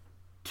there's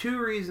 2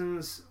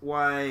 reasons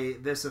why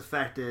this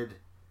affected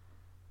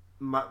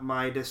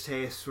my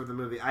distaste for the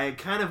movie. I had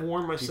kind of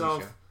warned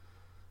myself...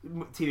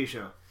 TV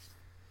show.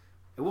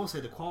 I will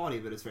say the quality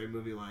of it is very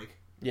movie-like.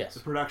 Yes.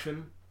 The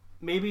production,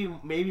 maybe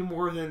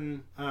more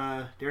than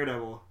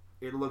Daredevil,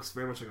 it looks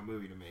very much like a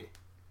movie to me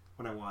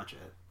when I watch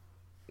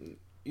it.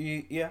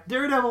 Yeah.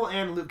 Daredevil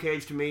and Luke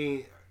Cage, to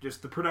me,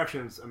 just the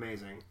production's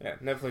amazing. Yeah,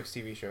 Netflix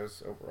TV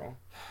shows overall.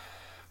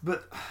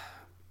 But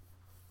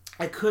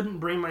I couldn't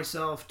bring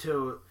myself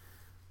to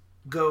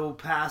go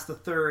past the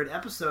 3rd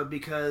episode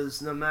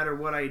because no matter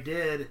what I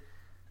did,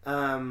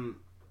 no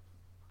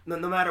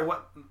matter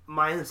what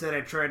mindset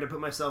I tried to put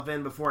myself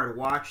in before I'd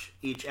watch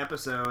each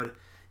episode,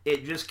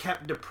 it just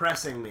kept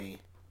depressing me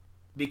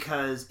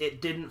because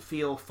it didn't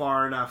feel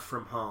far enough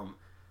from home.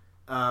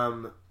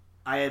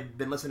 I had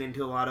been listening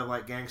to a lot of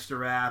like gangster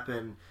rap,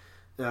 and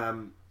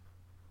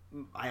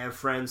I have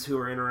friends who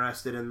are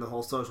interested in the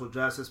whole social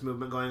justice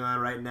movement going on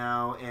right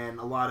now, and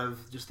a lot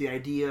of just the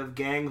idea of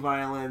gang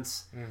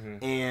violence,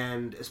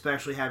 and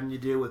especially having to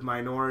do with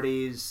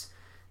minorities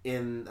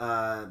in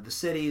the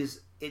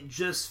cities. It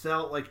just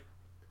felt like,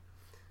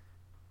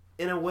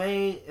 in a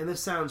way, and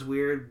this sounds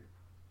weird,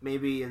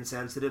 maybe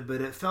insensitive,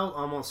 but it felt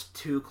almost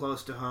too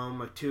close to home,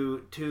 like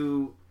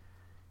too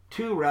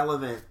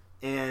relevant,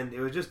 and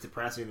it was just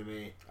depressing to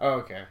me. Oh,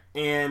 okay.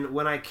 And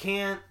when I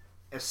can't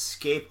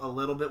escape a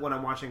little bit when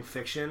I'm watching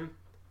fiction,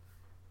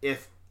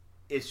 if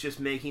it's just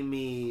making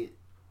me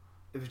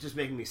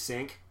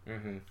sink,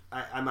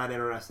 I'm not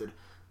interested.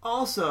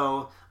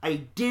 Also,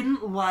 I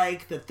didn't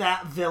like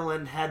that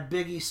villain had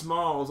Biggie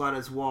Smalls on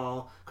his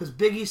wall, because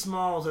Biggie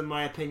Smalls, in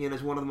my opinion,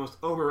 is one of the most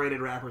overrated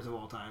rappers of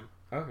all time.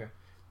 Okay.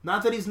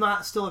 Not that he's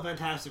not still a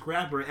fantastic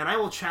rapper, and I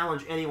will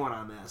challenge anyone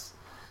on this.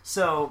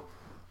 So,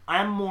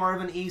 I'm more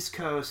of an East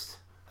Coast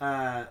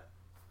fan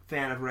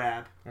of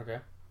rap. Okay.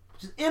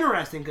 Which is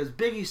interesting, because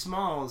Biggie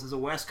Smalls is a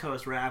West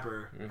Coast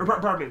rapper. Or,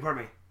 pardon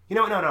me. You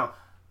know what?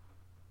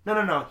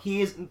 No.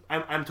 He is...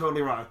 I'm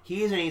totally wrong.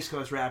 He is an East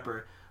Coast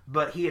rapper,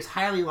 but he is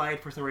highly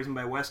liked for some reason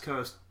by West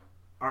Coast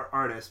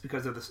artists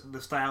because of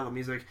the style of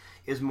music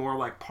is more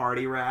like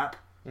party rap.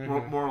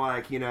 More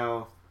like,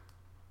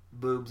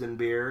 boobs and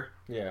beer.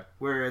 Yeah.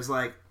 Whereas,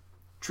 like,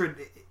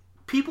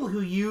 people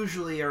who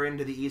usually are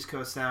into the East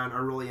Coast sound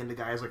are really into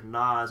guys like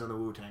Nas and the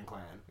Wu-Tang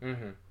Clan.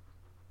 Mm-hmm.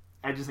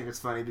 I just think it's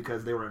funny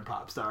because they were in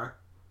Popstar.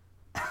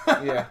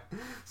 Yeah.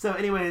 So,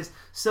 anyways,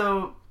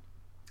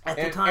 at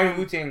the time... And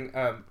Wu-Tang...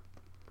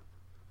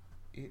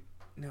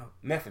 No,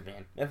 Method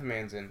Man. Method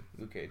Man's in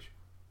Luke Cage.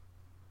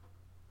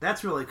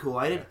 That's really cool.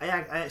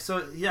 That's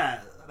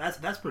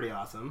pretty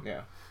awesome.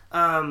 Yeah.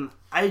 I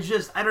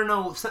don't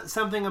know,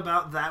 something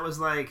about that was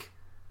like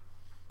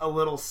a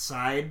little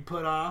side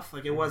put off.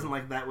 Like, it wasn't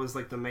like that was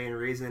like the main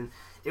reason.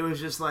 It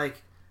was just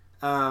like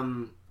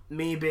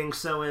me being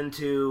so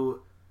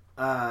into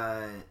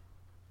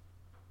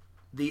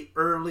the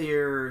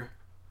earlier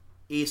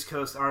East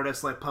Coast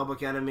artists like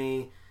Public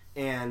Enemy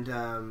and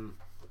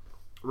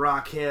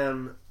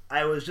Rakim.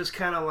 I was just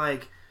kind of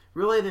like,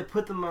 really, they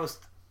put the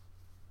most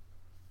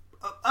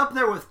up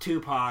there with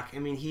Tupac. I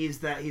mean, he's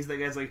that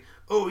guy's like,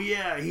 oh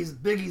yeah,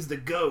 Biggie's the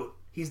GOAT.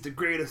 He's the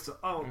greatest of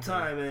all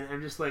time. And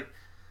I'm just like,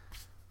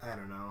 I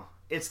don't know.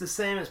 It's the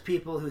same as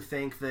people who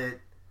think that.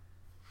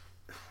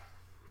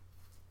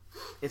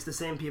 It's the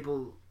same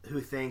people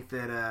who think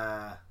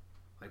that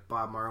like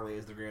Bob Marley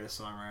is the greatest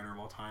songwriter of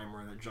all time,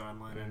 or that John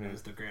Lennon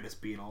is the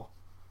greatest Beatle.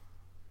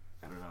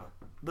 I don't know.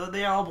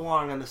 They all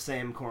belong in the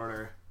same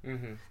corner.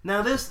 Mm-hmm.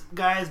 Now, this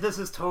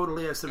is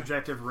totally a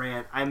subjective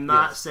rant. I'm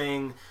not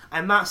saying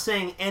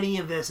any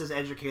of this is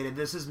educated.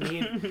 This is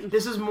me.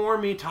 This is more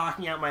me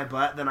talking out my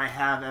butt than I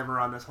have ever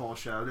on this whole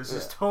show. This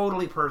is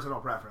totally personal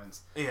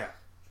preference. Yeah.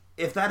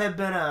 If that had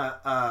been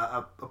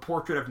a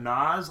portrait of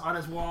Nas on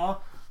his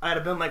wall, I'd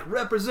have been like,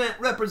 represent.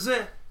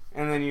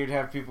 And then you'd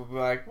have people be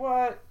like,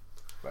 what?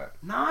 But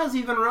Nas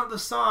even wrote the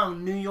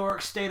song New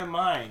York State of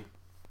Mind.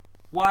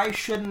 Why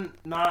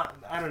shouldn't not?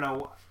 I don't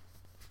know.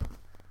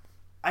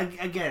 I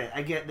get it.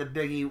 I get that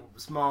Biggie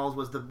Smalls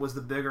was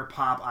the bigger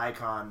pop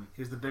icon.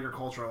 He was the bigger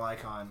cultural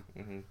icon.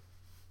 Mm-hmm.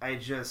 I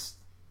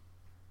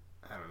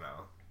don't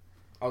know.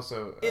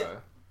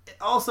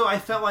 Also, I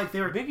felt like they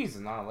were. Biggie's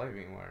not alive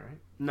anymore, right?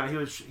 No,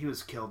 he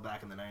was killed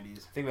back in the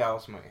 90s. I think that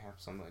also might have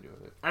something to do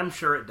with it. I'm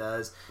sure it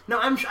does. No,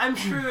 I'm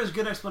sure there's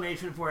good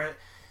explanation for it.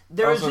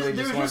 There was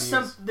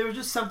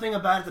just something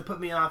about it that put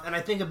me off, and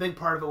I think a big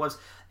part of it was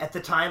at the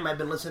time I'd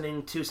been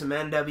listening to some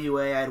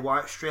NWA. I'd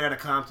watched Straight Outta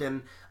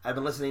Compton. I'd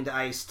been listening to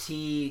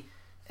Ice-T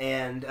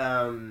and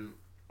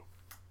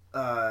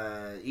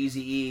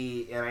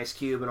Eazy-E and Ice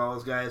Cube and all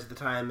those guys at the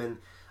time. And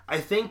I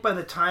think by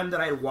the time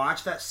that I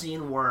watched that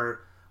scene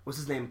where what's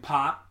his name,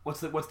 Pop?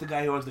 What's the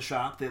guy who owns the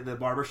shop, the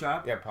barber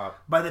shop? Yeah, Pop.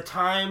 By the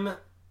time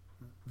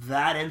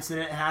that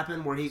incident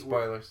happened, where he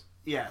spoilers.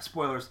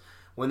 Spoilers.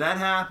 When that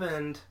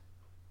happened,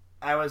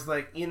 I was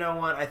like, you know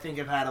what? I think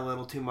I've had a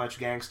little too much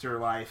gangster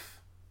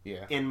life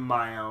in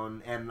my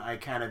own, and I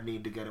kind of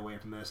need to get away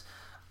from this.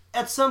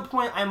 At some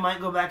point, I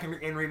might go back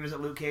and revisit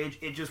Luke Cage.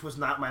 It just was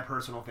not my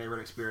personal favorite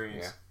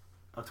experience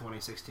of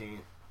 2016.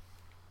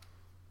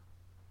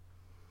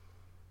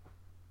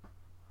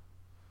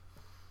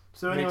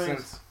 So anyways,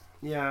 makes sense.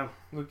 Yeah.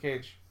 Luke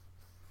Cage.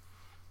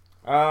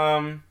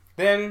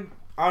 Then,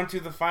 on to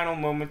the final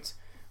moment,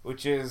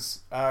 which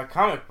is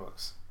comic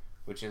books,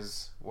 which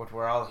is what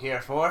we're all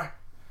here for.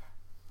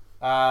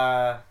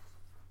 My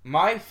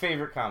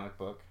favorite comic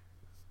book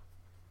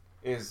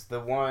is the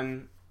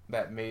one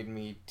that made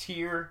me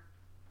tear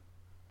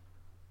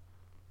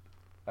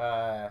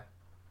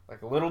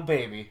like a little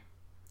baby.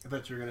 I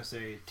thought you were going to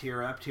say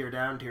tear up, tear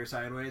down, tear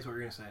sideways. What were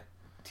you going to say?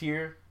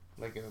 Tear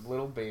like a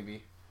little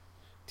baby.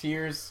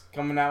 Tears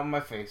coming out of my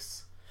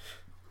face.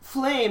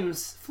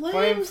 Flames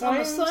on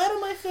the side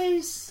of my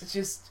face. It's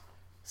just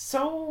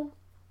so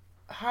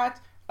hot.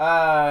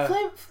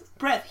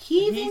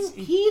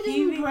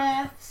 Heaving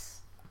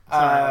breaths.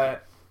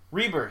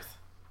 Rebirth.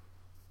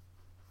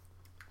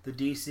 The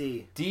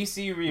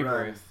DC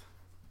Rebirth.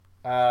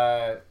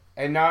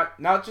 And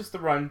not just the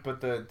run,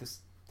 but the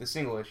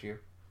single issue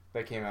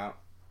that came out.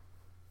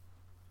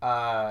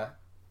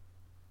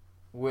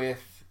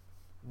 With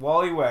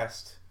Wally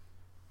West,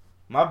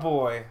 my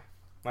boy,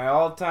 my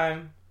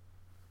all-time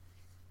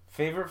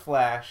favorite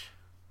Flash,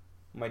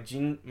 my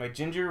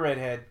ginger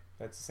redhead.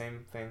 That's the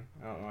same thing.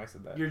 I don't know why I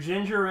said that. Your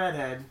ginger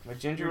redhead. My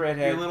ginger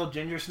redhead. Your little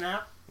ginger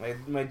snap.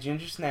 My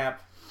ginger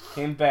snap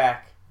came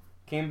back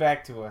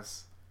to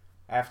us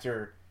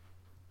after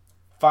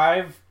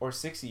 5 or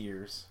 6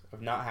 years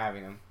of not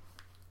having him.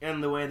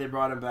 And the way they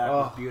brought him back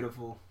was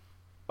beautiful.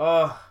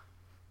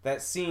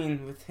 That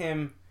scene with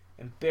him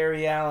and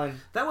Barry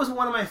Allen. That was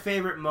one of my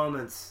favorite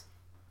moments,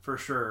 for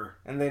sure.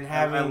 And then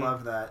having I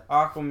love that.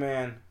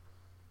 Aquaman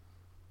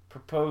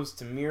propose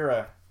to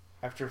Mira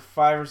after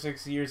 5 or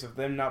 6 years of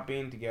them not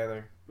being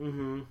together.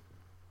 Mm-hmm.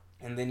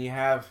 And then you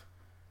have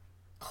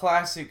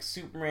classic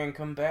Superman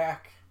come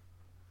back.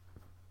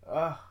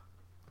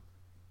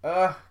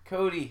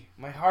 Cody,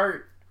 my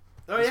heart.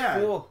 Oh yeah,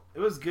 cool. It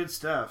was good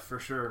stuff for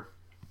sure.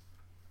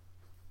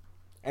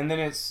 And then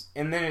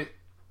it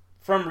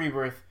from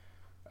Rebirth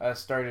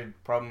started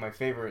probably my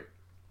favorite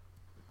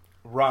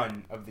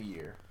run of the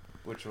year,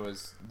 which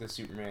was the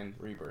Superman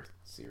Rebirth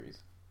series,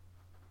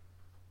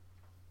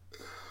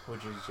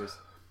 which is just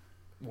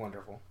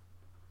wonderful.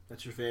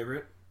 That's your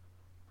favorite?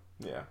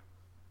 Yeah,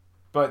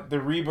 but the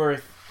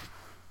Rebirth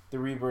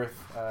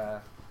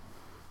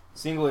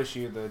single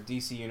issue, the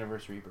DC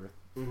Universe Rebirth,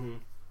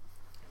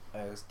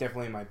 is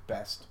definitely my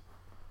best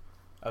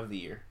of the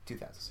year,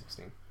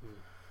 2016.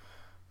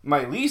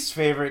 My least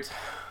favorite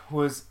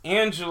was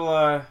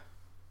Angela.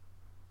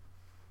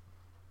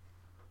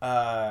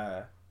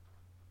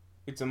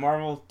 It's a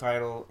Marvel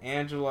title,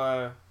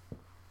 Angela.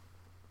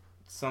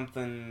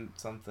 Something.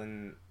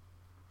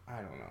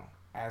 I don't know.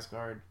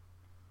 Asgard.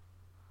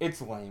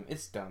 It's lame.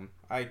 It's dumb.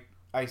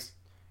 It's.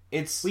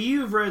 Well,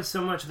 you've read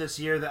so much this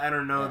year that I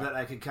don't know that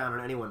I could count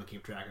on anyone to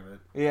keep track of it.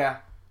 Yeah.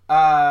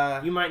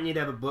 You might need to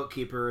have a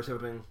bookkeeper or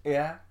something.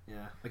 Yeah.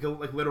 Yeah. Like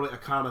literally a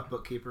comic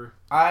bookkeeper.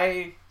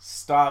 I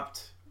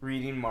stopped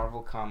reading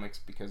Marvel Comics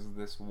because of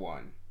this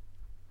one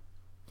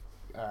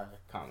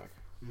comic.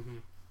 Mm-hmm.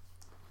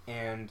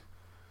 And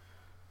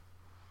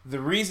the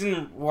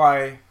reason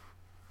why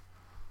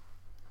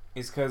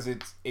is because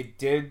it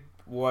did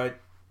what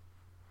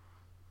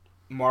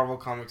Marvel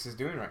Comics is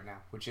doing right now,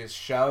 which is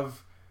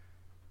shove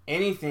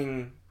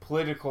anything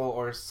political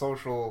or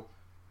social.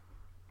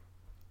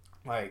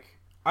 Like,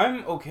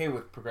 I'm okay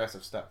with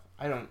progressive stuff.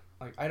 I don't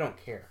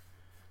care.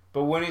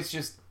 But when it's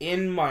just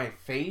in my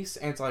face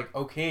and it's like,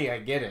 okay, I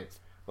get it.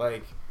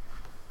 Like,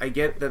 I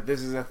get that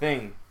this is a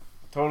thing.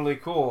 Totally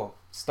cool.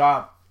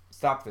 Stop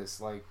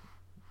this. Like,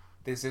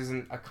 this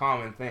isn't a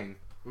common thing.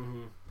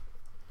 Mm-hmm.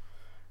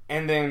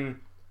 And then,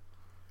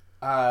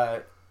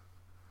 and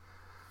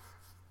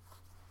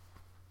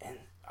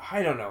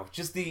I don't know.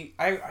 Just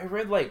I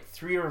read like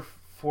 3 or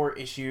 4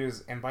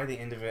 issues, and by the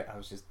end of it, I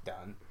was just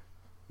done.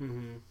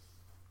 Mm-hmm.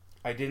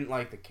 I didn't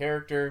like the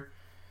character.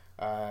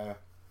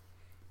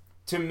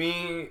 To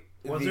me,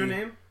 what's her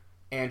name?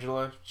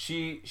 Angela.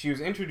 She was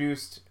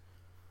introduced,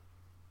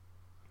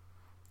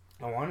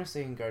 I want to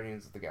say, in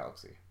Guardians of the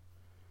Galaxy.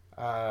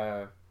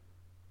 And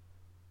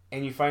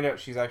you find out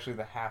she's actually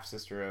the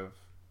half-sister of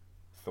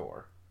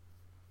Thor.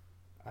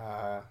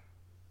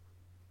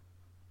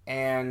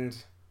 And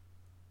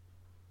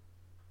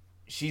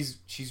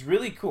she's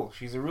really cool.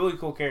 She's a really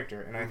cool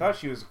character. And I thought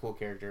she was a cool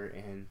character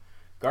in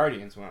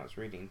Guardians when I was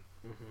reading.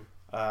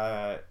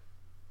 Mm-hmm.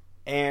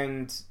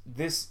 And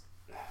this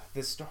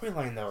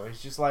storyline, though,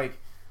 is just like,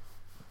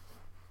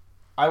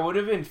 I would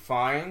have been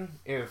fine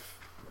if,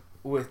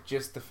 with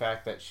just the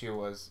fact that she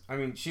was, I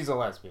mean, she's a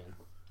lesbian.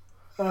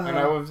 Uh-huh. And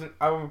I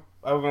would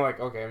have been like,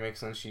 okay, it makes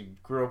sense. She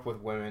grew up with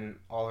women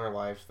all her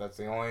life. That's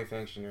the only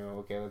thing she knew.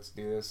 Okay, let's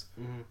do this.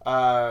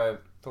 Mm-hmm.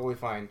 Totally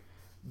fine.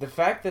 The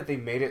fact that they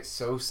made it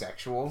so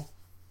sexual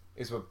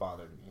is what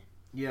bothered me.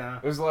 Yeah.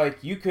 It was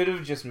like, you could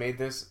have just made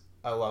this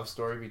a love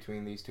story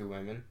between these 2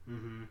 women.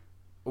 Mm-hmm.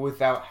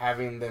 Without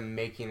having them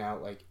making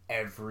out like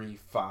every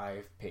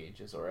 5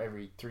 pages or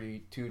every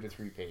 2 to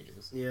 3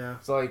 pages. Yeah.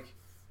 It's like,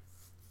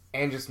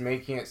 and just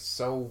making it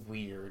so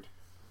weird.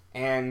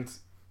 And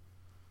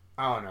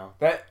I don't know.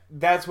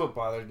 That's what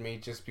bothered me,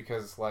 just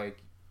because, like,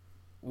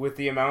 with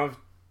the amount of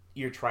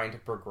you're trying to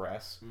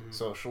progress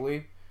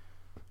socially,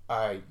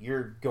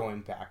 you're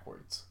going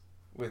backwards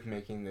with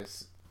making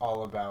this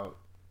all about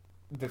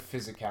the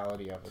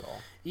physicality of it all.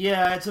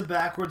 Yeah, it's a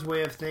backwards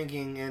way of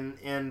thinking,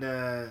 and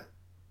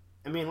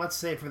I mean, let's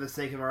say for the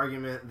sake of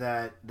argument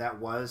that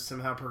was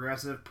somehow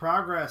progressive.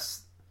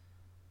 Progress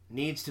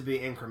needs to be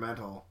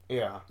incremental.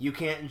 Yeah. You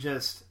can't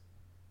just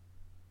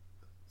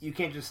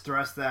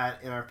thrust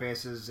that in our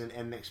faces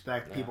and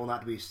expect people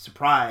not to be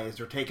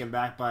surprised or taken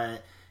back by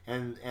it.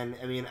 And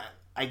I mean,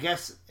 I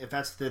guess if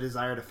that's the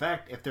desired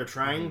effect, if they're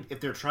trying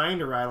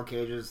to rattle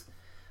cages,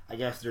 I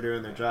guess they're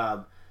doing their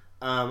job.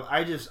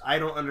 I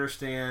don't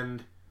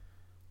understand.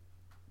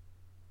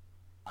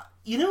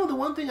 You know, the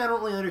one thing I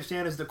don't really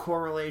understand is the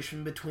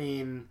correlation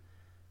between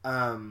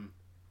the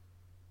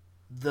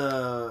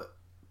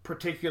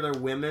particular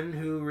women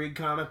who read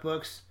comic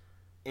books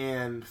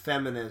and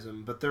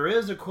feminism. But there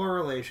is a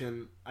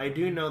correlation. I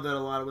do know that a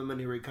lot of women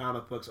who read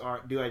comic books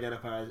do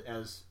identify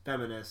as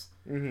feminists.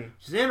 Mm-hmm.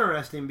 Which is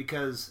interesting,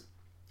 because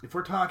if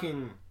we're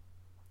talking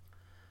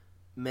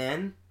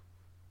men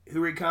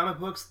who read comic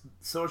books,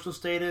 social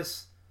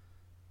status,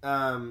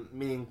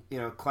 meaning, you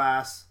know,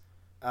 class,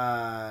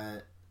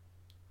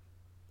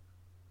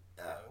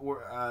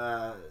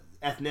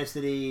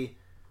 ethnicity,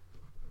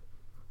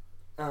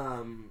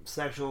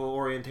 sexual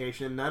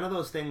orientation, none of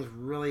those things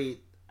really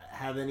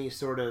have any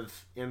sort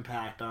of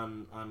impact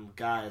on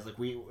guys. Like,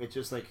 it's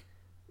just like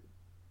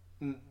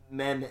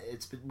men.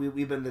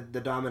 We've been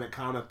the dominant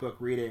comic book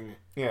reading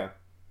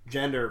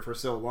gender for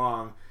so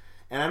long,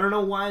 and I don't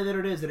know why that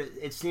it is that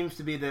it seems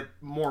to be that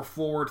more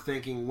forward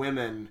thinking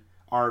women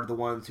are the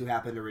ones who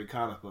happen to read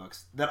comic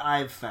books that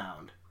I've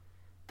found.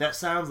 That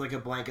sounds like a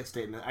blanket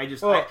statement. I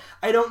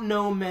don't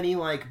know many,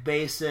 like,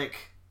 basic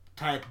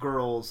type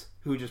girls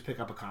who just pick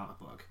up a comic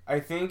book. I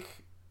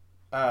think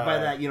by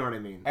that, you know what I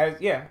mean.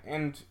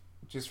 And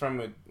just from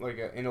an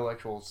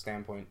intellectual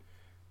standpoint,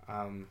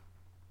 I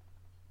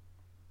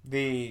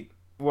think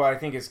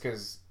it's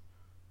because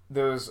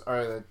those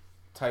are the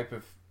type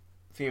of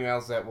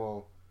females that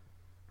will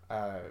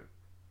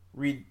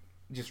read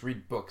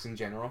books in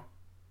general.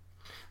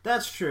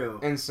 That's true.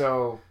 And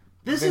so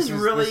this is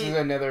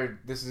another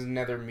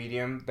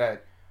medium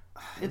that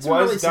it's a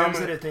really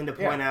sensitive thing to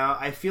point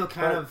out. I feel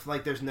kind of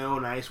like there's no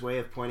nice way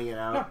of pointing it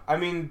out. No, I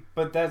mean,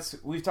 but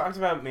we've talked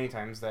about many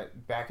times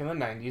that back in the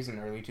 90s and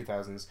early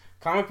 2000s,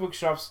 comic book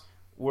shops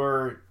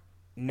were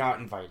not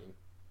inviting.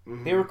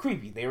 Mm-hmm. They were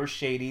creepy. They were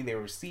shady. They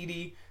were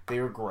seedy. They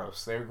were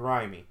gross. They were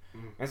grimy.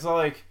 Mm-hmm. And so,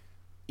 like,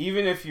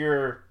 even if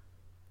you're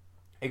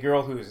a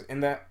girl who's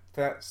in that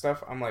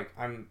stuff, I'm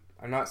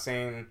not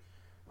saying,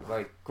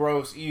 like,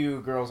 gross,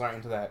 ew, girls aren't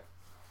into that.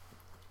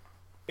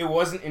 It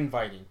wasn't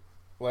inviting.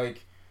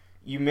 Like,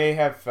 you may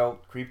have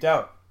felt creeped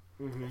out,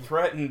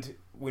 threatened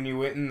when you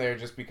went in there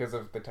just because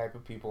of the type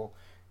of people.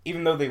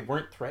 Even though they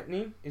weren't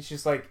threatening, it's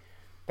just like,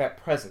 that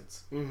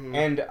presence,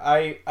 and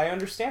I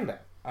understand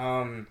that.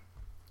 And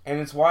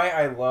it's why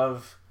I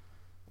love.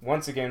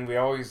 Once again, we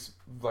always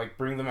like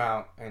bring them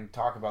out and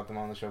talk about them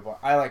on the show. But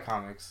I like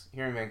comics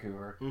here in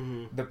Vancouver.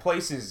 The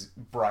place is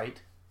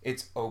bright.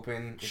 It's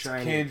open. It's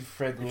kid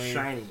friendly.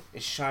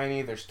 It's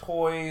shiny. There's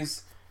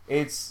toys.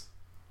 It's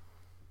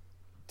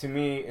to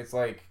me. It's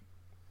like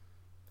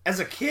as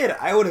a kid,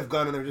 I would have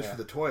gone in there just for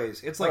the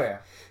toys. It's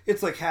like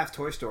it's like half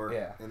toy store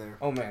in there.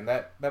 Oh man,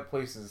 that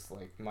place is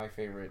like my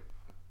favorite.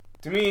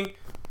 To me,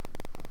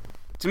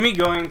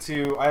 going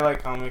to I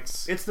Like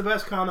Comics. It's the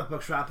best comic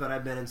book shop that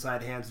I've been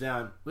inside, hands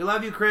down. We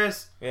love you,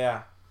 Chris.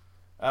 Yeah.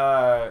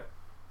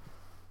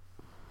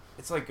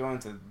 It's like going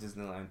to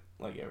Disneyland,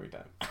 like, every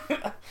time.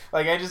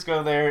 Like, I just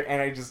go there,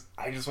 and I just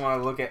want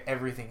to look at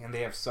everything, and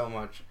they have so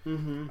much.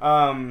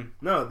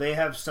 No, they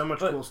have so much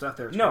cool stuff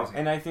there. It's crazy.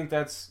 And I think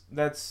that's...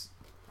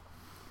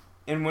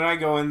 And when I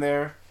go in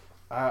there,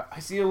 I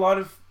see a lot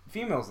of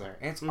females there,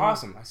 and it's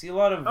awesome. I see a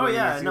lot of women,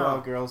 a lot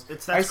of girls.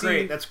 That's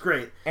great. That's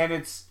great. And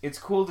it's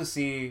cool to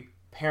see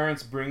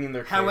parents bringing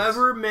their kids.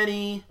 However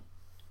many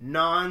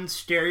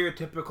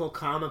non-stereotypical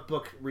comic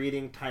book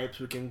reading types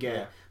we can get.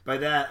 Yeah. By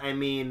that I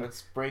mean,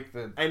 let's break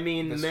the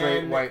men,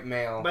 straight white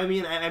male. By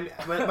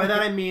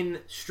that I mean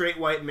straight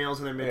white males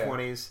in their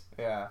mid-20s.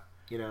 Yeah.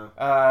 You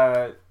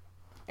know.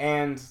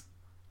 And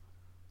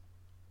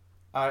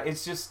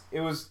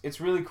it's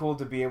really cool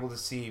to be able to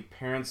see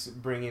parents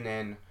bringing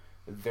in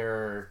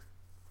their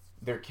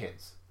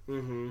kids.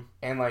 And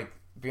like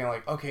being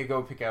like, okay,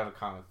 go pick out a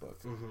comic book.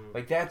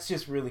 Like that's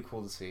just really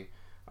cool to see.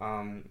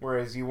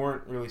 Whereas you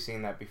weren't really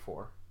seeing that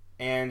before.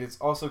 And it's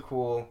also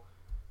cool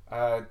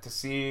to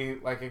see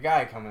like a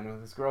guy come in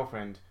with his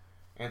girlfriend,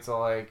 and so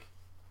like,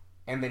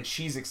 and then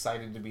she's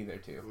excited to be there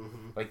too.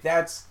 Like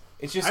it's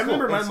just. I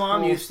remember my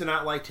mom used to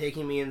not like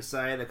taking me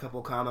inside a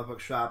couple comic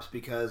book shops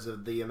because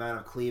of the amount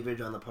of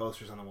cleavage on the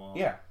posters on the wall.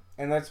 Yeah,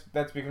 and that's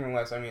becoming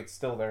less. I mean, it's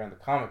still there in the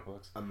comic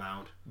books.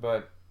 Amount,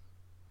 but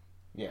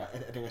yeah, I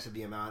think I said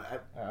the amount.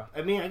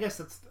 I mean, I guess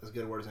that's as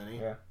good a word as any.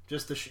 Yeah,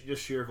 just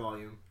sheer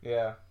volume.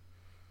 Yeah.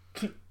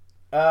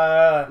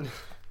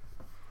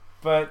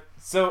 But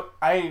so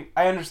I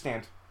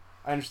understand.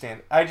 I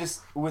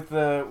just with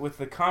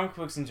the comic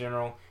books in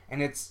general,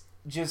 and it's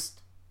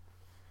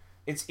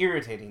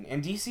irritating.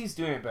 And DC's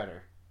doing it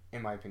better,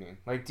 in my opinion.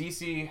 Like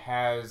DC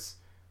has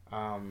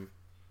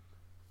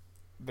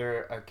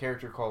they're a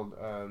character called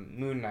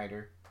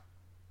Midnighter.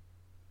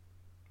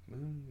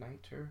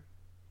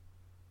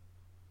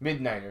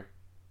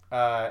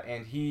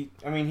 And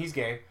he's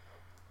gay,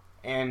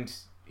 and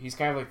he's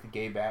kind of like the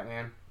gay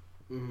Batman.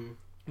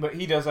 But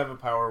he does have a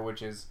power,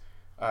 which is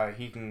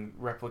he can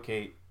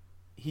replicate.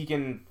 He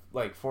can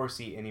like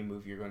foresee any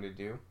move you're going to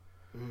do,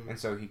 and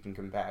so he can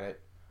combat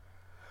it.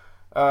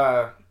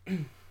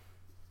 And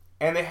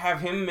they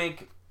have him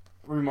make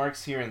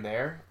remarks here and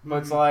there, but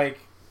it's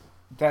like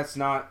that's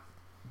not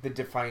the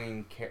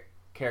defining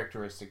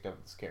characteristic of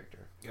this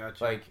character.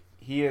 Gotcha. Like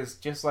he is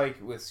just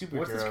like with superheroes.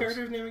 What's this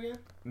character's name again?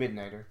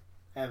 Midnighter.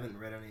 I haven't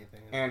read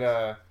anything. And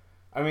I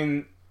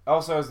mean,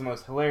 also has the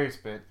most hilarious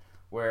bit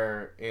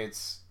where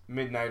it's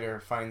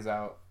Midnighter finds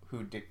out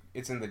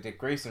it's in the Dick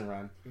Grayson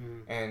run,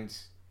 and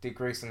Dick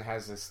Grayson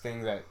has this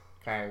thing that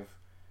kind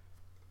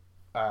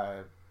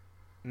of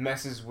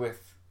messes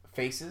with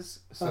faces,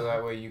 so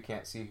that way you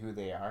can't see who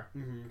they are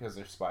because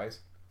they're spies.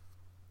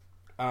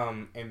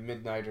 And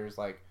Midnighter's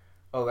like,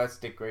 "Oh, that's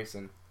Dick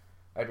Grayson.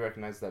 I'd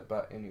recognize that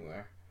butt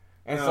anywhere."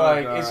 And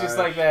it's it's just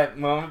like that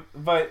moment,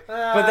 but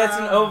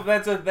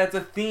that's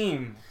a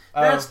theme.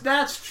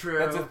 That's true.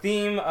 That's a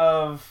theme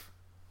of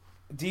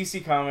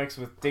DC Comics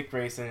with Dick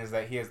Grayson, is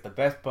that he has the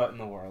best butt in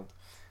the world,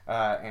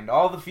 and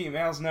all the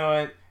females know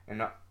it,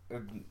 and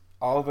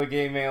all the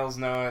gay males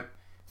know it,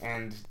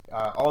 and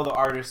all the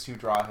artists who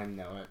draw him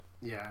know it.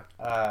 Yeah.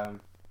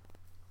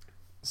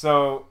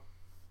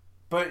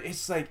 But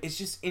it's like it's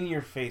just in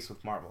your face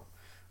with Marvel.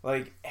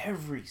 Like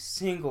every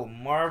single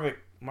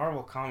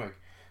Marvel comic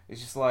is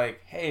just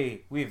like,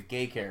 hey, we have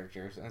gay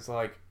characters, and it's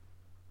like,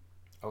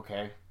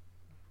 okay,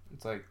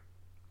 it's like.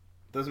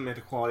 Doesn't make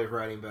the quality of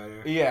writing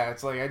better. Yeah,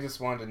 it's like I just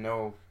wanted to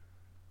know.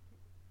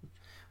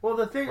 Well,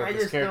 the thing I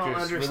just don't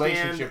understand.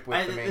 Relationship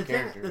with the main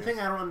character. The thing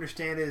I don't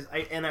understand is,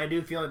 I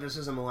do feel like this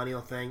is a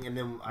millennial thing, and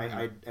then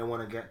I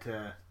want to get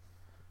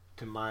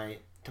to my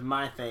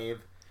fave.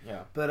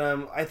 Yeah. But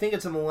I think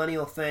it's a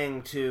millennial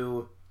thing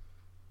to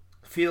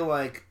feel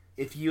like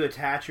if you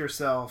attach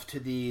yourself to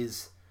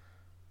these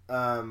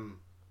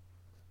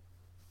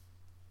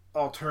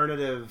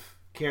alternative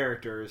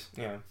characters,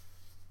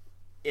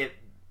 it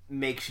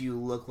makes you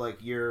look like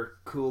you're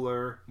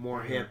cooler,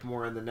 more hip,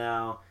 more in the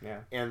now,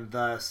 and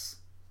thus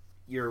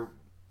your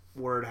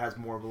word has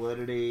more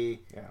validity.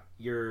 Yeah,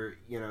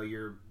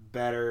 you're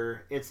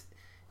better.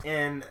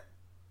 And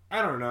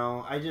I don't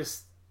know.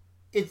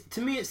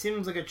 To me it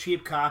seems like a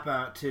cheap cop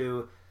out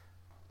to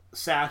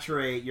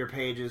saturate your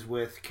pages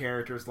with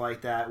characters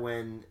like that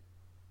when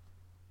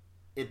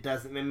it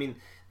doesn't. I mean,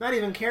 not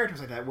even characters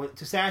like that.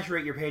 To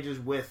saturate your pages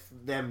with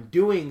them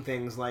doing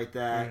things like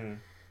that,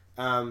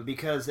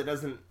 because it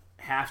doesn't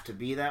have to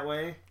be that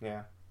way.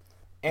 Yeah.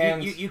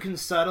 And you can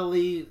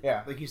subtly,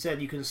 like you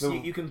said, you can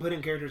put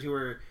in characters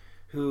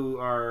who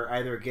are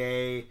either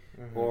gay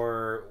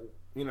or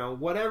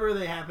whatever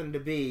they happen to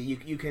be.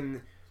 You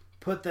can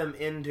put them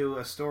into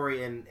a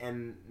story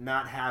and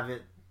not have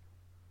it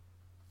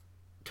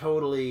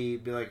totally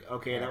be like,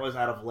 okay, that was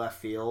out of left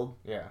field.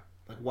 Yeah.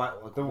 Like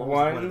what? Like, the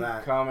one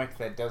comic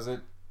that does it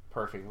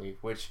perfectly,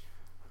 which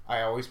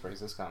I always praise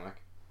this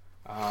comic,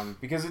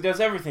 because it does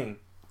everything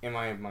in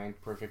my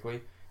mind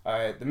perfectly.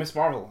 The Ms.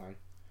 Marvel line.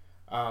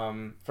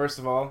 First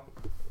of all,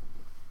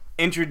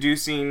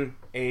 introducing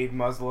a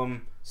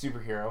Muslim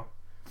superhero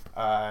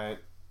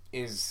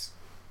is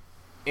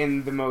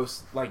in the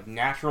most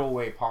natural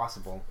way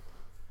possible,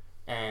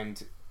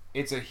 and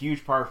it's a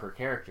huge part of her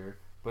character,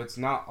 but it's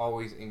not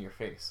always in your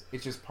face.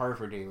 It's just part of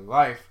her daily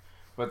life,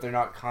 but they're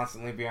not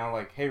constantly being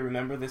like, hey,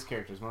 remember this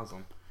character's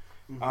Muslim.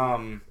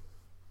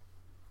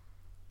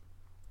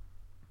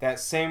 That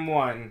same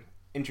one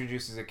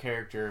introduces a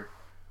character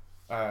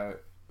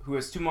who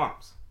has 2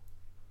 moms.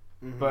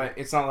 But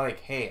it's not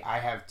like, hey, I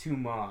have 2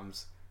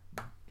 moms.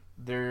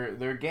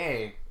 They're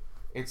gay.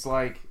 It's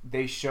like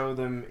they show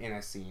them in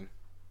a scene.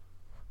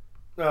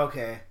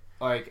 Okay.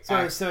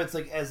 So it's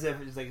like as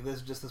if it's like this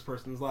is just this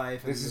person's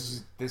life. This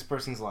is this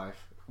person's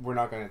life. We're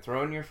not going to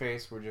throw it in your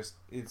face.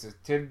 It's a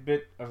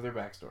tidbit of their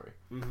backstory.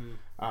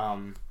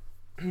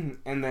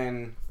 And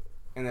then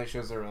it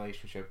shows their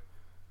relationship.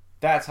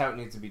 That's how it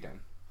needs to be done.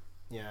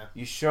 Yeah.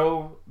 You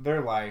show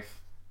their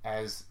life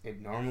as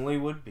it normally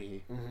would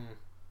be.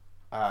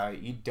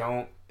 You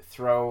don't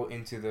throw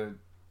into the...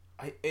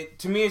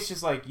 to me, it's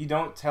just like you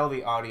don't tell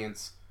the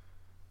audience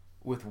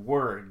with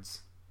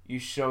words. You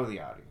show the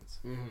audience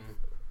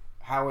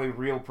how a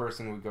real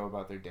person would go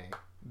about their day.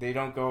 They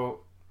don't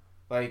go...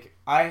 Like,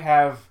 I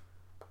have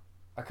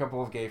a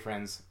couple of gay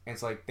friends, and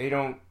it's like they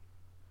don't...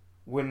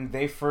 When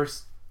they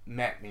first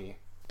met me,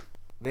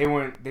 they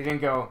didn't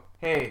go,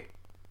 hey,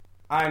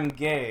 I'm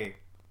gay.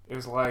 It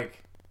was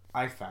like,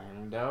 I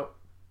found out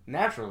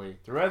naturally,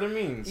 through other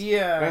means.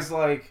 Yeah. It's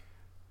like,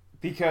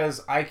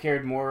 because I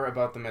cared more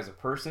about them as a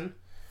person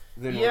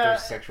than with their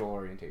sexual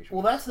orientation.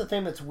 Well, that's the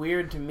thing that's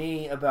weird to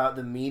me about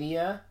the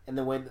media, and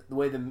the way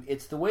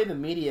the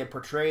media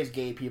portrays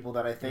gay people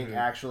that I think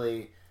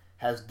actually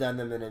has done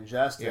them an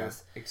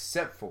injustice. Yeah.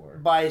 Except for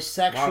by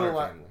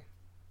sexualizing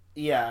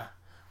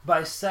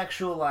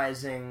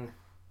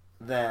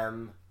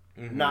them,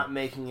 not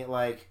making it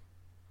like,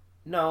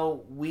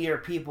 no, we are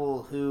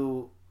people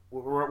who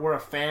we're a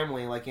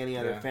family like any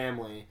other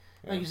family.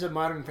 Like you said,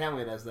 Modern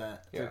Family does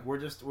that. It's like we're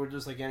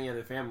just like any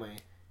other family.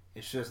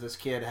 It's just this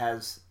kid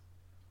has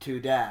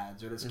 2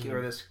 dads, or this kid,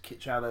 or this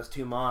child has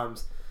 2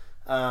 moms.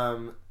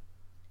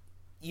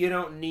 You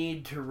don't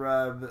need to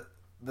rub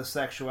the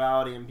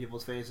sexuality in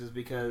people's faces,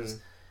 because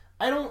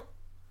I don't.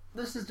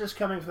 This is just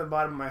coming from the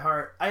bottom of my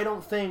heart. I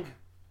don't think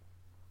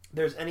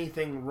there's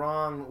anything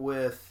wrong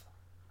with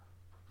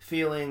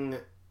feeling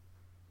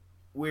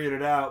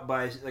weirded out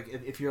by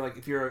if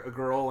you're a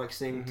girl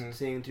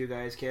seeing 2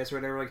 guys kiss or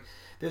whatever. Like,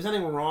 there's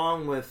nothing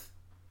wrong with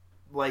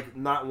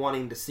not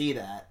wanting to see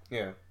that.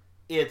 Yeah.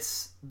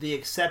 It's the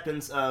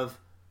acceptance of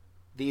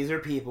these are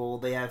people,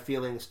 they have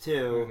feelings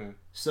too,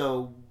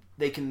 so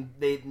they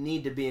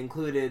need to be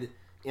included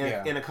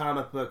in a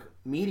comic book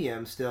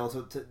medium still.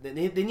 So they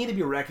need to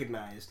be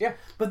recognized. Yeah.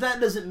 But that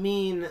doesn't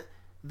mean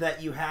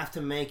that you have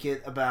to make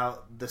it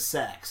about the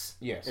sex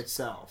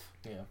itself.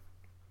 Yeah.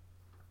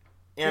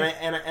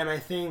 And I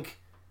think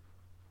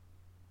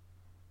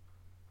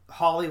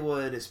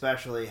Hollywood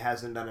especially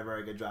hasn't done a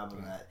very good job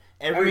of that.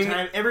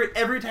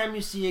 Every time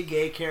you see a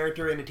gay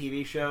character in a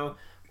TV show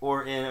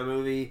or in a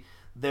movie,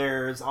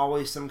 there's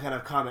always some kind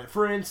of comment.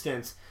 For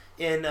instance,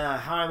 in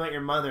How I Met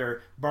Your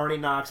Mother, Marshall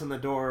knocks on the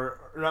door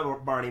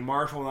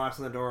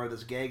of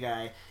this gay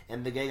guy,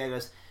 and the gay guy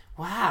goes,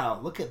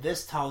 "Wow, look at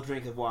this tall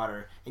drink of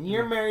water, and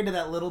you're married to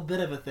that little bit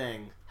of a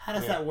thing. How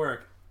does that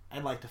work?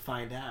 I'd like to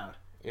find out."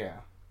 Yeah.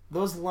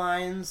 Those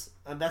lines,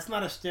 that's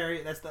not a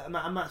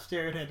I'm not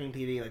stereotyping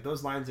TV. Like,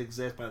 those lines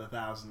exist by the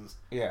thousands.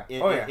 Yeah.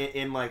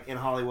 In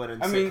Hollywood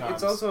and sitcoms.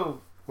 It's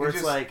also where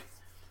it's like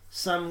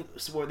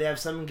where they have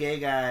some gay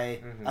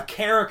guy, a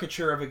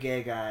caricature of a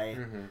gay guy,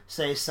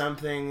 say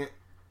something,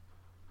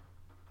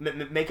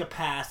 make a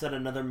pass at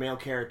another male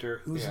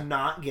character who's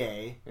not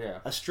gay,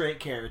 a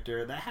straight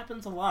character. That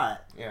happens a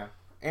lot. Yeah,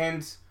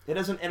 and it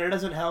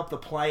doesn't help the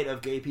plight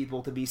of gay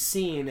people to be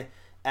seen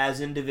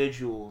as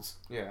individuals.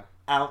 Yeah.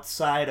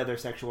 Outside of their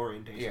sexual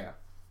orientation. Yeah.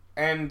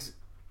 And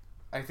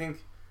I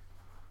think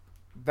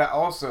that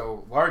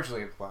also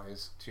largely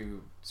applies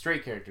to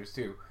straight characters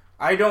too.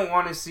 I don't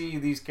want to see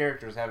these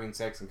characters having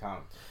sex in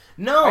comics.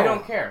 No. I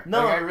don't care.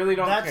 No. I really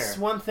don't care. That's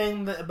one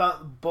thing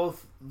about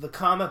both the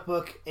comic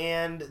book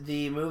and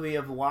the movie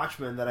of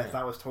Watchmen that I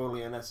thought was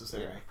totally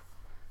unnecessary.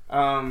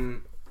 Yeah.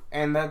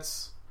 And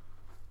that's...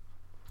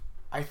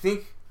 I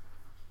think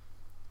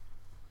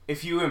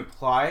if you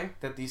imply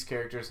that these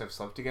characters have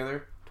slept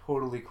together,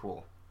 totally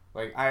cool.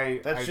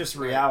 That's just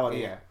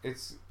reality. Yeah,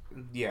 it's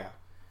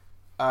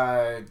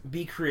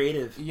be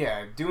creative.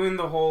 Yeah, doing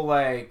the whole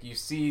you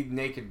see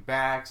naked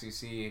backs, you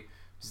see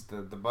just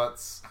the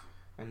butts,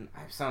 And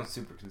I sound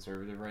super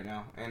conservative right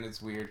now, and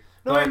it's weird.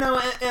 No, I know,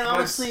 and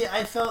honestly,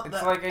 I felt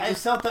that I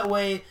felt that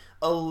way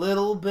a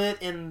little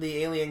bit in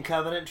the Alien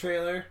Covenant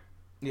trailer.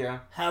 Yeah.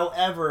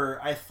 However,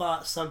 I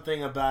thought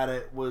something about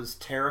it was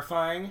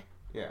terrifying.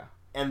 Yeah.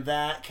 And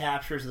that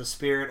captures the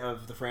spirit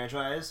of the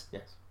franchise.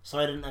 Yes. So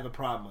I didn't have a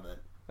problem with it.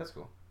 That's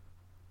cool.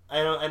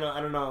 I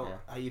don't know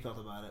how you felt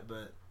about it,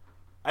 but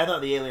I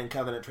thought the Alien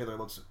Covenant trailer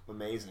looks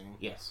amazing.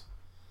 Yes.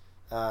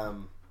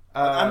 I'm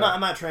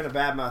not trying to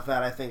badmouth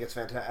that. I think it's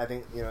fantastic. I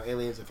think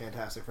Alien's a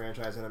fantastic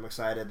franchise, and I'm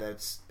excited that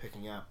it's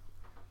picking up.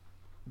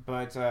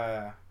 But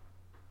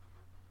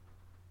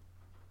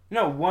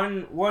no,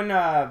 one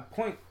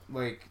point,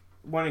 like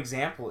one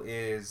example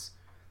is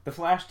the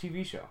Flash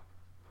TV show,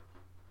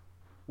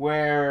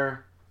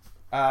 where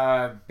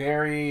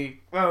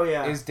Barry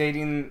is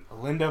dating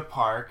Linda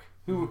Park,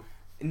 who.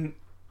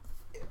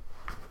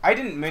 I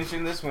didn't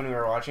mention this when we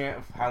were watching it,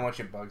 how much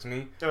it bugs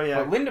me. Oh, yeah.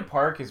 But Linda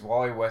Park is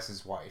Wally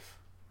West's wife.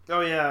 Oh,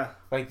 yeah.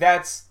 Like,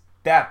 that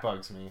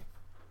bugs me.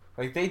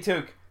 Like, they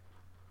took...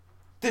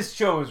 This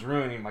show is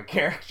ruining my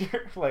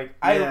character. Like,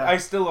 I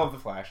still love The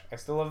Flash. I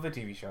still love the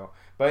TV show.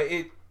 But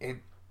it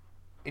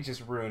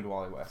just ruined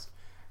Wally West.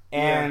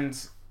 And,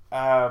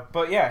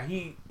 but yeah,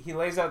 he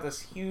lays out this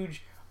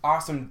huge,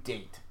 awesome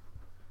date.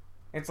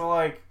 It's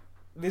like,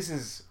 this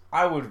is...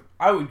 I would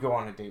go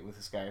on a date with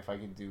this guy if I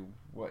could do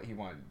what he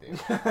wanted to do.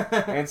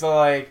 And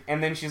so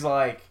and then she's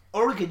like,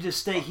 or we could just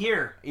stay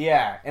here.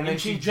 Yeah, and then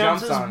she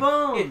jumps his on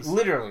bones.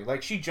 Literally,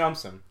 like she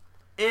jumps him,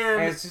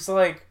 and it's just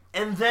like.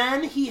 And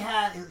then he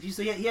had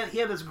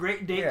this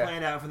great date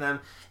planned out for them,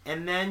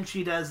 and then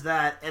she does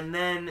that, and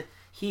then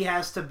he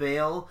has to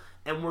bail,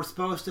 and we're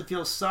supposed to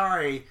feel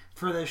sorry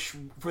for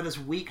this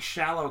weak,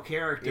 shallow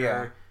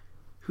character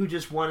who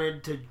just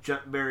wanted to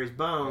jump Barry's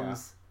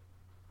bones. Yeah.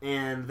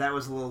 And that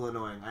was a little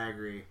annoying. I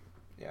agree.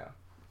 Yeah.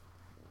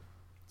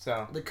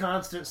 So the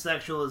constant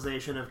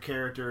sexualization of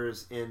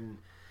characters in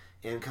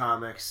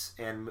comics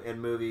and in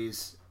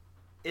movies,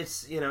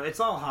 it's it's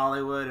all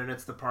Hollywood, and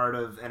it's the part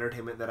of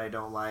entertainment that I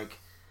don't like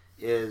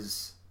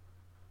is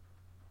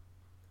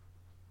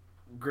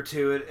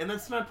gratuity, and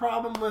that's my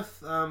problem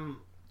with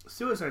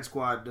Suicide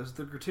Squad. Does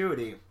the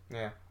gratuity?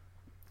 Yeah.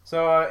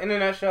 So in a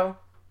nutshell,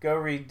 go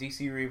read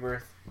DC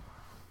Rebirth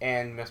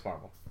and Ms.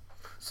 Marvel.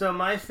 So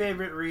my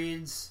favorite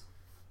reads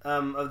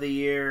of the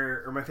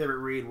year, or my favorite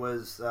read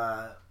was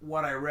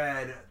what I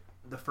read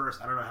the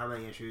first, I don't know how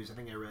many issues. I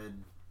think I read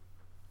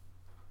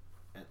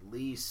at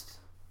least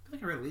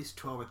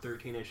 12 or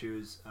 13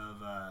 issues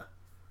of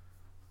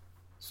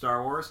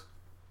Star Wars.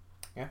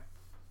 Yeah.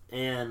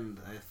 And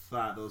I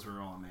thought those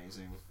were all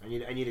amazing. I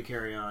need to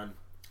carry on.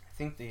 I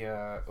think the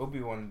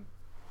Obi-Wan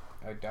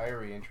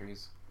diary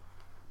entries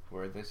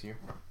were this year.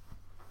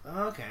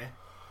 Oh, okay.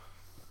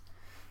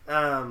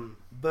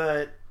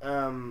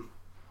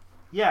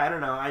 Yeah, I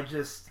don't know.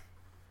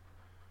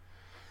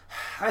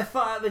 I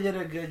thought they did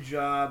a good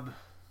job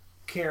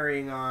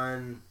carrying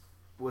on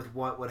with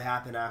what would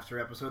happen after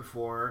episode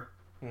 4.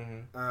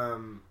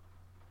 Mm-hmm.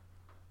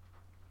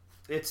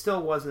 It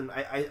still wasn't.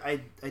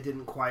 I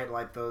didn't quite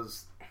like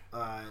those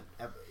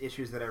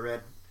issues that I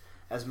read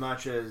as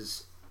much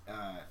as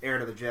Heir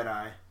to the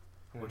Jedi,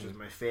 which is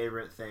my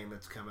favorite thing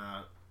that's come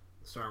out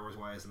Star Wars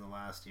wise in the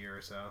last year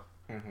or so.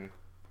 Mm-hmm.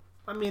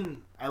 I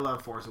mean, I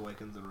love Force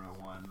Awakens and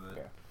Rogue One,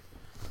 but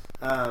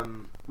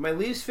my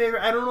least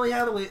favorite, I don't really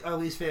have a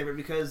least favorite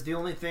because the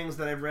only things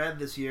that I've read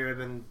this year have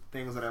been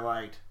things that I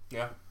liked.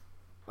 Yeah.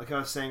 Like I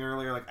was saying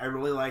earlier, like I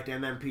really liked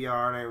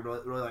MMPR and I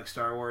really like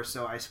Star Wars,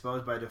 so I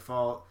suppose by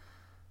default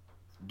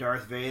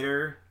Darth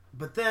Vader.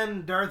 But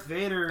then Darth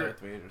Vader's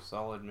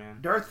solid, man.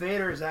 Darth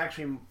Vader is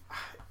actually,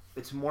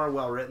 it's more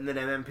well written than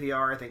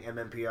MMPR. I think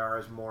MMPR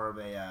is more of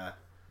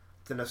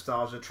it's a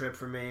nostalgia trip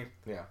for me.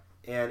 Yeah.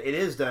 And it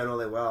is done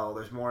really well.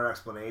 There's more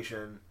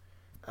explanation.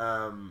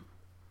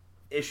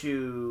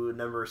 Issue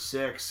number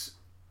 6,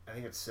 I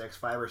think it's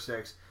 5 or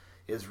 6,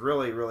 is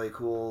really, really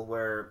cool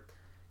where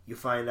you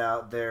find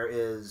out there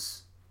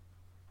is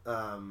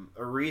a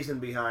reason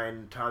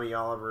behind Tommy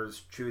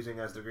Oliver's choosing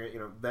as the Green,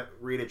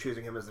 Rita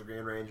choosing him as the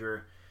Green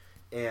Ranger,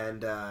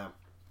 and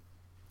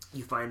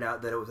you find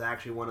out that it was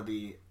actually one of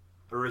the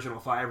original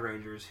 5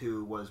 Rangers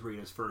who was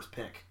Rita's first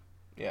pick.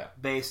 Yeah.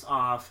 Based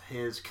off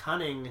his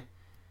cunning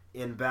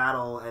in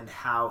battle and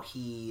how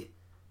he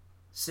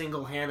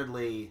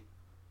single-handedly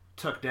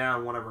took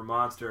down one of her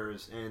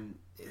monsters, and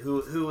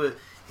who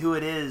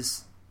it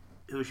is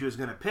who she was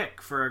going to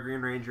pick for a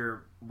Green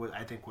Ranger would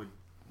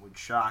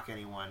shock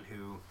anyone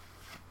who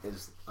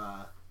is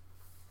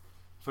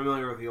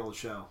familiar with the old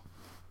show.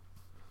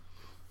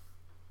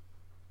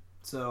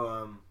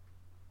 So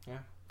yeah,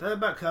 that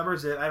about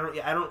covers it.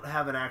 I don't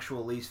have an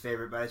actual least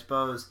favorite, but I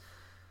suppose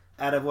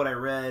out of what I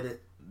read,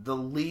 the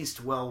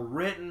least well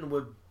written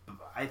would,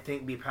 I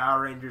think, be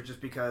Power Rangers, just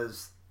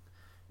because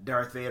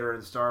Darth Vader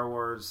and Star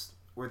Wars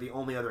were the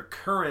only other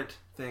current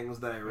things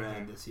that I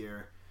read this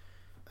year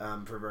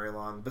for very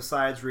long.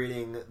 Besides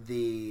reading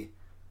the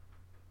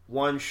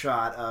one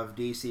shot of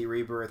DC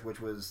Rebirth, which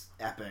was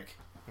epic.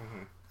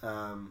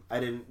 Mm-hmm. I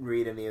didn't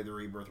read any of the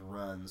Rebirth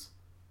runs.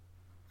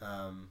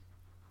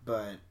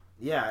 But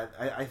yeah,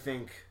 I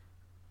think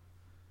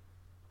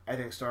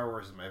Star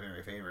Wars is my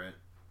very favorite.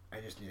 I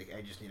just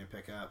need to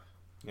pick up.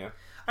 Yeah,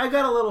 I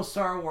got a little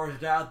Star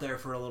Wars out there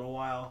for a little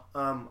while.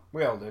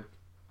 We all did.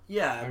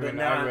 Yeah, but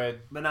now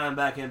I'm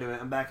back into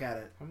it. I'm back at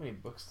it. How many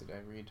books did I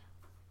read?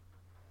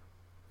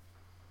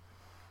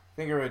 I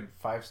think I read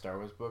 5 Star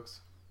Wars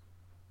books.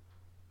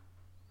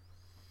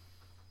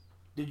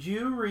 Did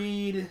you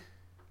read...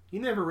 You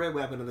never read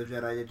Weapon of the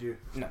Jedi, did you?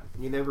 No.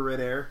 You never read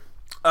Heir?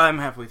 I'm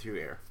halfway through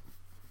Heir.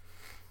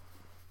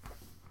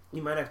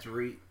 You might have to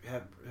read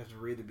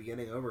the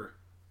beginning over.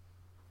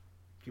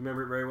 Do you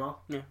remember it very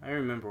well? Yeah, I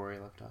remember where he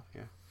left off,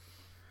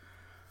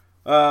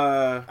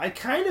 yeah. I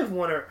kind of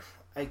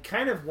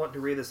want to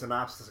read the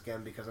synopsis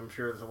again because I'm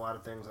sure there's a lot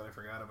of things that I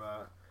forgot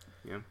about.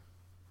 Yeah.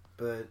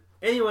 But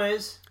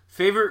anyways,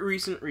 favorite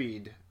recent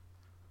read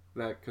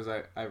because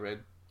I read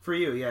for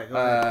you, yeah. Go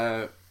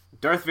ahead.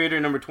 Darth Vader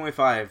number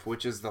 25,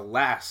 which is the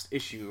last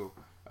issue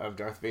of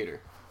Darth Vader.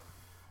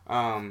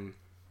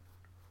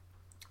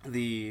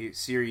 The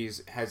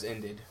series has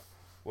ended,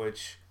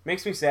 which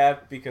makes me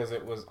sad because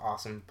it was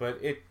awesome,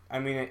 but it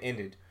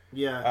ended.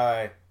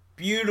 Yeah.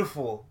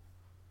 Beautiful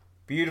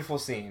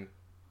scene.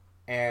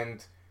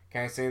 And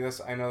can I say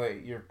this? I know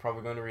that you're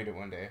probably going to read it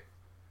one day.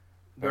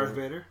 Darth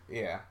Vader?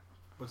 Yeah.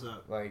 What's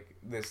up? Like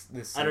this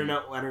scene. I don't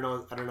know what you're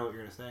going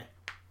to say.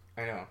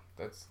 I know.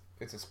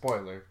 It's a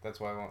spoiler. That's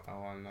why I want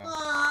to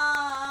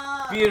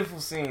know.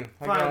 Beautiful scene.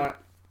 Like,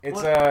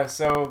 it's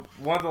so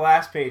one of the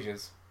last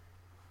pages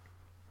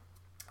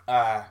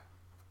has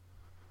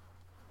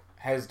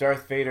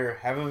Darth Vader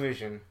have a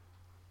vision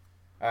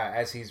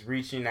as he's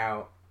reaching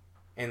out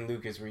and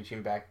Luke is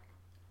reaching back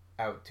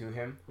out to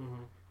him.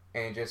 Mm-hmm.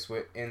 And it just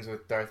ends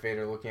with Darth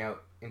Vader looking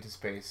out into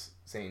space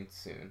saying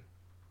soon.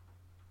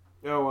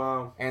 Oh,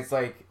 wow. And it's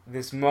like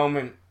this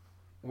moment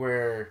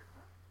where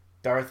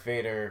Darth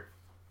Vader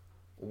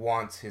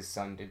wants his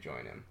son to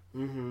join him.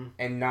 Mm-hmm.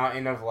 And not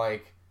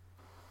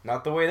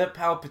not the way that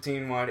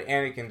Palpatine wanted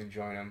Anakin to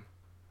join him,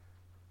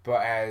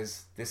 but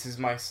as, this is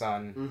my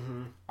son,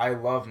 mm-hmm. I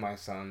love my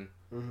son,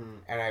 mm-hmm.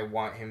 and I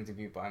want him to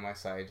be by my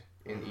side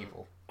in mm-hmm.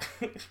 evil.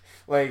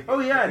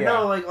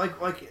 No,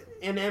 like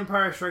in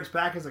Empire Strikes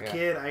Back as a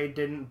kid, I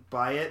didn't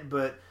buy it,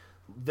 but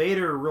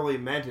Vader really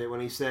meant it when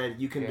he said,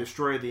 "You can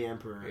destroy the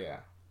Emperor. Yeah,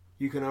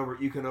 you can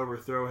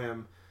overthrow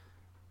him.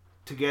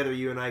 Together,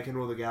 you and I can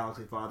rule the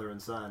galaxy, father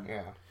and son."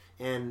 Yeah,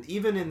 and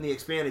even in the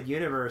expanded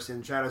universe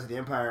in Shadows of the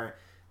Empire,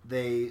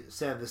 they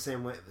said the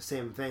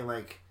same thing.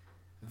 Like,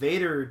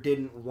 Vader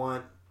didn't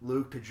want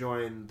Luke to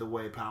join the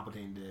way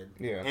Palpatine did.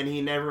 Yeah, and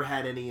he never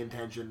had any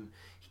intention.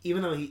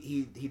 Even though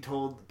he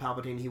told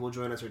Palpatine he will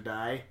join us or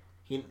die,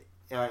 in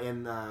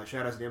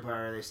Shadows of the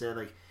Empire they said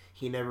like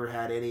he never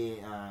had any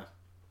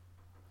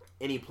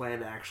plan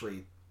to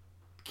actually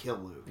kill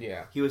Luke.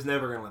 Yeah, he was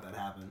never going to let that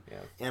happen.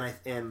 Yeah,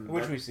 and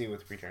which we see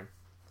with Return.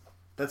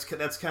 That's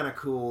kind of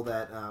cool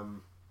that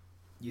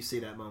you see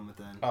that moment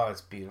then. Oh,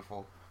 it's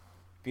beautiful,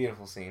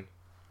 beautiful scene.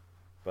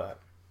 But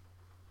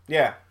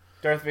yeah,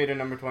 Darth Vader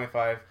number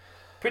 25,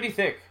 pretty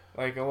thick.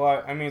 Like a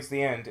lot. I mean, it's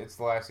the end. It's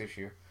the last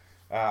issue.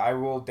 I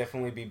will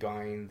definitely be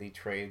buying the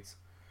trades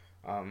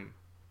for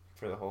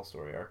the whole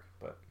story arc,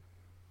 but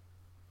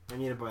I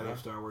need to buy those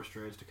Star Wars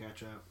trades to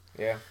catch up.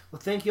 Yeah. Well,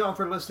 thank you all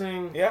for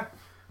listening. Yeah.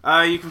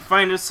 You can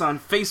find us on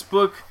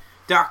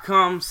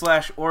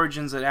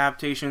Facebook.com/Origins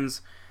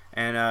Adaptations,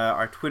 and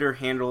our Twitter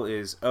handle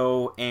is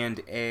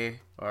O&A,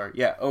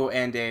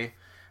 O&A,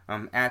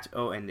 at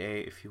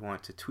O&A if you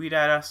want to tweet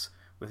at us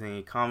with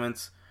any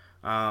comments.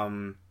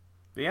 But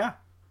yeah,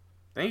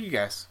 thank you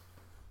guys.